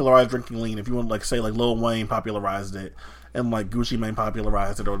didn't popularize drinking lean, if you want to like say like Lil Wayne popularized it and like Gucci Mane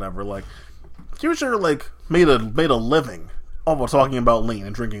popularized it or whatever, like Future like made a living off of talking about lean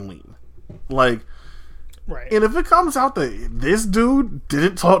and drinking lean, like. Right. And if it comes out that this dude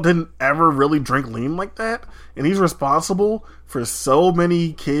didn't ever really drink lean like that, and he's responsible for so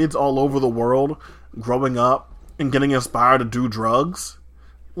many kids all over the world growing up and getting inspired to do drugs,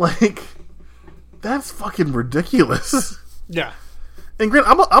 like that's fucking ridiculous. Yeah. And granted,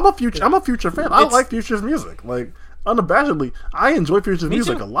 I'm a Future fan. I like Future's music, like unabashedly. I enjoy Future's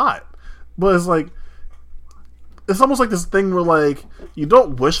music a lot, but it's like it's almost like this thing where like you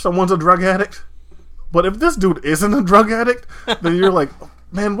don't wish someone's a drug addict. But if this dude isn't a drug addict, then you're like,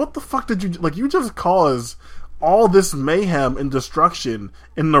 man, what the fuck did you... Like, you just caused all this mayhem and destruction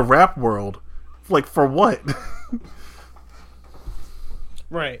in the rap world. Like, for what?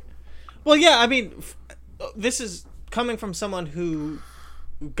 Right. Well, yeah, I mean, this is coming from someone who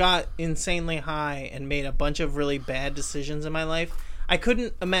got insanely high and made a bunch of really bad decisions in my life. I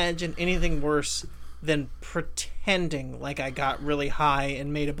couldn't imagine anything worse than pretending like I got really high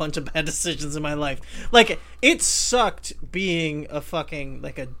and made a bunch of bad decisions in my life. Like, it sucked being a fucking,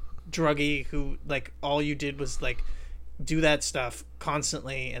 like, a druggie who, like, all you did was, like, do that stuff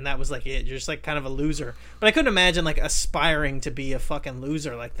constantly, and that was, like, it. You're just, like, kind of a loser. But I couldn't imagine, like, aspiring to be a fucking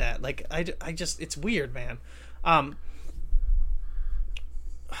loser like that. Like, I just, it's weird, man.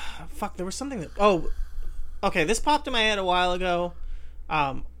 Fuck, there was something that... Oh, okay, this popped in my head a while ago,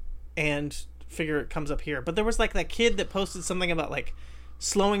 and... figure it comes up here, but there was like that kid that posted something about like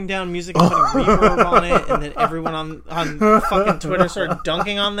slowing down music and putting reverb on it, and then everyone on fucking Twitter started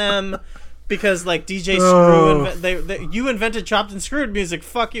dunking on them because like DJ Screw you invented chopped and screwed music,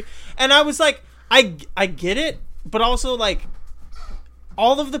 fuck you. And I was like, I get it, but also like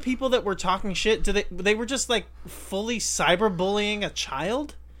all of the people that were talking shit, they were just like fully cyberbullying a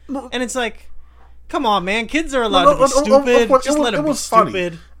child, and it's like, come on, man! Kids are allowed to be stupid. Just let them be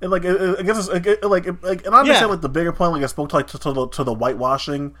stupid. And like, I guess, and I understand like the bigger point. Like, I spoke to like to the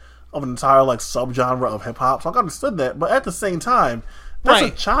whitewashing of an entire like subgenre of hip hop. So I understood that, but at the same time, that's a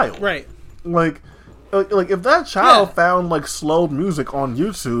child, right? Like if that child found like slow music on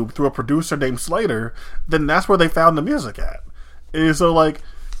YouTube through a producer named Slater, then that's where they found the music at. And so like,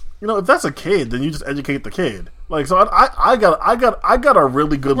 if that's a kid, then you just educate the kid. Like, so I got a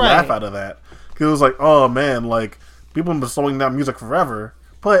really good laugh out of that. It was like, oh man, like people have been slowing down music forever,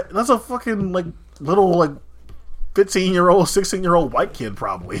 but that's a fucking like little like 15-year-old, 16-year-old white kid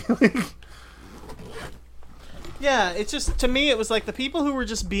probably. Yeah, it's just, to me, it was like the people who were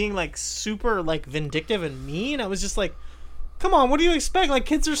just being like super like vindictive and mean. I was just like, come on, what do you expect? Like,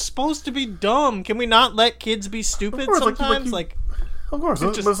 kids are supposed to be dumb. Can we not let kids be stupid sometimes? Of course,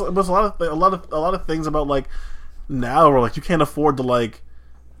 there's a lot of things about like now where like you can't afford to like,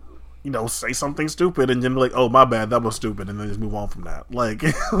 say something stupid and then be like, oh, my bad, that was stupid, and then just move on from that. Like,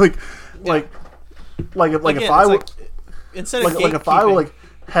 if I would, instead of if I like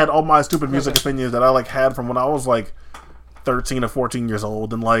had all my stupid music opinions that I like had from when I was like 13 or 14 years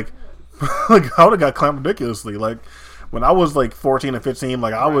old, and like I would have got clamped ridiculously. Like when I was like 14 and 15,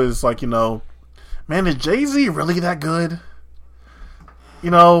 like I was like, man, is Jay-Z really that good?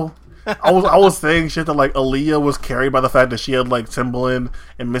 I was saying shit that like Aaliyah was carried by the fact that she had like Timbaland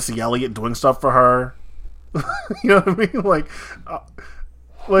and Missy Elliott doing stuff for her. You know what I mean? Like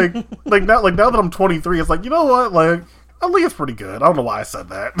now that I'm 23, it's like, you know what? Like Aaliyah's pretty good. I don't know why I said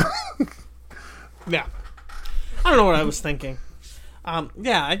that. Yeah, I don't know what I was thinking.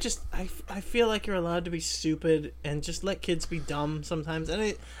 Yeah, I feel like you're allowed to be stupid and just let kids be dumb sometimes.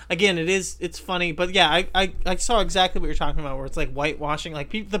 And it's funny, but yeah, I saw exactly what you're talking about, where it's like whitewashing, like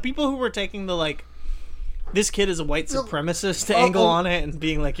the people who were taking the like, this kid is a white supremacist angle on it and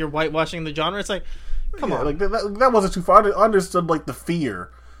being like, you're whitewashing the genre. It's like, come on, like that wasn't too far. I understood like the fear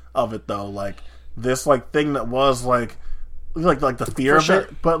of it though, like this like thing that was like like the fear of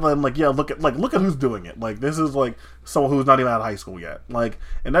it, but then like look at who's doing it. Like this is like someone who's not even out of high school yet. Like,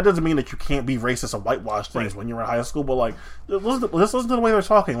 and that doesn't mean that you can't be racist and whitewash things when you're in high school. But like, listen to the way they're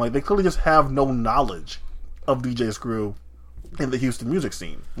talking. Like they clearly just have no knowledge of DJ Screw in the Houston music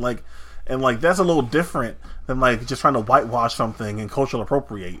scene. Like, and like that's a little different than like just trying to whitewash something and cultural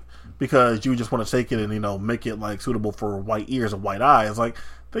appropriate because you just want to take it and make it like suitable for white ears and white eyes. Like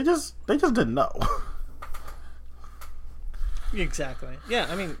they just didn't know. Exactly. Yeah,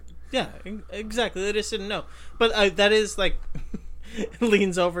 I mean, yeah, exactly. They just didn't know. But that is like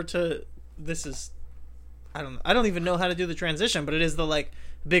leans over to this is I don't even know how to do the transition, but it is the like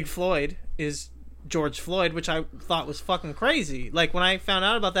Big Floyd is George Floyd, which I thought was fucking crazy. Like when I found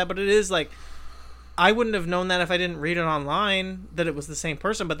out about that, but it is like I wouldn't have known that if I didn't read it online that it was the same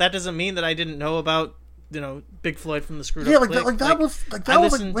person. But that doesn't mean that I didn't know about Big Floyd from the Screwed Up Click. That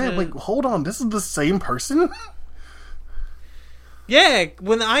was man, like hold on, this is the same person. Yeah,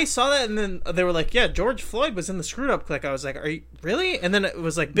 when I saw that, and then they were like, "Yeah, George Floyd was in the Screwed Up Click." I was like, "Are you really?" And then it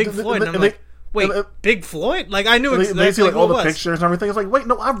was like Big Floyd, and I'm like, "Wait, Big Floyd?" Like I knew exactly. They see like all the pictures and everything. It's like, wait,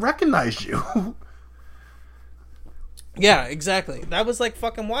 no, I recognize you. Yeah, exactly. That was like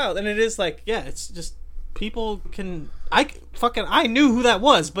fucking wild, and it is like, yeah, it's just people can. I knew who that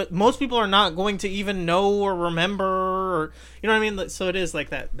was, but most people are not going to even know or remember, or you know what I mean. So it is like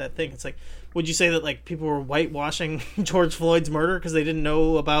that thing. It's like. Would you say that like people were whitewashing George Floyd's murder because they didn't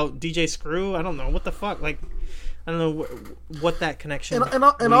know about DJ Screw? I don't know what the fuck. Like, I don't know what that connection.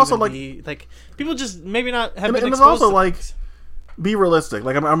 And also like people just maybe not have been exposed. And it's also like be realistic.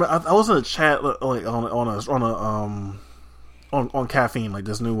 Like I was in a chat like on Caffeine, like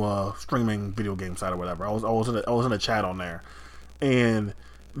this new streaming video game site or whatever. I was in a chat on there, and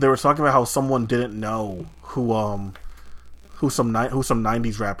they were talking about how someone didn't know who some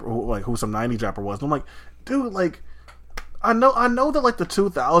 90s rapper was. And I'm like, dude, like I know that like the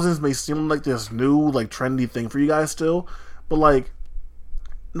 2000s may seem like this new like trendy thing for you guys still, but like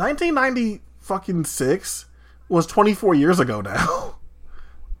 1996 was 24 years ago now.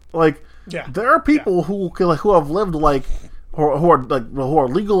 Like there are people who have lived like who are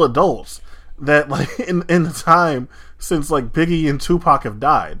legal adults that like in the time since like Biggie and Tupac have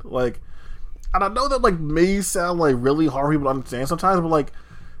died. Like, and I know that like may sound like really hard for people to understand sometimes, but like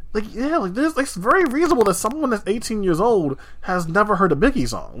yeah, like it's very reasonable that someone that's 18 years old has never heard a Biggie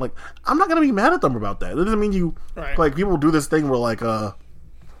song. Like, I'm not gonna be mad at them about that. That doesn't mean you like people do this thing where like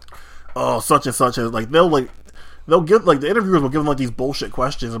such and such as like they'll give like the interviewers will give them like these bullshit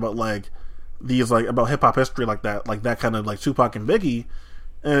questions about like these like about hip hop history like that kind of like Tupac and Biggie.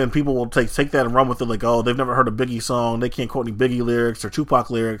 And people will take that and run with it like, oh, they've never heard a Biggie song, they can't quote any Biggie lyrics or Tupac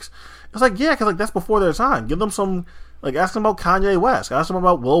lyrics. It's like, yeah, because like that's before their time. Give them some, like, ask them about Kanye West, ask them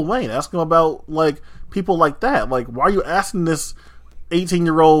about Lil Wayne, ask them about like people like that. Like, why are you asking this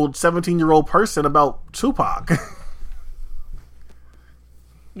 18-year-old, 17-year-old person about Tupac?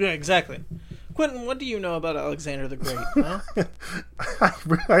 Yeah, exactly. Quentin, what do you know about Alexander the Great? Huh?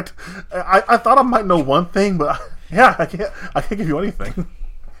 I thought I might know one thing, but yeah, I can't give you anything.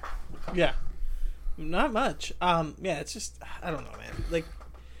 Yeah, not much. Yeah, it's just I don't know, man. Like,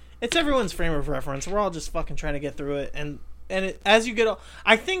 it's everyone's frame of reference. We're all just fucking trying to get through it, and as you get,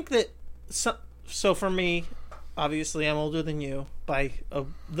 I think that so for me, obviously, I'm older than you by a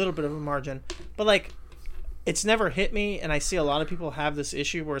little bit of a margin, but like, it's never hit me, and I see a lot of people have this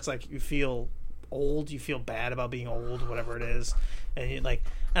issue where it's like you feel old, you feel bad about being old, whatever it is, and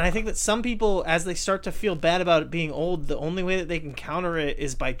and I think that some people, as they start to feel bad about it being old, the only way that they can counter it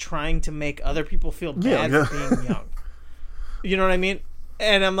is by trying to make other people feel bad for being young. You know what I mean?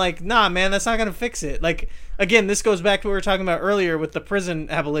 And I'm like, nah, man, that's not gonna fix it. Like, again, this goes back to what we were talking about earlier with the prison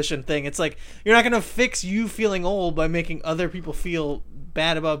abolition thing. It's like, you're not gonna fix you feeling old by making other people feel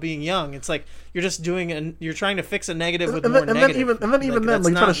bad about being young. It's like you're just you're trying to fix a negative with more negative. And then even then,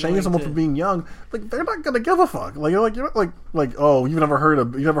 like trying to shame someone for being young, like they're not gonna give a fuck. Like you're like oh, you've never heard of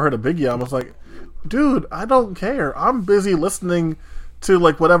Biggie. I was like, dude, I don't care. I'm busy listening to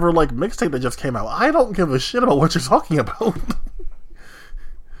like whatever like mixtape that just came out. I don't give a shit about what you're talking about.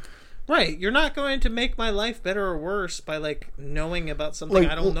 Right, you're not going to make my life better or worse by like knowing about something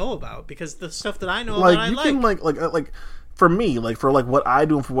I don't know about, because the stuff that I know about I like. Can like for me, like for like what I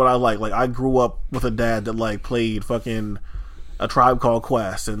do and for what I like I grew up with a dad that like played fucking A Tribe Called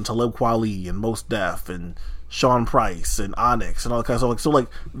Quest and Talib Kweli and Mos Def and Sean Price and Onyx and all that kind of stuff. So like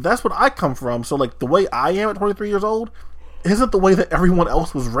that's what I come from. So like the way I am at 23 years old isn't the way that everyone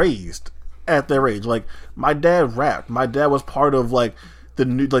else was raised at their age. Like my dad rapped. My dad was part of like the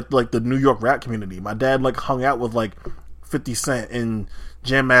New York rap community. My dad like hung out with like 50 Cent and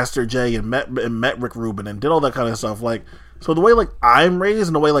Jam Master Jay and met Rick Rubin and did all that kind of stuff. Like So the way like I'm raised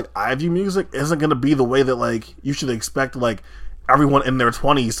and the way like I view music isn't gonna be the way that like you should expect like everyone in their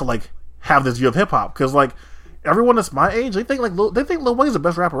 20s to like have this view of hip hop, because like everyone that's my age, they think Lil Wayne's the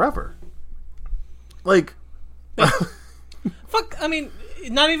best rapper ever. Like, fuck. I mean,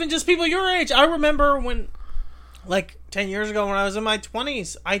 not even just people your age. I remember when, like 10 years ago, when I was in my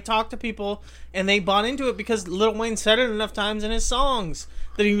 20s, I talked to people and they bought into it because Lil Wayne said it enough times in his songs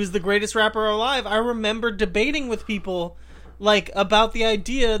that he was the greatest rapper alive. I remember debating with people like about the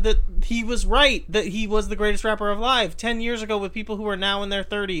idea that he was right, that he was the greatest rapper alive 10 years ago with people who are now in their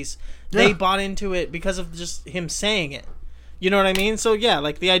 30s. They bought into it because of just him saying it. You know what I mean? So yeah,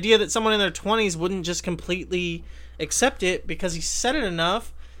 like the idea that someone in their 20s wouldn't just completely accept it because he said it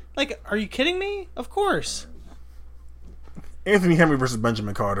enough. Like, are you kidding me? Of course. Anthony Henry versus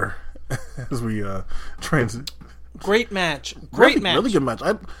Benjamin Carter as we transit. Great match. Great match. Really good match.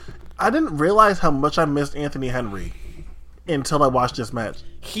 I didn't realize how much I missed Anthony Henry until I watched this match.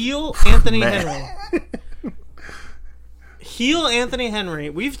 Heel Anthony Henry. Heel Anthony Henry.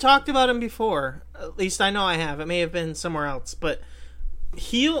 We've talked about him before. At least I know I have. It may have been somewhere else. But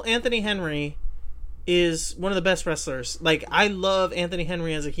heel Anthony Henry is one of the best wrestlers. Like, I love Anthony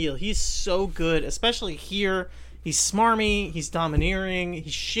Henry as a heel. He's so good, especially here. He's smarmy. He's domineering.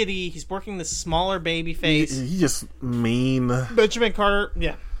 He's shitty. He's working this smaller baby face. He's just mean. Benjamin Carter,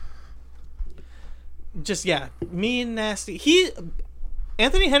 yeah. Just, yeah. Mean, nasty.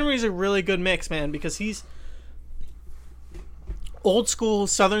 Anthony Henry is a really good mix, man, because he's old school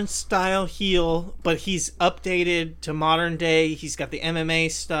Southern style heel, but he's updated to modern day. He's got the MMA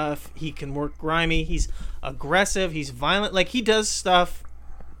stuff. He can work grimy. He's aggressive. He's violent. Like, he does stuff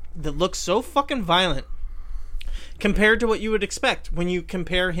that looks so fucking violent compared to what you would expect when you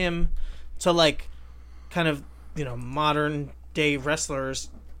compare him to, like, kind of, you know, modern day wrestlers,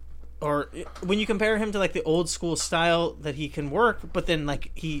 or when you compare him to, like, the old school style that he can work, but then,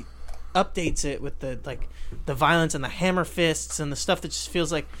 like, he updates it with the, like, the violence and the hammer fists and the stuff that just feels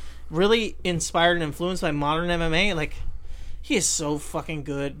like really inspired and influenced by modern MMA. Like, he is so fucking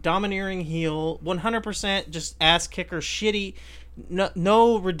good. Domineering heel, 100% just ass kicker, shitty,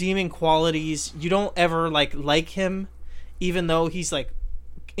 no redeeming qualities. You don't ever like him, even though he's like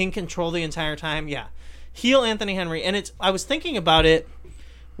in control the entire time. Yeah, heel Anthony Henry. And I was thinking about it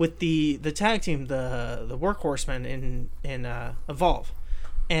with the tag team, the Workhorsemen in Evolve.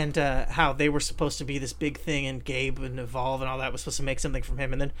 And how they were supposed to be this big thing, and Gabe and Evolve and all that was supposed to make something from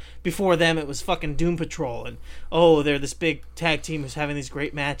him. And then before them, it was fucking Doom Patrol. And, oh, they're this big tag team who's having these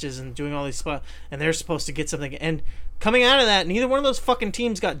great matches and doing all these spots. And they're supposed to get something. And coming out of that, neither one of those fucking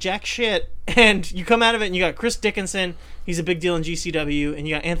teams got jack shit. And you come out of it and you got Chris Dickinson. He's a big deal in GCW. And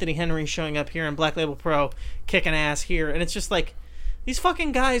you got Anthony Henry showing up here in Black Label Pro, kicking ass here. And it's just like, these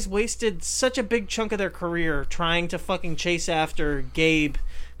fucking guys wasted such a big chunk of their career trying to fucking chase after Gabe,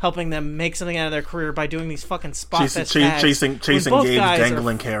 helping them make something out of their career by doing these fucking spot fest tags. Chasing Gabe's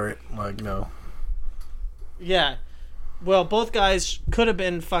dangling carrot, like, you know. Yeah. Well, both guys could have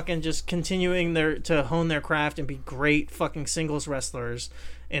been fucking just continuing to hone their craft and be great fucking singles wrestlers,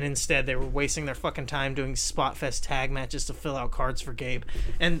 and instead they were wasting their fucking time doing spot fest tag matches to fill out cards for Gabe.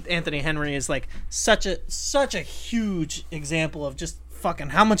 And Anthony Henry is like such a huge example of just fucking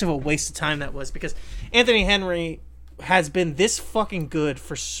how much of a waste of time that was, because Anthony Henry has been this fucking good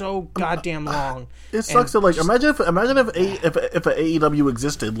for so goddamn long. It sucks that, like, imagine if an AEW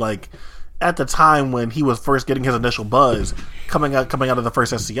existed, like, at the time when he was first getting his initial buzz, coming out of the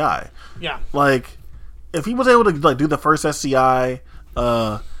first SCI. Yeah. Like, if he was able to, like, do the first SCI,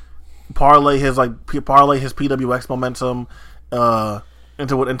 parlay his PWX momentum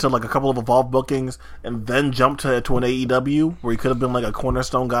into like a couple of Evolve bookings, and then jump to an AEW where he could have been like a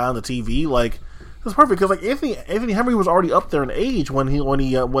cornerstone guy on the TV, like, it's perfect, because like Anthony Henry was already up there in age when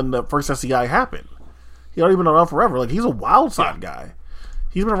the first SCI happened. He already been around forever. Like, he's a wild side guy.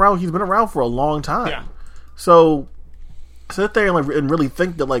 He's been around for a long time. Yeah. So sit there and really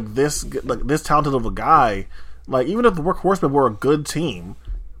think that this talented of a guy, like, even if the Workhorsemen were a good team,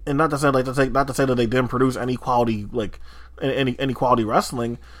 and not to say that they didn't produce any quality, like, any quality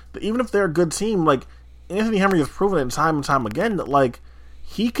wrestling, but even if they're a good team, like, Anthony Henry has proven it time and time again that, like,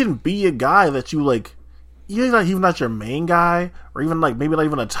 he can be a guy that you, like, he's not your main guy, or even, like, maybe not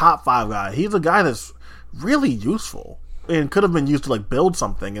even a top 5 guy. He's a guy that's really useful and could have been used to, like, build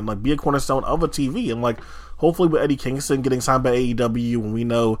something and, like, be a cornerstone of a TV. And, like, hopefully with Eddie Kingston getting signed by AEW, and we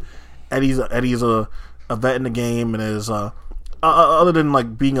know Eddie's a vet in the game, and is other than,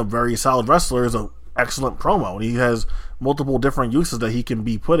 like, being a very solid wrestler, is an excellent promo, and he has multiple different uses that he can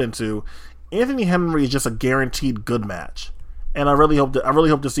be put into. Anthony Henry is just a guaranteed good match. And I really hope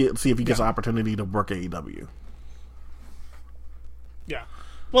to see if he gets an opportunity to work AEW. Yeah.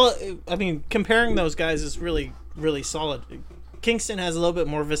 Well, I mean, comparing those guys is really, really solid. Kingston has a little bit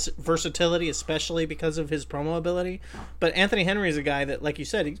more versatility, especially because of his promo ability. But Anthony Henry is a guy that, like you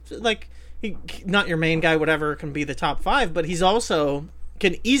said, he not your main guy, whatever, can be the top 5, but he's also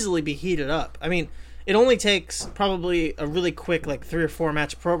can easily be heated up. I mean, it only takes probably a really quick, like, 3 or 4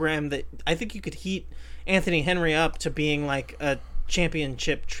 match program that I think you could heat Anthony Henry up to being like a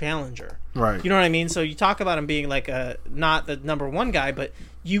championship challenger. Right. You know what I mean? So you talk about him being like not the number 1 guy, but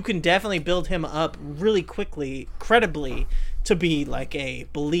you can definitely build him up really quickly, credibly, to be like a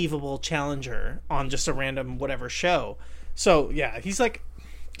believable challenger on just a random whatever show. So yeah, he's like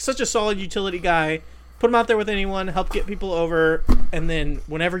such a solid utility guy. Put him out there with anyone, help get people over, and then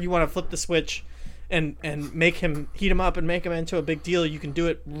whenever you want to flip the switch and make him, heat him up and make him into a big deal, you can do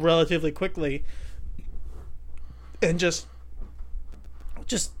it relatively quickly. And just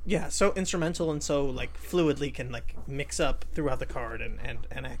yeah, so instrumental and so like fluidly can like mix up throughout the card and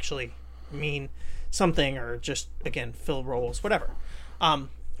actually mean something, or just again fill roles, whatever.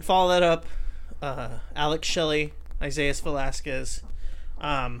 Follow that up, Alex Shelley, Isaiah Velasquez.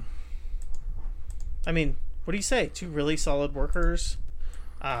 I mean, what do you say? 2 really solid workers.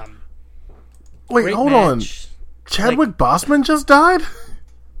 Wait, hold on. Chadwick Boseman just died?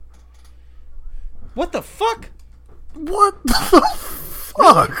 What the fuck? What the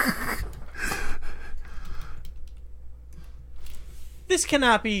fuck? This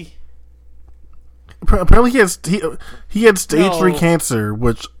cannot be. Apparently he had stage 3 cancer,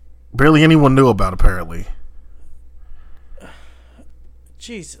 which barely anyone knew about, apparently.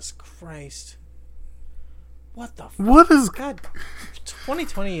 Jesus Christ. What the fuck? What is... God,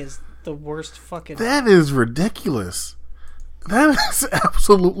 2020 is the worst fucking... That is ridiculous. That is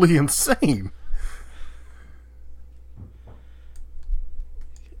absolutely insane.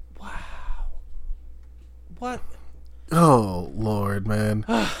 Wow. What? Oh, Lord, man.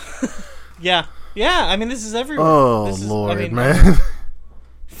 Yeah. I mean, this is everywhere. Oh, Lord, man.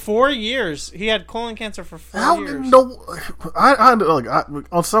 4 years. He had colon cancer for 4 years. No,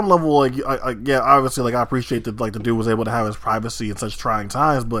 on some level, like, yeah, obviously, like, I appreciate that, like, the dude was able to have his privacy in such trying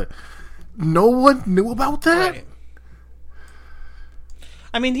times, but no one knew about that. Right.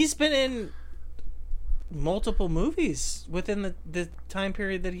 I mean, he's been in multiple movies within the time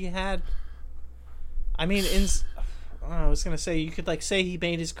period that he had. I mean, I was gonna say, you could like say he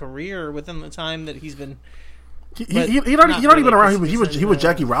made his career within the time that he's been. He'd already been around. He was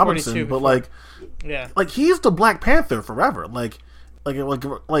Jackie Robinson, but like, yeah, like he's the Black Panther forever. Like,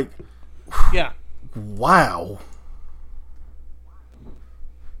 yeah. Wow.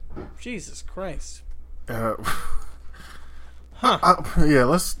 Jesus Christ. Yeah,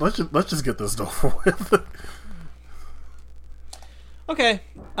 let's just get this over with. Okay.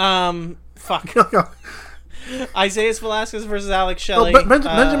 Fuck. Isaiah Velasquez versus Alex Shelley.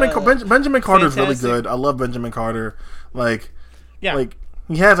 Benjamin Carter's really good. I love Benjamin Carter. Like, yeah, like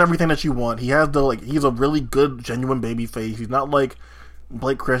he has everything that you want. He has he's a really good, genuine baby face. He's not like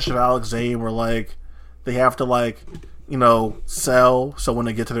Blake Christian, Alex Zane, where like they have to sell. So when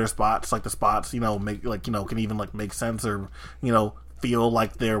they get to their spots, like the spots, make can even like make sense or feel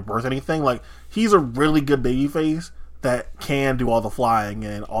like they're worth anything. Like he's a really good baby face that can do all the flying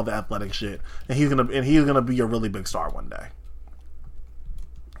and all the athletic shit, and he's gonna be a really big star one day.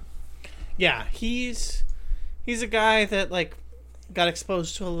 Yeah, he's a guy that like got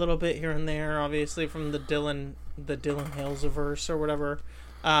exposed to a little bit here and there, obviously from the Dylan Halesaverse or whatever,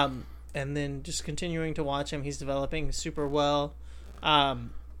 and then just continuing to watch him. He's developing super well. I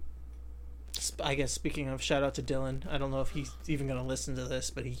guess speaking of, shout out to Dylan. I don't know if he's even gonna listen to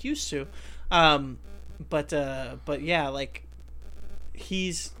this, but he used to. But yeah, like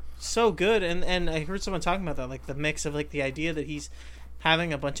he's so good, and I heard someone talking about that, like the mix of like the idea that he's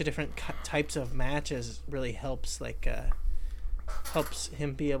having a bunch of different types of matches really helps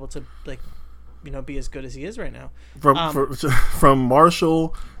him be able to be as good as he is right now. From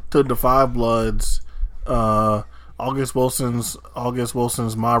Marshall to the Five Bloods, August Wilson's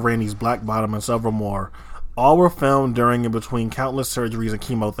Ma Rainey's Black Bottom, and several more, all were filmed during and between countless surgeries and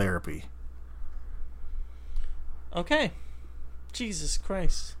chemotherapy. Okay. Jesus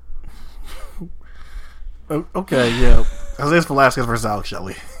Christ. Okay, yeah. Isaiah Velasquez versus Alex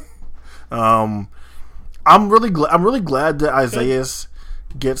Shelley. I'm really glad that Isaiah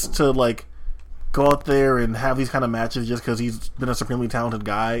gets to go out there and have these kind of matches, just because he's been a supremely talented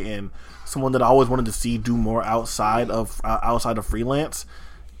guy and someone that I always wanted to see do more outside of freelance.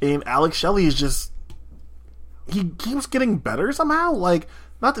 And Alex Shelley is just, he keeps getting better somehow.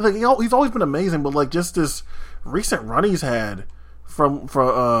 He's always been amazing, but just this recent run he's had from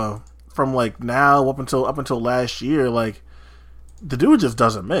now up until last year, the dude just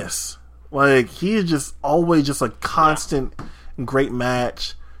doesn't miss. Like, he is just always just a constant great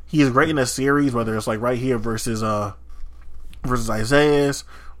match. He is great in a series, whether it's like right here versus Isaiah,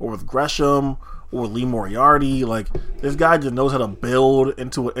 or with Gresham, or Lee Moriarty. Like, this guy just knows how to build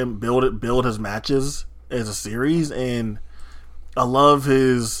into it and build his matches as a series, and I love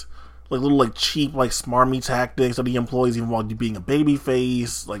his like little like cheap like smarmy tactics that he employs even while being a baby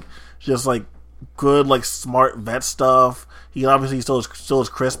face. Like, just like good like smart vet stuff. He obviously still as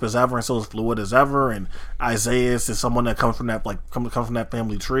crisp as ever and still as fluid as ever. And Isaiah is someone that comes from that comes from that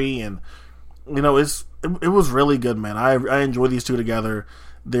family tree, and you know it was really good, man. I enjoy these two together.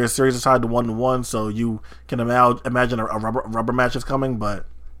 Their series is tied to 1-1, so you can imagine a rubber match is coming. But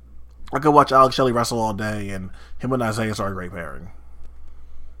I could watch Alex Shelley wrestle all day, and him and Isaiah are a great pairing.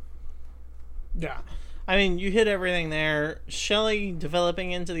 Yeah. I mean, you hit everything there. Shelley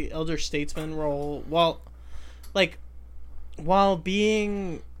developing into the elder statesman role while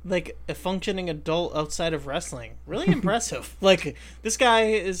being like a functioning adult outside of wrestling. Really impressive. Like, this guy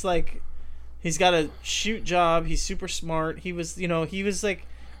is like, he's got a shoot job. He's super smart. He was like,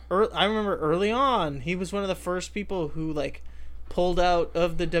 I remember early on, he was one of the first people who like pulled out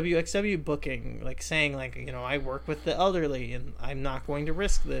of the WXW booking, like saying like, you know, I work with the elderly and I'm not going to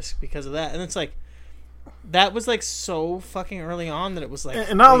risk this because of that. And it's like, that was like so fucking early on that it was like,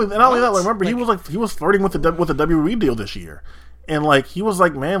 and not only that, like, remember, like, he was flirting with the WWE deal this year, and like he was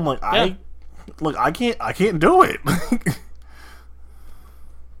like, man, like I can't do it.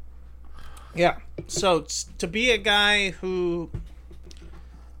 Yeah. So to be a guy who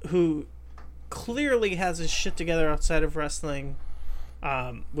clearly has his shit together outside of wrestling,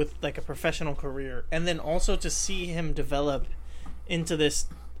 with like a professional career, and then also to see him develop into this,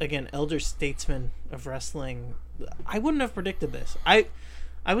 again, elder statesman of wrestling, I wouldn't have predicted this. I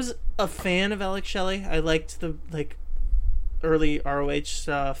was a fan of Alex Shelley. I liked the like early ROH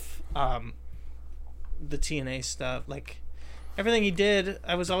stuff, the TNA stuff, like everything he did.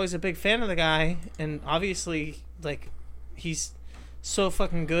 I was always a big fan of the guy, and obviously like he's so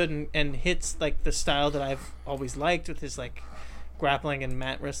fucking good and hits like the style that I've always liked with his like grappling and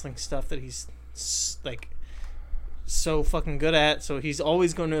mat wrestling stuff that he's like so fucking good at. So he's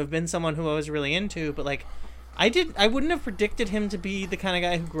always going to have been someone who I was really into, but like I wouldn't have predicted him to be the kind of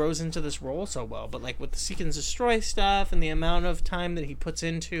guy who grows into this role so well. But like with the Seek and Destroy stuff and the amount of time that he puts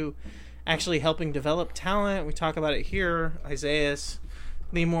into actually helping develop talent, we talk about it here, Isaiah,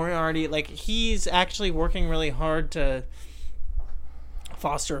 Lee Moriarty, like he's actually working really hard to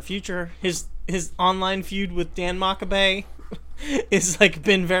foster a future. His online feud with Dan Makabe is like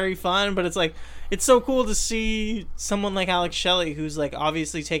been very fun, but it's like, it's so cool to see someone like Alex Shelley, who's like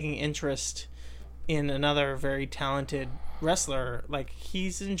obviously taking interest in another very talented wrestler. Like,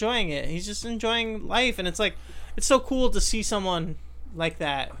 he's enjoying it. He's just enjoying life, and it's like, it's so cool to see someone like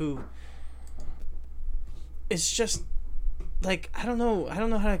that who is just like, I don't know how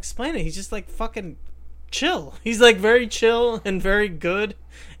to explain it. He's just like fucking chill. He's like very chill and very good,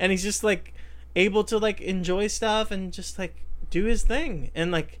 and he's just like able to like enjoy stuff and just like do his thing.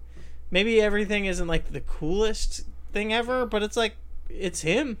 And like, maybe everything isn't like the coolest thing ever, but it's like, it's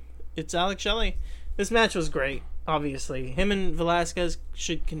him. It's Alex Shelley. This match was great, obviously. Him and Velasquez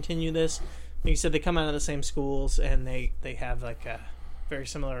should continue this. Like you said, they come out of the same schools, and they have like very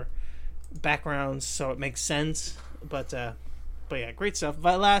similar backgrounds, so it makes sense. But yeah, great stuff.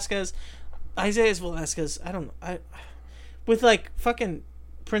 Isaiah Velasquez, with like fucking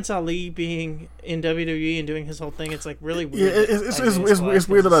Prince Ali being in WWE and doing his whole thing, it's like really weird. Yeah, it's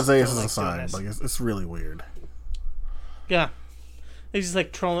weird that Isaiah isn't signed. Like, it's really weird. Yeah. He's just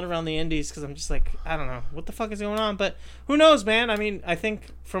like trolling around the indies, because I'm just like, I don't know what the fuck is going on, but who knows, man. I mean, I think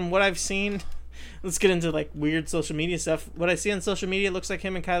from what I've seen, let's get into like weird social media stuff. What I see on social media, it looks like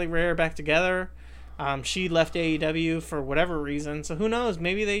him and Kylie Ray are back together. She left AEW for whatever reason, so who knows?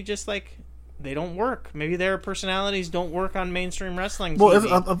 Maybe they just like, they don't work. Maybe their personalities don't work on mainstream wrestling TV.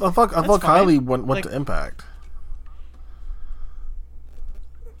 Well, I thought Kylie went like, to Impact.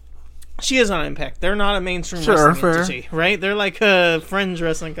 She is on Impact. They're not a mainstream wrestling entity, right? They're like a fringe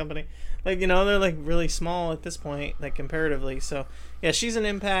wrestling company. Like, you know, they're like really small at this point, like comparatively. So yeah, she's an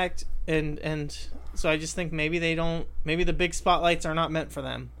Impact, and so I just think maybe the big spotlights are not meant for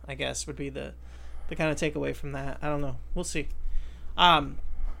them, I guess, would be the kind of takeaway from that. I don't know. We'll see.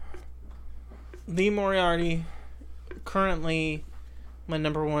 Lee Moriarty, currently my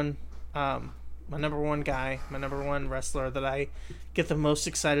number one guy, my number one wrestler that I get the most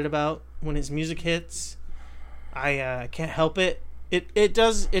excited about when his music hits. I can't help it. It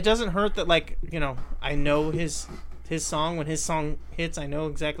doesn't hurt that, like, you know, I know his song. When his song hits, I know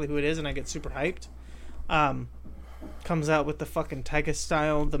exactly who it is, and I get super hyped. comes out with the fucking Tyga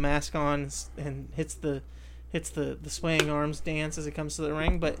style, the mask on, and hits the swaying arms dance as it comes to the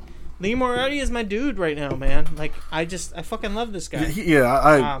ring. But Lee Moriarty is my dude right now, man. Like, I fucking love this guy. He's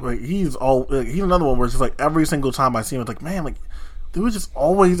another one where it's just like every single time I see him, it's like, man, like, dude just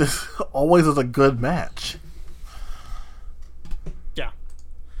always is a good match. Yeah.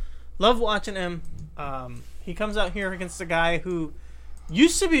 Love watching him. He comes out here against a guy who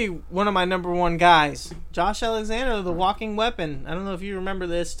used to be one of my number one guys, Josh Alexander, the walking weapon. I don't know if you remember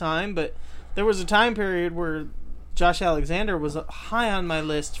this time, but there was a time period where Josh Alexander was high on my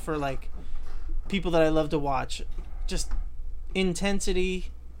list for, like, people that I love to watch. Just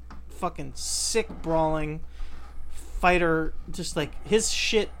intensity, fucking sick brawling fighter. Just, like, his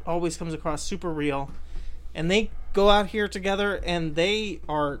shit always comes across super real. And they go out here together, and they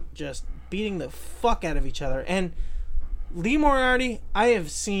are just beating the fuck out of each other. And Lee Moriarty, I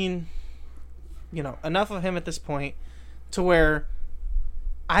have seen, enough of him at this point to where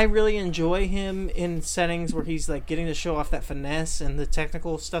I really enjoy him in settings where he's, like, getting to show off that finesse and the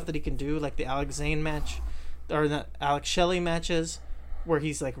technical stuff that he can do, like the Alex Zane match, or the Alex Shelley matches, where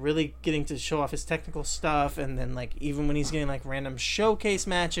he's, like, really getting to show off his technical stuff. And then, like, even when he's getting, like, random showcase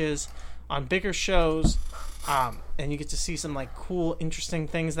matches on bigger shows, and you get to see some, like, cool, interesting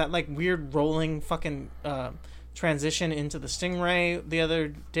things, that, like, weird rolling fucking transition into the Stingray the other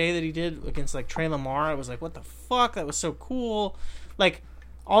day that he did against, like, Trey Lamar. I was like, what the fuck? That was so cool. Like,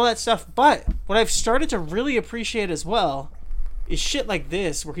 all that stuff. But what I've started to really appreciate as well is shit like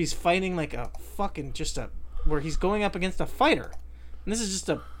this, where he's fighting like a fucking where he's going up against a fighter. And this is just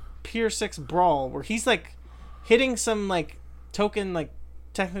a pure 6 brawl where he's, like, hitting some, like, token, like,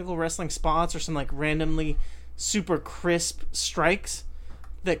 technical wrestling spots or some, like, randomly super crisp strikes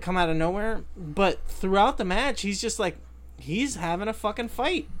that come out of nowhere. But throughout the match, he's just, like, he's having a fucking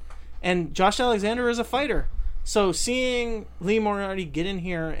fight. And Josh Alexander is a fighter. So seeing Lee Moriarty get in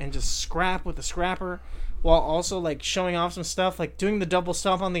here and just scrap with the scrapper while also, like, showing off some stuff, like doing the double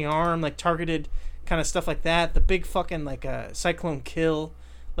stomp on the arm, like targeted kind of stuff like that, the big fucking, like, cyclone kill,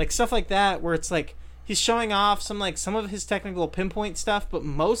 like stuff like that, where it's like he's showing off some of his technical pinpoint stuff, but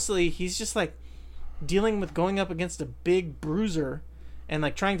mostly he's just, like, dealing with going up against a big bruiser and,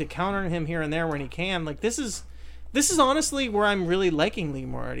 like, trying to counter him here and there when he can. Like, this is honestly where I'm really liking Lee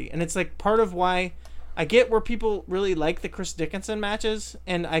Moriarty, and it's, like, part of why I get where people really like the Chris Dickinson matches,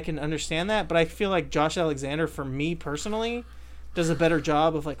 and I can understand that, but I feel like Josh Alexander, for me personally, does a better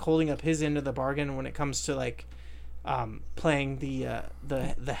job of, like, holding up his end of the bargain when it comes to, like, playing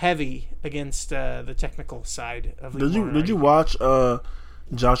the heavy against the technical side of Lee Moriarty. Did you watch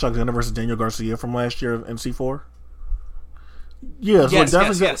Josh Alexander versus Daniel Garcia from last year in C4? Yeah, so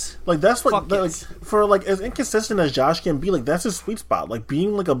yes. Like, that's like for, like, as inconsistent as Josh can be, like, that's his sweet spot. Like,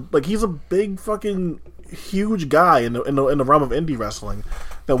 being like he's a big fucking huge guy in the realm of indie wrestling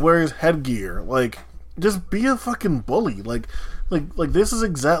that wears headgear. Like, just be a fucking bully. Like this is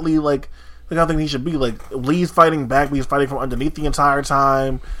exactly like how I think he should be. Like, Lee's fighting back, Lee's fighting from underneath the entire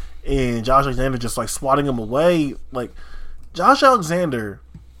time, and Josh Alexander just, like, swatting him away. Like, Josh Alexander,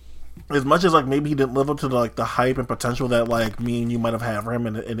 as much as, like, maybe he didn't live up to the hype and potential that, like, me and you might have had for him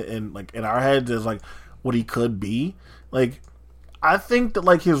in our heads as, like, what he could be, like, I think that,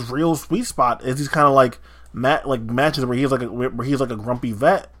 like, his real sweet spot is he's kind of like matches where he's like a grumpy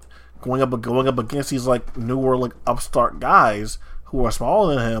vet going up against these, like, newer, like, upstart guys who are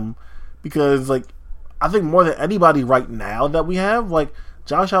smaller than him, because, like, I think more than anybody right now that we have, like,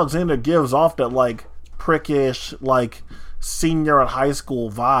 Josh Alexander gives off that, like, prickish, like, senior at high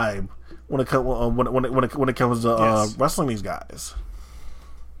school vibe when it comes to wrestling these guys.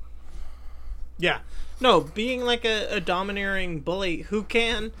 Yeah, no, being like a domineering bully who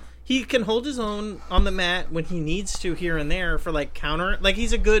can hold his own on the mat when he needs to here and there for, like, counter. Like,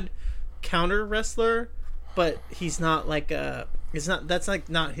 he's a good counter wrestler, but he's not like that's, like,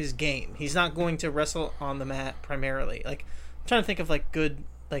 not his game. He's not going to wrestle on the mat primarily. Like, I'm trying to think of, like, good,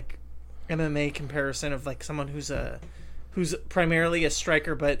 like, MMA comparison of, like, someone who's primarily a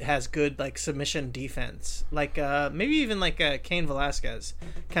striker but has good, like, submission defense. Like, maybe even, like, Cain Velasquez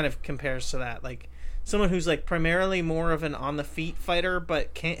kind of compares to that. Like, someone who's, like, primarily more of an on-the-feet fighter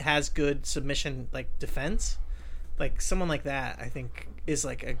but has good submission, like, defense. Like, someone like that, I think, is,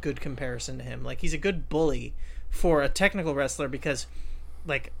 like, a good comparison to him. Like, he's a good bully for a technical wrestler because,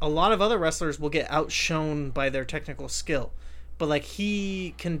 like, a lot of other wrestlers will get outshone by their technical skill. But, like,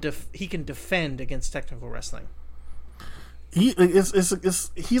 he can defend against technical wrestling. He's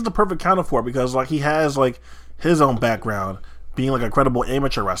the perfect counter for it because, like, he has, like, his own background being, like, a credible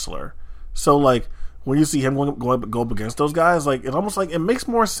amateur wrestler. So, like, when you see him go up against those guys, like, it's almost like it makes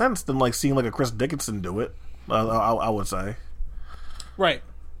more sense than, like, seeing, like, a Chris Dickinson do it. I would say. Right.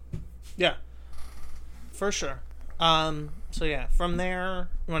 Yeah. For sure. So yeah, from there,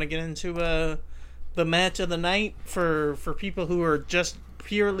 you want to get into the match of the night for people who are just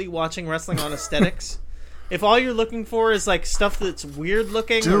purely watching wrestling on aesthetics. If all you're looking for is like stuff that's weird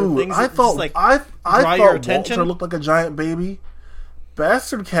looking, dude, or things I that thought just, like, I draw your thought attention, Walter looked like a giant baby.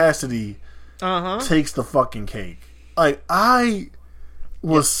 Bastard Cassidy takes the fucking cake. Like, I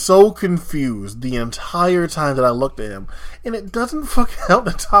was so confused the entire time that I looked at him, and it doesn't fucking help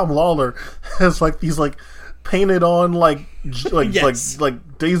that Tom Lawler has like these like painted on like Yes.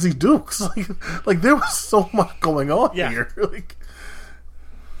 like Daisy Dukes. Like there was so much going on here. Like,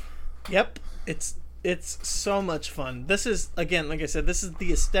 yep, it's so much fun. This is, again, like I said, this is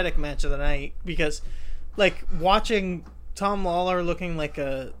the aesthetic match of the night, because like watching Tom Lawler looking like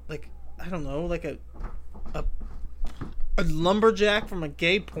a lumberjack from a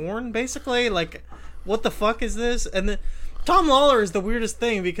gay porn, basically. Like, what the fuck is this? And then Tom Lawler is the weirdest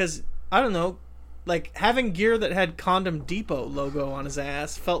thing, because I don't know, like having gear that had Condom Depot logo on his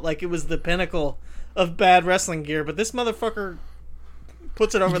ass felt like it was the pinnacle of bad wrestling gear, but this motherfucker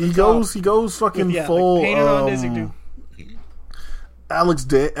puts it over the top. He goes fucking with, full like, painted on Daisy Duke. Alex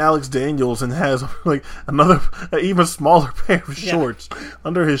Daniels, and has like an even smaller pair of shorts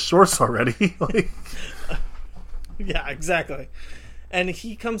under his shorts already. Like, yeah, exactly. And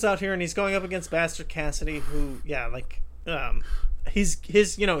he comes out here and he's going up against Bastard Cassidy, who,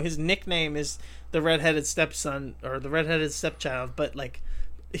 his nickname is the redheaded stepson or the redheaded stepchild, but like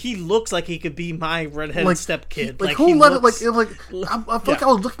he looks like he could be my redheaded stepkid. Like, who let it? Like I feel like I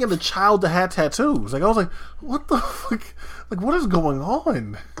was looking at the child that had tattoos. Like, I was like, what the fuck? Like, what is going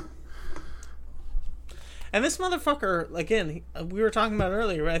on? And this motherfucker, again, we were talking about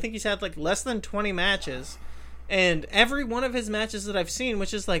earlier, I think he's had like less than 20 matches, and every one of his matches that I've seen,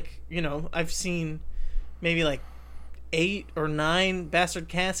 which is like, I've seen maybe like 8 or 9 Bastard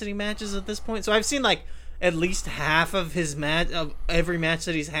Cassidy matches at this point. So I've seen like at least half of his of every match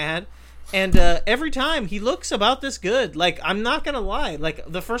that he's had, and every time he looks about this good. Like, I'm not gonna lie, like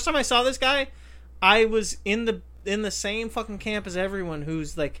the first time I saw this guy, I was in the same fucking camp as everyone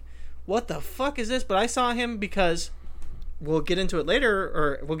who's like, what the fuck is this? But I saw him because we'll get into it later,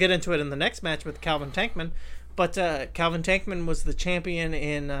 or we'll get into it in the next match with Calvin Tankman. But Calvin Tankman was the champion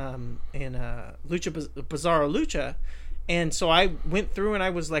in Lucha Bizarro Lucha. And so I went through and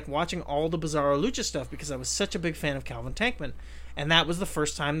I was like watching all the Bizarro Lucha stuff because I was such a big fan of Calvin Tankman. And that was the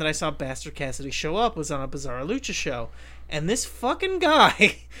first time that I saw Bastard Cassidy show up, was on a Bizarro Lucha show. And this fucking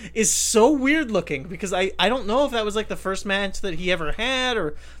guy is so weird looking, because I don't know if that was like the first match that he ever had,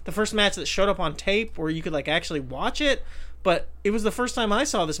 or the first match that showed up on tape where you could like actually watch it. But it was the first time I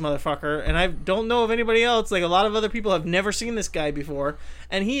saw this motherfucker, and I don't know of anybody else. Like, a lot of other people have never seen this guy before.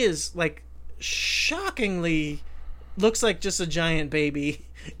 And he is like shockingly looks like just a giant baby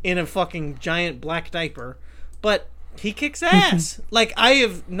in a fucking giant black diaper, but he kicks ass. Like, I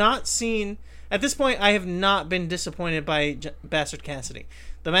have not seen, at this point, I have not been disappointed by Bastard Cassidy.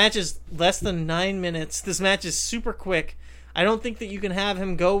 The match is less than 9 minutes. This match is super quick. I don't think that you can have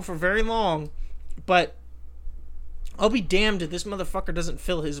him go for very long, but I'll be damned if this motherfucker doesn't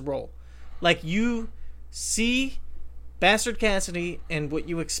fill his role. Like, you see Bastard Cassidy, and what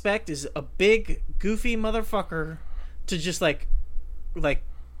you expect is a big, goofy motherfucker to just like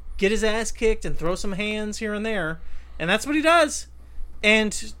get his ass kicked and throw some hands here and there, and that's what he does.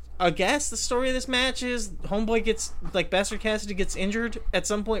 And I guess the story of this match is homeboy gets, like, Bastard Cassidy gets injured at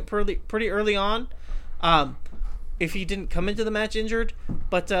some point pretty early on, if he didn't come into the match injured,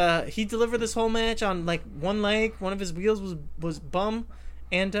 but he delivered this whole match on like one leg. One of his wheels was bum,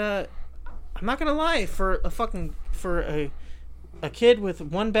 and I'm not gonna lie, for a kid with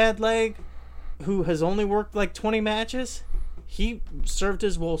one bad leg who has only worked like 20 matches, he served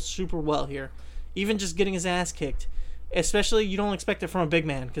his role super well here. Even just getting his ass kicked. Especially, you don't expect it from a big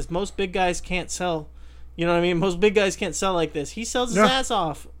man, because most big guys can't sell. You know what I mean? Most big guys can't sell like this. He sells his ass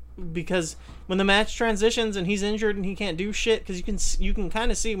off, because when the match transitions and he's injured and he can't do shit, because you can kind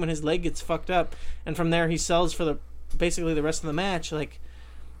of see when his leg gets fucked up, and from there he sells for basically the rest of the match. Like,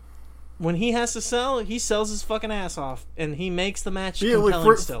 when he has to sell, he sells his fucking ass off, and he makes the match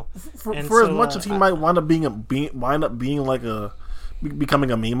compelling still. For as much as he might wind up becoming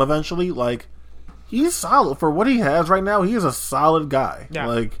a meme eventually, like, he's solid for what he has right now. He is a solid guy.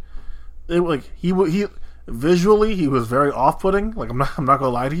 Yeah. He visually he was very off-putting. Like, I'm not gonna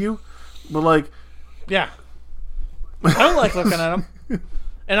lie to you, but like, yeah, I don't like looking at him.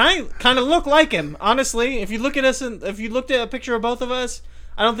 And I kind of look like him, honestly. If you look at us, and if you looked at a picture of both of us,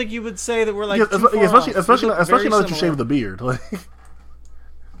 I don't think you would say that we're like, especially now that you shave the beard. Like,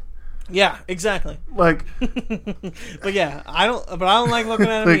 Yeah, exactly. Like, but yeah, I don't like looking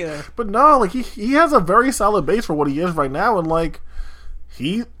at him like, either. But no, like he has a very solid base for what he is right now, and like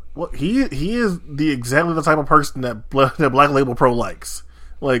he is exactly the type of person that Black Label Pro likes.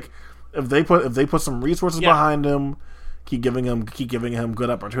 Like if they put some resources behind him, keep giving him good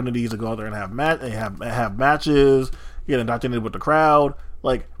opportunities to go out there and have matches, get indoctrinated with the crowd.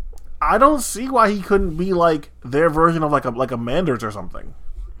 Like I don't see why he couldn't be like their version of like a Manders or something.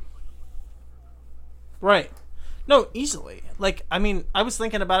 Right. No, easily. Like, I mean, I was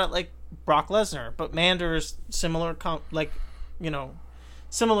thinking about it like Brock Lesnar, but Manders similar,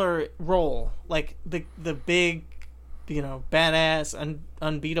 similar role, like the big, badass,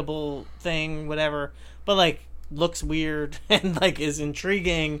 unbeatable thing, whatever. But like looks weird and like is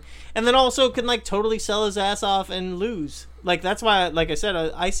intriguing, and then also can like totally sell his ass off and lose. Like that's why, like I said,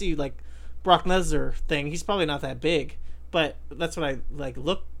 I see like Brock Lesnar thing. He's probably not that big. But that's what I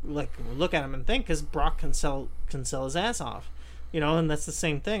look at him and think, because Brock can sell his ass off, and that's the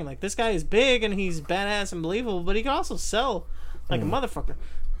same thing. Like this guy is big and he's badass and believable, but he can also sell like a motherfucker.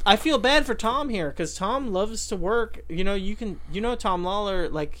 I feel bad for Tom here because Tom loves to work. Tom Lawler,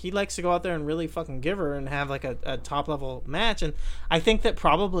 like he likes to go out there and really fucking give her and have like a top level match, and I think that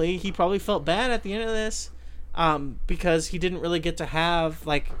he probably felt bad at the end of this. Because he didn't really get to have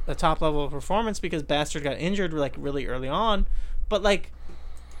like a top level performance because Bastard got injured like really early on, but like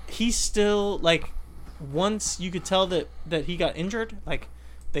he's still like, once you could tell that he got injured, like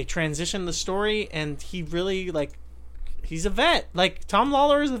they transitioned the story and he really like, he's a vet. Like Tom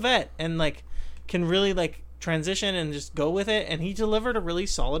Lawler is a vet and like can really like transition and just go with it, and he delivered a really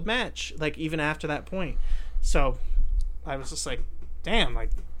solid match like even after that point. So I was just like, damn,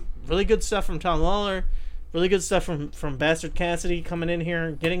 like really good stuff from Tom Lawler. Really good stuff from Bastard Cassidy coming in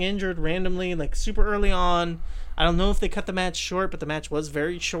here, getting injured randomly, like super early on. I don't know if they cut the match short, but the match was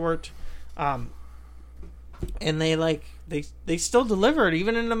very short. And they still delivered,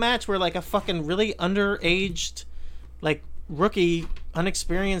 even in a match where like a fucking really underaged, like rookie,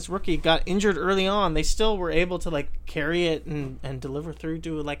 unexperienced rookie got injured early on. They still were able to like carry it and deliver through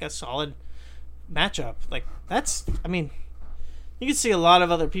to like a solid matchup. Like that's, I mean, you could see a lot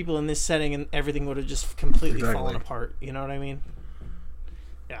of other people in this setting and everything would have just completely fallen apart. You know what I mean?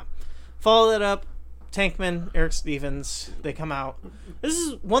 Yeah. Follow that up. Tankman, Erick Stevens, they come out. This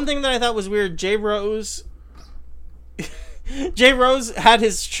is one thing that I thought was weird. Jay Rose had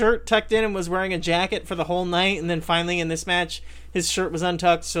his shirt tucked in and was wearing a jacket for the whole night, and then finally in this match his shirt was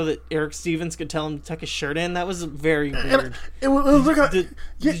untucked so that Erick Stevens could tell him to tuck his shirt in. That was very weird. It was like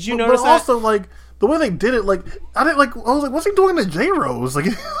did you notice that? Also, like the way they did it, like I didn't like. I was like, "What's he doing to J Rose?" Like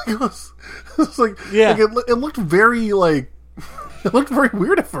it was like, yeah, like, it looked very like it looked very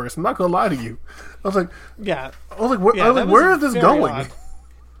weird at first. I'm not gonna lie to you. I was like, yeah. I was like, where is this going? Odd.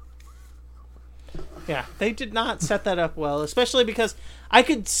 Yeah, they did not set that up well, especially because I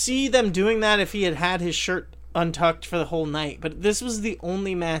could see them doing that if he had his shirt untucked for the whole night. But this was the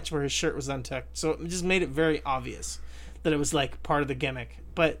only match where his shirt was untucked, so it just made it very obvious that it was like part of the gimmick.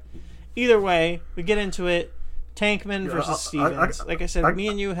 But either way, we get into it. Tankman versus Stevens. Like I said, me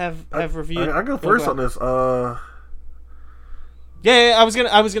and you have reviewed. I go first on this. Yeah, I was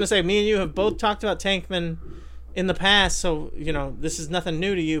gonna say, me and you have both talked about Tankman in the past, so this is nothing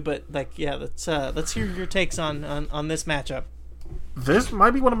new to you. But like, yeah, let's hear your takes on this matchup. This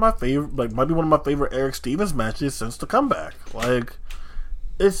might be one of my favorite Erick Stevens matches since the comeback. Like,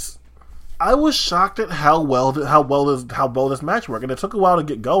 I was shocked at how well this match worked, and it took a while to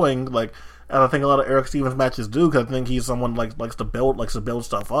get going. Like, and I think a lot of Erick Stevens matches do, because I think he's someone likes to build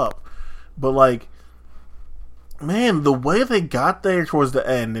stuff up. But like, man, the way they got there towards the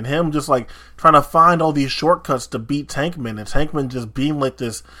end, and him just like trying to find all these shortcuts to beat Tankman, and Tankman just being like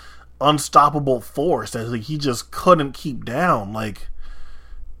this unstoppable force that like, he just couldn't keep down. Like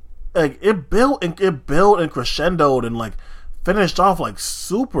it built and crescendoed and like finished off like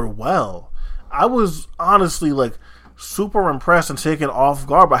super well. I was honestly like super impressed and taken off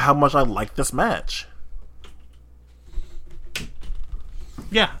guard by how much I liked this match.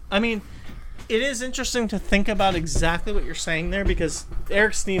 Yeah, I mean, it is interesting to think about exactly what you're saying there, because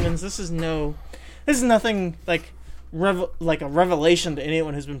Erick Stevens, this is nothing like a revelation to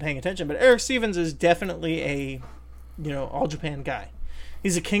anyone who's been paying attention, but Erick Stevens is definitely a All Japan guy.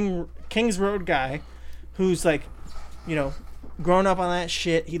 He's a King's Road guy who's like grown up on that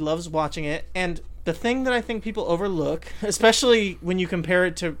shit. He loves watching it, and the thing that I think people overlook, especially when you compare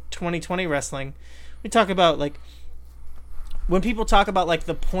it to 2020 wrestling, we talk about like when people talk about like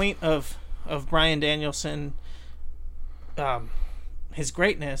the point of Bryan Danielson, his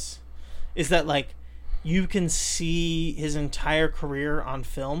greatness is that like you can see his entire career on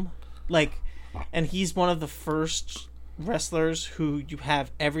film. Like, and he's one of the first wrestlers who you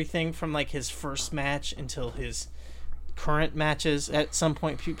have everything from like his first match until his current matches. At some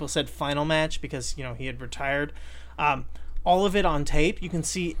point people said final match because, you know, he had retired. All of it on tape. You can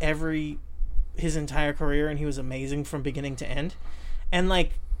see his entire career, and he was amazing from beginning to end. And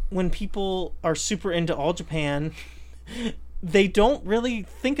like, when people are super into All Japan, they don't really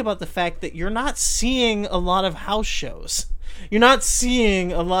think about the fact that you're not seeing a lot of house shows. You're not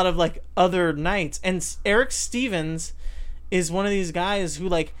seeing a lot of like other nights. And Erick Stevens is one of these guys who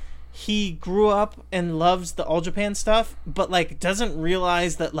like, he grew up and loves the All Japan stuff, but like doesn't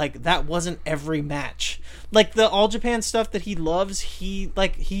realize that like that wasn't every match. Like the All Japan stuff that he loves, he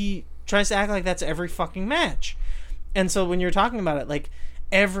tries to act like that's every fucking match. And so when you're talking about it, like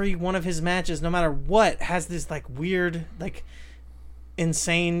every one of his matches, no matter what, has this like weird, like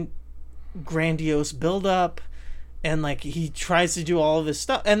insane, grandiose build up, and like he tries to do all of this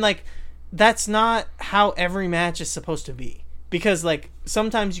stuff, and like that's not how every match is supposed to be. Because like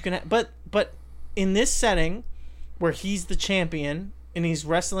sometimes you can, but in this setting where he's the champion and he's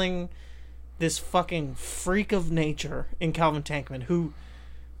wrestling this fucking freak of nature in Calvin Tankman, who,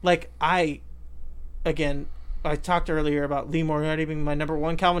 like, I talked earlier about Lee Moriarty being my number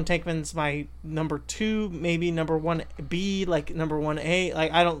one. Calvin Tankman's my number two, maybe number 1B, like number 1A.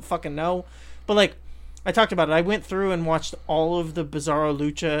 Like, I don't fucking know. But like, I talked about it. I went through and watched all of the Bizarro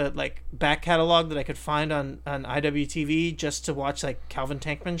Lucha like back catalog that I could find on IWTV just to watch like Calvin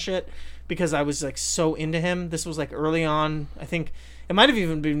Tankman shit, because I was like so into him. This was like early on. I think it might have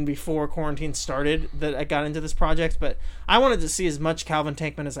even been before quarantine started that I got into this project, but I wanted to see as much Calvin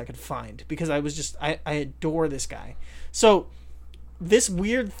Tankman as I could find because I was just I adore this guy. So this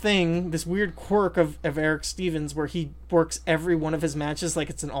weird thing, this weird quirk of Erick Stevens, where he works every one of his matches like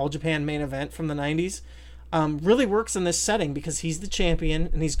it's an All Japan main event from the 90s, really works in this setting because he's the champion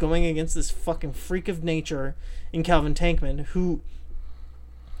and he's going against this fucking freak of nature in Calvin Tankman, who,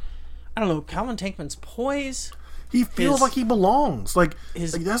 I don't know, Calvin Tankman's poise. He feels like he belongs. Like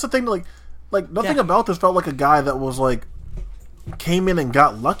that's the thing. Like nothing about this felt like a guy that was like came in and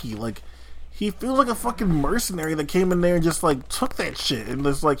got lucky. Like, he feels like a fucking mercenary that came in there and just like took that shit and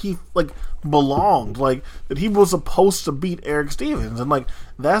just like he like belonged, like that he was supposed to beat Erick Stevens. And like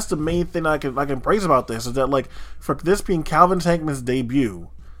that's the main thing I can praise about this, is that like for this being Calvin Tankman's debut,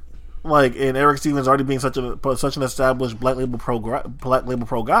 like, and Erick Stevens already being such an established Black Label Pro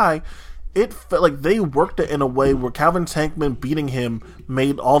guy, it felt like they worked it in a way where Calvin Tankman beating him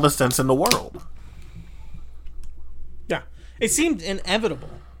made all the sense in the world. Yeah, it seemed inevitable.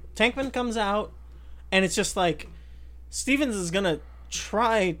 Tankman comes out, and it's just like Stevens is gonna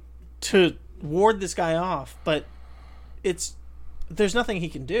try to ward this guy off, but there's nothing he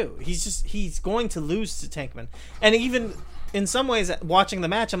can do. He's going to lose to Tankman. And even in some ways, watching the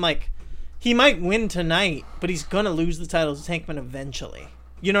match, I'm like, he might win tonight, but he's gonna lose the title to Tankman eventually.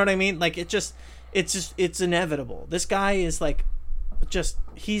 You know what I mean? Like, it's inevitable. This guy is like,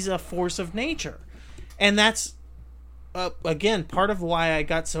 he's a force of nature, and that's. Again, part of why I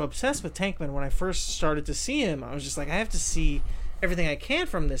got so obsessed with Tankman when I first started to see him. I was just like, I have to see everything I can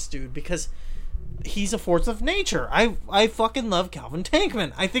from this dude because he's a force of nature. I fucking love Calvin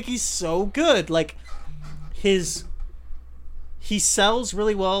Tankman. I think he's so good. Like, he sells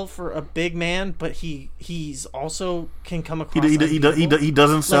really well for a big man, but he's also can come across. He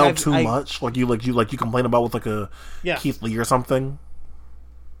doesn't sell too much. Like you complain about with like a Keith Lee or something.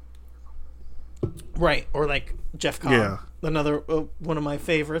 Right, or like Jeff Cobb, another one of my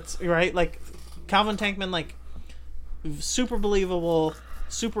favorites. Right, like Calvin Tankman, like super believable,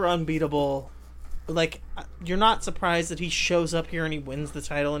 super unbeatable. Like, you're not surprised that he shows up here and he wins the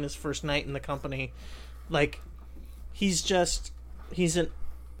title in his first night in the company. Like, he's an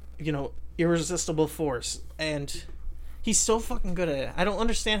irresistible force, and he's so fucking good at it. I don't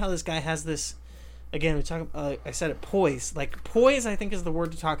understand how this guy has this. Again, we talk. I said it, poise. Like, poise, I think, is the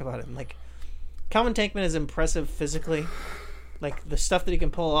word to talk about it. And like, Calvin Tankman is impressive physically. Like, the stuff that he can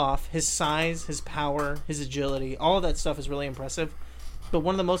pull off, his size, his power, his agility, all of that stuff is really impressive. But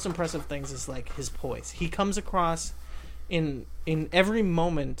one of the most impressive things is like his poise. He comes across in every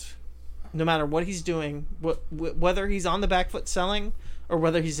moment, no matter what he's doing, whether he's on the back foot selling or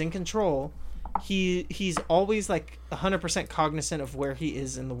whether he's in control, he's always like 100% cognizant of where he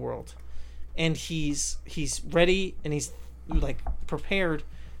is in the world, and he's ready and he's like prepared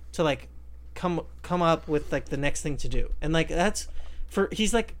to like come up with like the next thing to do. And like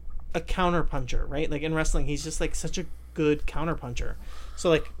he's like a counter puncher, right? Like in wrestling, he's just like such a good counter puncher. So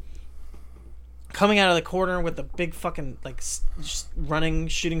like coming out of the corner with the big fucking like just running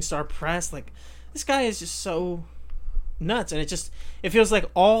shooting star press, like this guy is just so nuts, and it feels like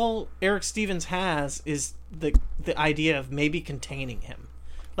all Erick Stevens has is the idea of maybe containing him.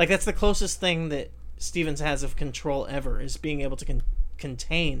 Like, that's the closest thing that Stevens has of control ever, is being able to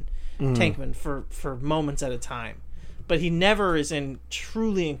contain Tankman for moments at a time. But he never is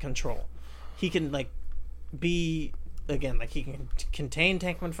truly in control. He can, like, be, again, like, he can contain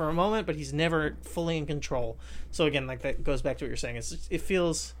Tankman for a moment, but he's never fully in control. So again, like, that goes back to what you're saying. It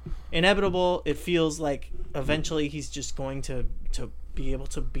feels inevitable. It feels like eventually he's just going to be able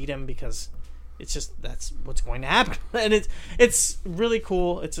to beat him, because that's what's going to happen. And it's really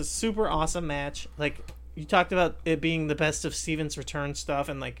cool. It's a super awesome match. Like, you talked about it being the best of Stevens' return stuff,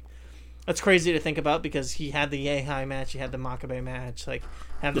 and like, that's crazy to think about, because he had the Yehai match, he had the Makabe match, like,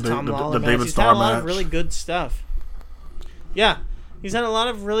 had the Tom Lawler match. He's had a lot of really good stuff. Yeah, he's had a lot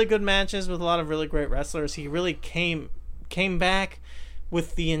of really good matches with a lot of really great wrestlers. He really came back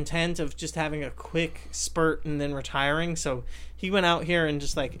with the intent of just having a quick spurt and then retiring. So he went out here and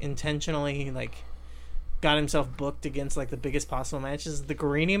just, like, intentionally, like, got himself booked against, like, the biggest possible matches. The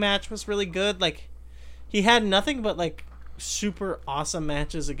Guarini match was really good. Like, he had nothing but, like, super awesome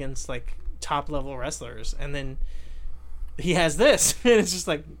matches against, like, top level wrestlers, and then he has this, and it's just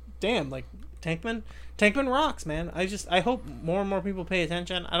like, damn, like, Tankman rocks, man. I hope more and more people pay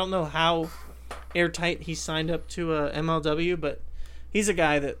attention. I don't know how airtight he signed up to MLW, but he's a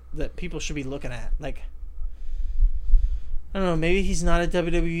guy that people should be looking at. Like, I don't know, maybe he's not a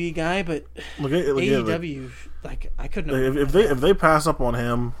WWE guy, but AEW, like, I couldn't. If they pass up on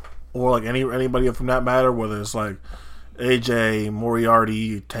him, or like anybody from that matter, whether it's like AJ,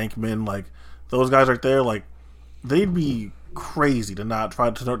 Moriarty, Tankman, like, those guys right there, like, they'd be crazy to not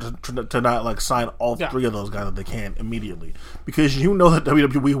try to not like sign all three of those guys if they can immediately, because you know that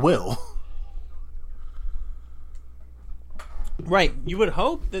WWE will. Right, you would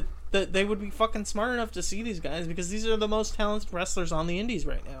hope that they would be fucking smart enough to see these guys, because these are the most talented wrestlers on the indies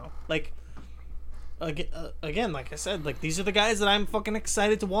right now. Like, again, like I said, like, these are the guys that I'm fucking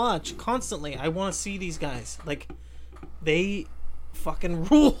excited to watch constantly. I want to see these guys. Like, they fucking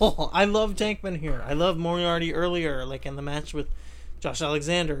rule. I love Tankman here. I love Moriarty earlier, like in the match with Josh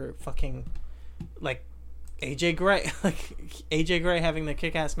Alexander. Fucking, like, AJ Gray, like AJ Gray having the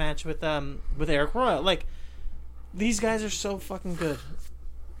kick-ass match with Erick Royal. Like, these guys are so fucking good.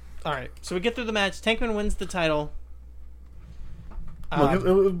 All right, so we get through the match. Tankman wins the title. It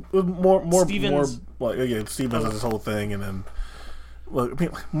was more Stevens is this whole thing, and then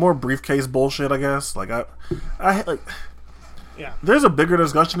more briefcase bullshit, I guess. Like, I like. Yeah. There's a bigger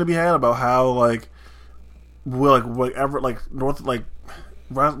discussion to be had about how, like, North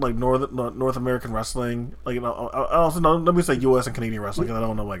American wrestling, like, you know, I also know, let me say U.S. and Canadian wrestling, because I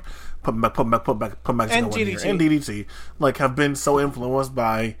don't know, like, put Mexico and in here, and DDT, like, have been so influenced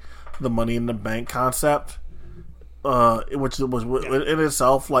by the Money in the Bank concept, which was in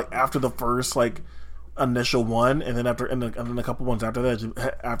itself, like, after the first, like, initial one, and then and then a couple ones after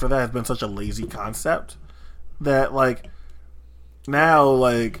that has been such a lazy concept that, like, now,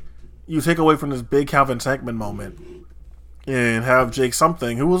 like, you take away from this big Calvin Tankman moment and have Jake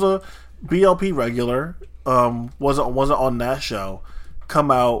Something, who was a BLP regular, wasn't on that show,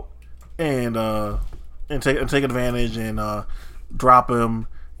 come out and take advantage and drop him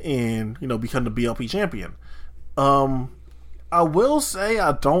and, you know, become the BLP champion. I will say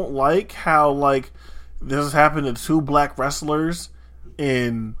I don't like how, like, this has happened to two black wrestlers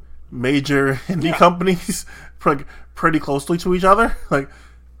in major indie companies pretty closely to each other. Like,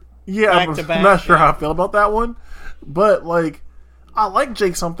 yeah, I'm not sure how I feel about that one, but, like, I like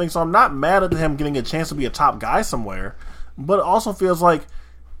Jake Something, so I'm not mad at him getting a chance to be a top guy somewhere, but it also feels like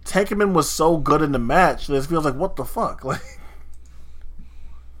Tankman was so good in the match that it feels like, what the fuck? Like,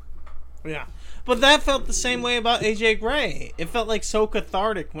 yeah. But that felt the same way about AJ Gray. It felt like so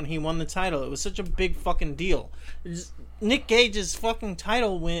cathartic when he won the title. It was such a big fucking deal. Nick Gage's fucking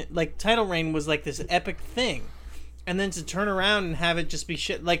title reign was like this epic thing. And then to turn around and have it just be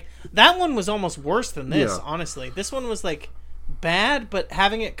shit. Like, that one was almost worse than this, honestly. This one was, like, bad, but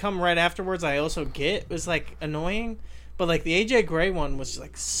having it come right afterwards, I also get, was, like, annoying. But, like, the AJ Gray one was,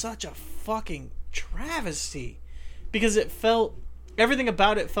 like, such a fucking travesty. Because it felt... Everything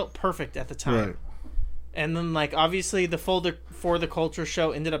about it felt perfect at the time. Right. And then, like, obviously the For the Culture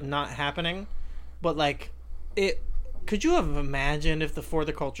show ended up not happening. But, like, it... Could you have imagined if the For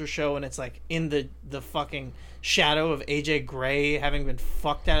the Culture show and it's, like, in the fucking shadow of AJ Gray having been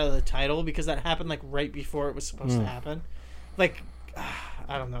fucked out of the title, because that happened, like, right before it was supposed to happen? Like,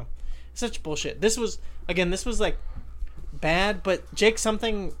 I don't know. Such bullshit. This was, like, bad, but Jake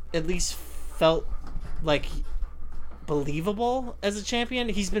Something at least felt like believable as a champion.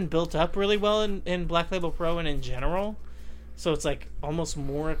 He's been built up really well in Black Label Pro and in general. so it's like almost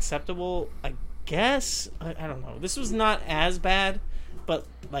more acceptable, I guess. I don't know. This was not as bad, but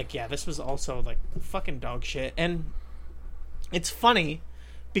like, yeah, this was also like fucking dog shit. And it's funny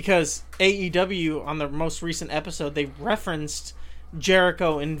because AEW on the most recent episode, they referenced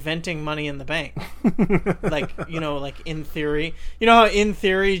Jericho inventing Money in the Bank. Like, like in theory. You know how in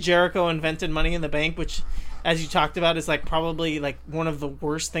theory Jericho invented Money in the Bank, which, as you talked about, is like probably like one of the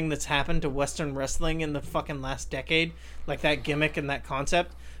worst thing that's happened to Western wrestling in the fucking last decade. Like that gimmick and that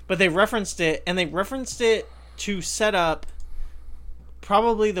concept. But they referenced it, and they referenced it to set up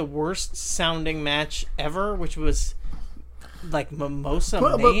probably the worst sounding match ever, which was like Mimosa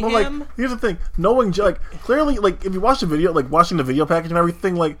Mayhem. But like, here's the thing: knowing like clearly, like if you watch the video, like watching the video package and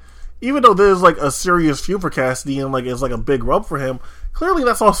everything, like even though there's like a serious feud for Cassidy and like it's like a big rub for him, clearly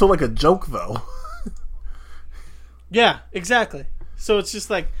that's also like a joke, though. Yeah, exactly. So it's just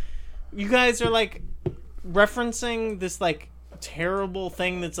like you guys are like referencing this like terrible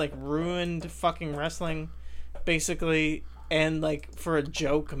thing that's like ruined fucking wrestling, basically, and like for a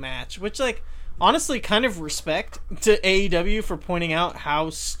joke match, which like. Honestly, kind of respect to AEW for pointing out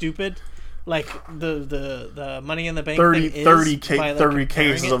how stupid, like the Money in the Bank 30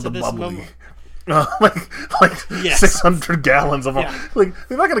 cases of the bubbly, like yes. 600 gallons of like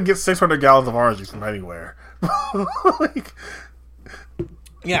they're not gonna get 600 gallons of orange juice from anywhere. Like,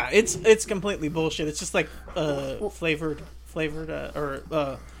 yeah, it's completely bullshit. It's just like flavored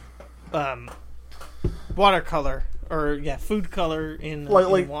watercolor. Or food color in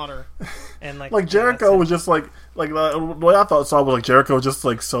water, and like Jericho was just like the way I thought Saw was like Jericho was just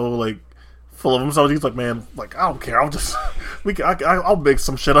like so like full of himself. He's like, man, like I don't care. I'll make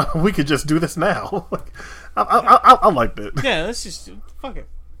some shit up. We could just do this now. Like, I liked it. Yeah, let's just fuck it.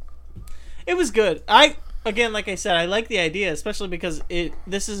 It was good. Again, like I said, I like the idea, especially because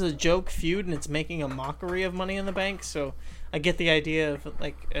this is a joke feud and it's making a mockery of Money in the Bank. So I get the idea of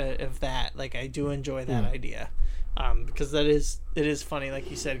of that. Like I do enjoy that idea. Because it is funny,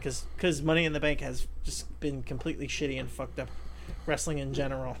 like you said, because Money in the Bank has just been completely shitty and fucked up wrestling in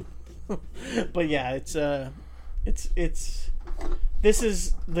general. But yeah, it's this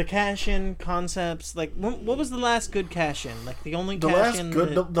is the cash-in concepts. Like, what was the last good cash-in? Like the only cash-in.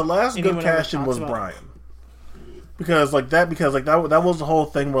 The last good cash-in was Bryan. Because that was the whole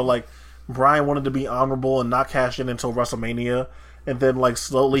thing where like Bryan wanted to be honorable and not cash in until WrestleMania, and then like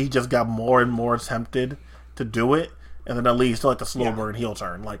slowly he just got more and more tempted to do it, and then that leads to like the slow burn heel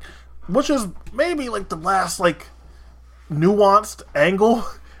turn, like, which is maybe like the last like nuanced angle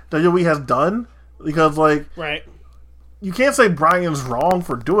that WWE has done, because like you can't say Bryan's wrong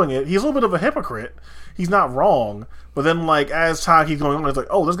for doing it. He's a little bit of a hypocrite. He's not wrong, but then like as time keeps going on, it's like,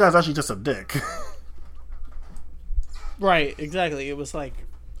 oh, this guy's actually just a dick. Right, exactly. It was like,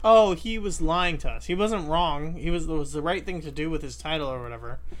 oh, he was lying to us. He wasn't wrong. It was the right thing to do with his title or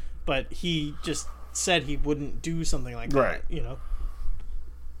whatever, but he just said he wouldn't do something like that, And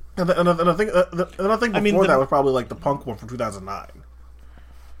I think before that was probably like the Punk one from 2009.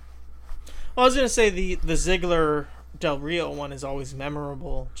 Well, I was gonna say the Ziggler Del Rio one is always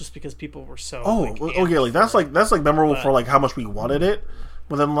memorable just because people were so that's memorable for like how much we wanted it,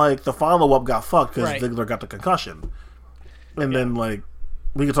 but then like the follow up got fucked because Ziggler got the concussion, and then like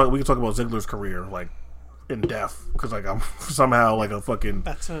we could talk about Ziggler's career like in depth because like I'm somehow like a fucking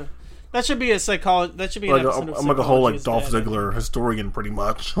That should be a psychology. That should be like an episode of I'm like a whole like Dolph Ziggler historian, pretty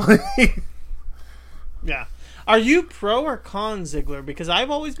much. Yeah. Are you pro or con Ziggler? Because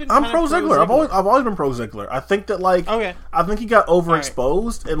I've always been. I'm pro Ziggler. I've always been pro Ziggler. I think that like I think he got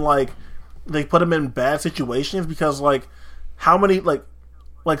overexposed and like they put him in bad situations because like how many like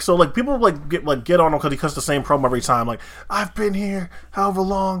so like people get on him because he cuts the same promo every time. Like I've been here however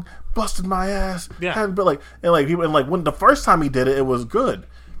long, busted my ass. Yeah. But like people when the first time he did it, it was good.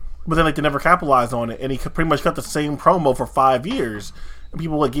 But then, like, they never capitalized on it, and he pretty much cut the same promo for 5 years, and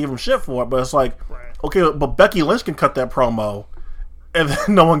people like gave him shit for it. But it's like, okay, but Becky Lynch can cut that promo, and then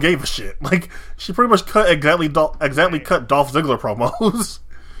no one gave a shit. Like, she pretty much cut cut Dolph Ziggler promos.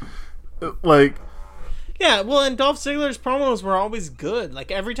 Like, yeah, well, and Dolph Ziggler's promos were always good.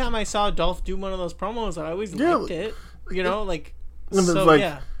 Like every time I saw Dolph do one of those promos, I always liked it. You know, like, so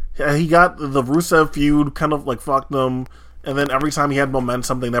like, he got the Rusev feud, kind of like fucked them. And then every time he had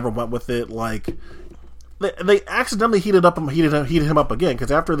momentum, they never went with it. Like they accidentally heated him up again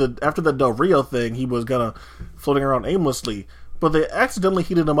because after the Del Rio thing, he was floating around aimlessly. But they accidentally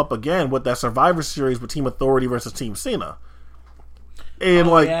heated him up again with that Survivor Series with Team Authority versus Team Cena. And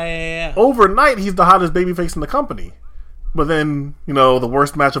overnight, he's the hottest babyface in the company. But then the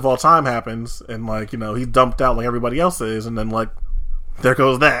worst match of all time happens, and like he's dumped out like everybody else is, and then like there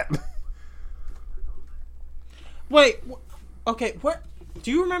goes that. Wait. Okay, what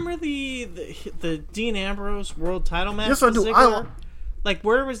do you remember the Dean Ambrose world title match? Yes, I do.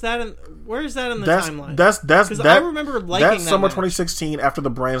 Where is that in the timeline? Because I remember liking that summer match. 2016 after the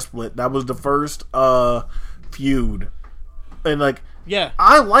brand split. That was the first feud, and like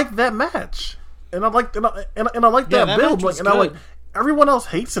I like that match, and I like that build. Like, and I like everyone else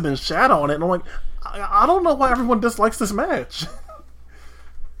hates it and shat on it, and I'm like, I don't know why everyone dislikes this match.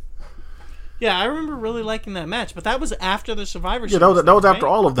 Yeah, I remember really liking that match, but that was after the Survivor Series. Yeah, that was after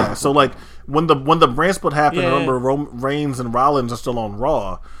all of that. So, like, when the brand split happened, I remember Reigns and Rollins are still on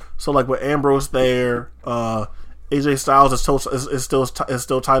Raw. So, like, with Ambrose there, AJ Styles is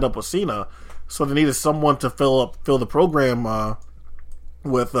still tied up with Cena. So they needed someone to fill the program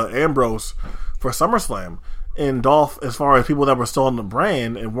with Ambrose for SummerSlam. And Dolph, as far as people that were still on the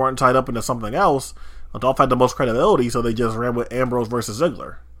brand and weren't tied up into something else, Dolph had the most credibility, so they just ran with Ambrose versus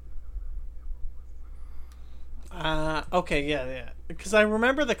Ziggler. Okay, yeah. Because I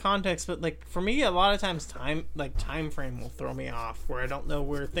remember the context, but like for me, a lot of times time frame will throw me off, where I don't know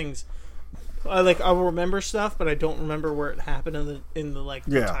where things. I'll remember stuff, but I don't remember where it happened in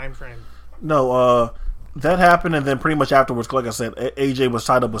the time frame. No, that happened, and then pretty much afterwards, like I said, AJ was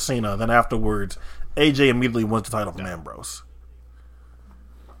tied up with Cena. Then afterwards, AJ immediately won the title from Ambrose.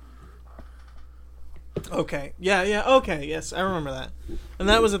 Okay. Yeah. Okay. Yes, I remember that, and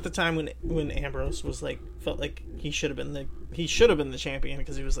that was at the time when Ambrose was felt like he should have been the champion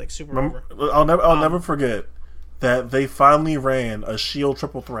because he was super over. I'll never forget that they finally ran a Shield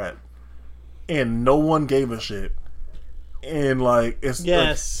triple threat, and no one gave a shit. And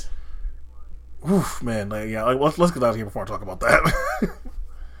it's oof, man. Let's get out of here before I talk about that.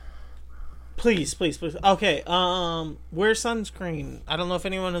 Please. Okay, where's Sunscreen? I don't know if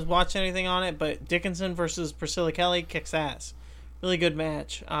anyone has watched anything on it, but Dickinson versus Priscilla Kelly kicks ass. Really good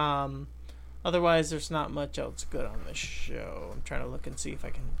match. Otherwise, there's not much else good on this show. I'm trying to look and see if I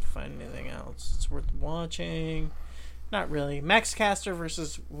can find anything else it's worth watching. Not really. Max Caster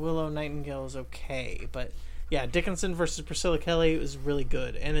versus Willow Nightingale is okay, but yeah, Dickinson versus Priscilla Kelly is really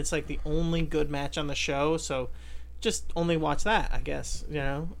good, and it's the only good match on the show, so just only watch that, I guess,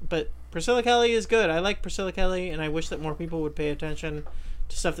 but Priscilla Kelly is good. I like Priscilla Kelly, and I wish that more people would pay attention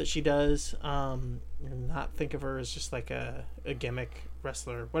to stuff that she does, and not think of her as just a gimmick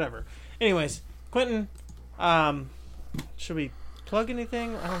wrestler, whatever. Anyways, Quentin, should we plug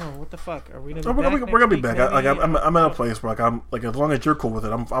anything? I don't know. What the fuck? Are we gonna be back? We're gonna be back. I'm at a place where I'm as long as you're cool with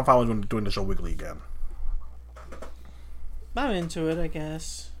it, I'm fine doing the show weekly again. I'm into it, I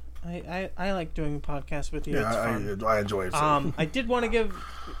guess. I like doing podcasts with you. Yeah, it's fun. I enjoy it. So. I did want to give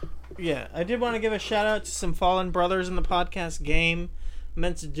a shout out to some fallen brothers in the podcast game. I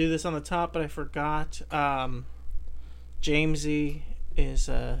meant to do this on the top, but I forgot. Jamesy is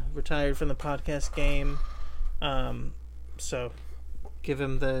retired from the podcast game, so give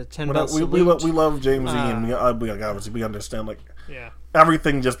him the 10 bell salute. We love Jamesy, and obviously we understand.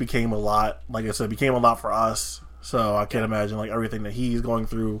 Everything just became a lot. Like I said, became a lot for us. So I can't imagine everything that he's going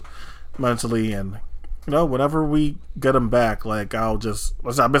through mentally, and whenever we get him back, I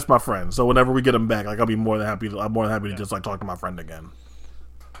miss my friend. So whenever we get him back, I'll be more than happy. I'm more than happy to just talk to my friend again.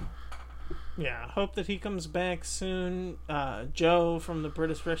 Yeah, hope that he comes back soon. Joe from the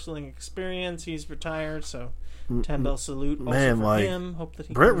British Wrestling Experience, he's retired, so 10 bell salute also for him. Hope that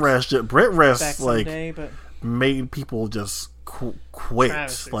he Brit Rest back someday, but made people just quit.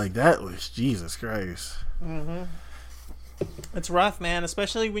 That was Jesus Christ. Mm-hmm. It's rough, man,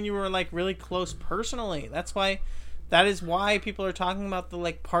 especially when you were really close personally. That is why people are talking about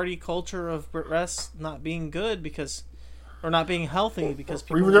the party culture of Brit Rest not being good or not being healthy because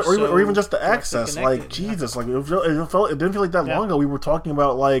people or even just the access. Jesus, it didn't feel like that long ago. We were talking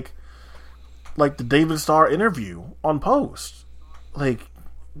about the David Starr interview on Post.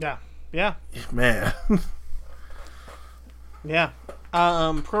 Yeah, man. Yeah.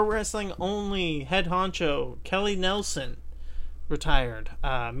 Pro Wrestling Only head honcho Kelly Nelson retired.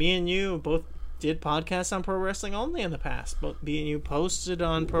 Me and you both did podcasts on Pro Wrestling Only in the past. Both me and you posted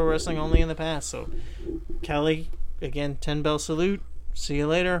on Pro Wrestling Only in the past. So Kelly, again, 10 bell salute. See you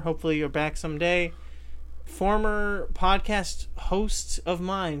later. Hopefully you're back someday. Former podcast host of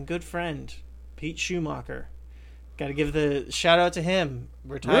mine, good friend, Pete Schumacher. Got to give the shout out to him.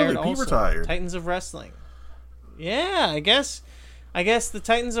 Retired really? Pete also. Retired. Titans of Wrestling. Yeah, I guess the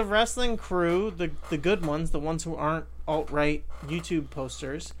Titans of Wrestling crew, the good ones, the ones who aren't alt-right YouTube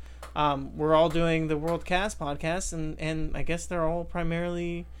posters, we're all doing the WorldCast podcast, and I guess they're all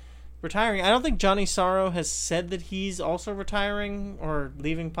primarily retiring. I don't think Johnny Sorrow has said that he's also retiring or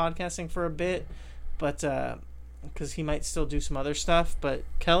leaving podcasting for a bit, but because he might still do some other stuff. But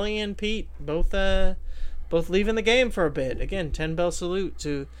Kelly and Pete both both leaving the game for a bit. Again, 10 bell salute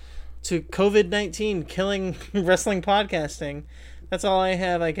to COVID-19 killing wrestling podcasting. That's all I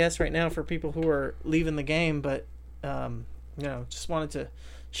have, I guess, right now for people who are leaving the game. But just wanted to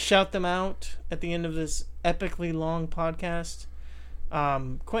shout them out at the end of this epically long podcast.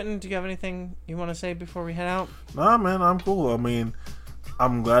 Quentin, do you have anything you want to say before we head out? Nah, man, I'm cool. I mean,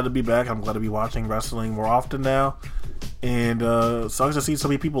 I'm glad to be back. I'm glad to be watching wrestling more often now. And sucks to see so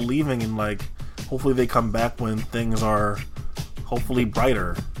many people leaving, and like, hopefully they come back when things are hopefully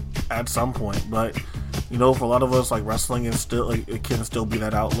brighter at some point. But for a lot of us, like, wrestling is still, like, it can still be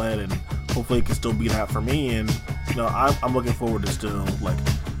that outlet, and hopefully it can still be that for me. And I'm looking forward to still, like,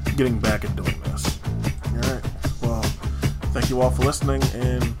 getting back and doing this. All right. Well, thank you all for listening,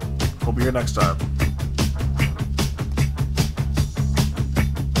 and hope you're here next time.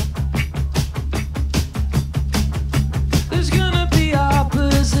 There's gonna be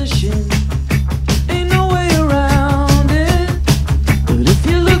opposition, ain't no way around it. But if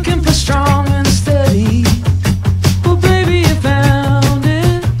you're looking for strong and steady, well, baby, you found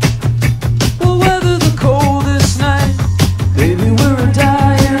it. We'll weather the coldest night, baby, we're a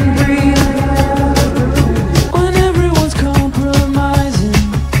dying breed. When everyone's compromising,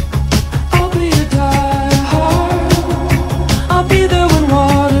 I'll be a die-hard. I'll be there when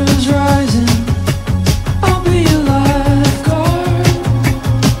water's rising, I'll be your lifeguard.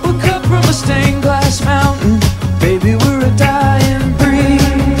 We're cut from a stained glass mountain, baby, we're a dying breed.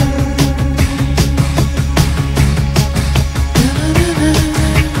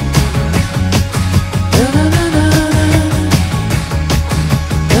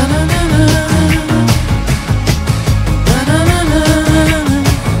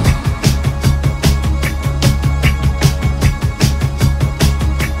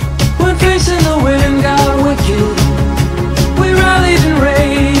 When facing the wind got wicked, we rallied and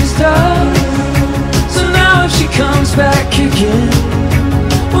raised up. So now if she comes back kicking,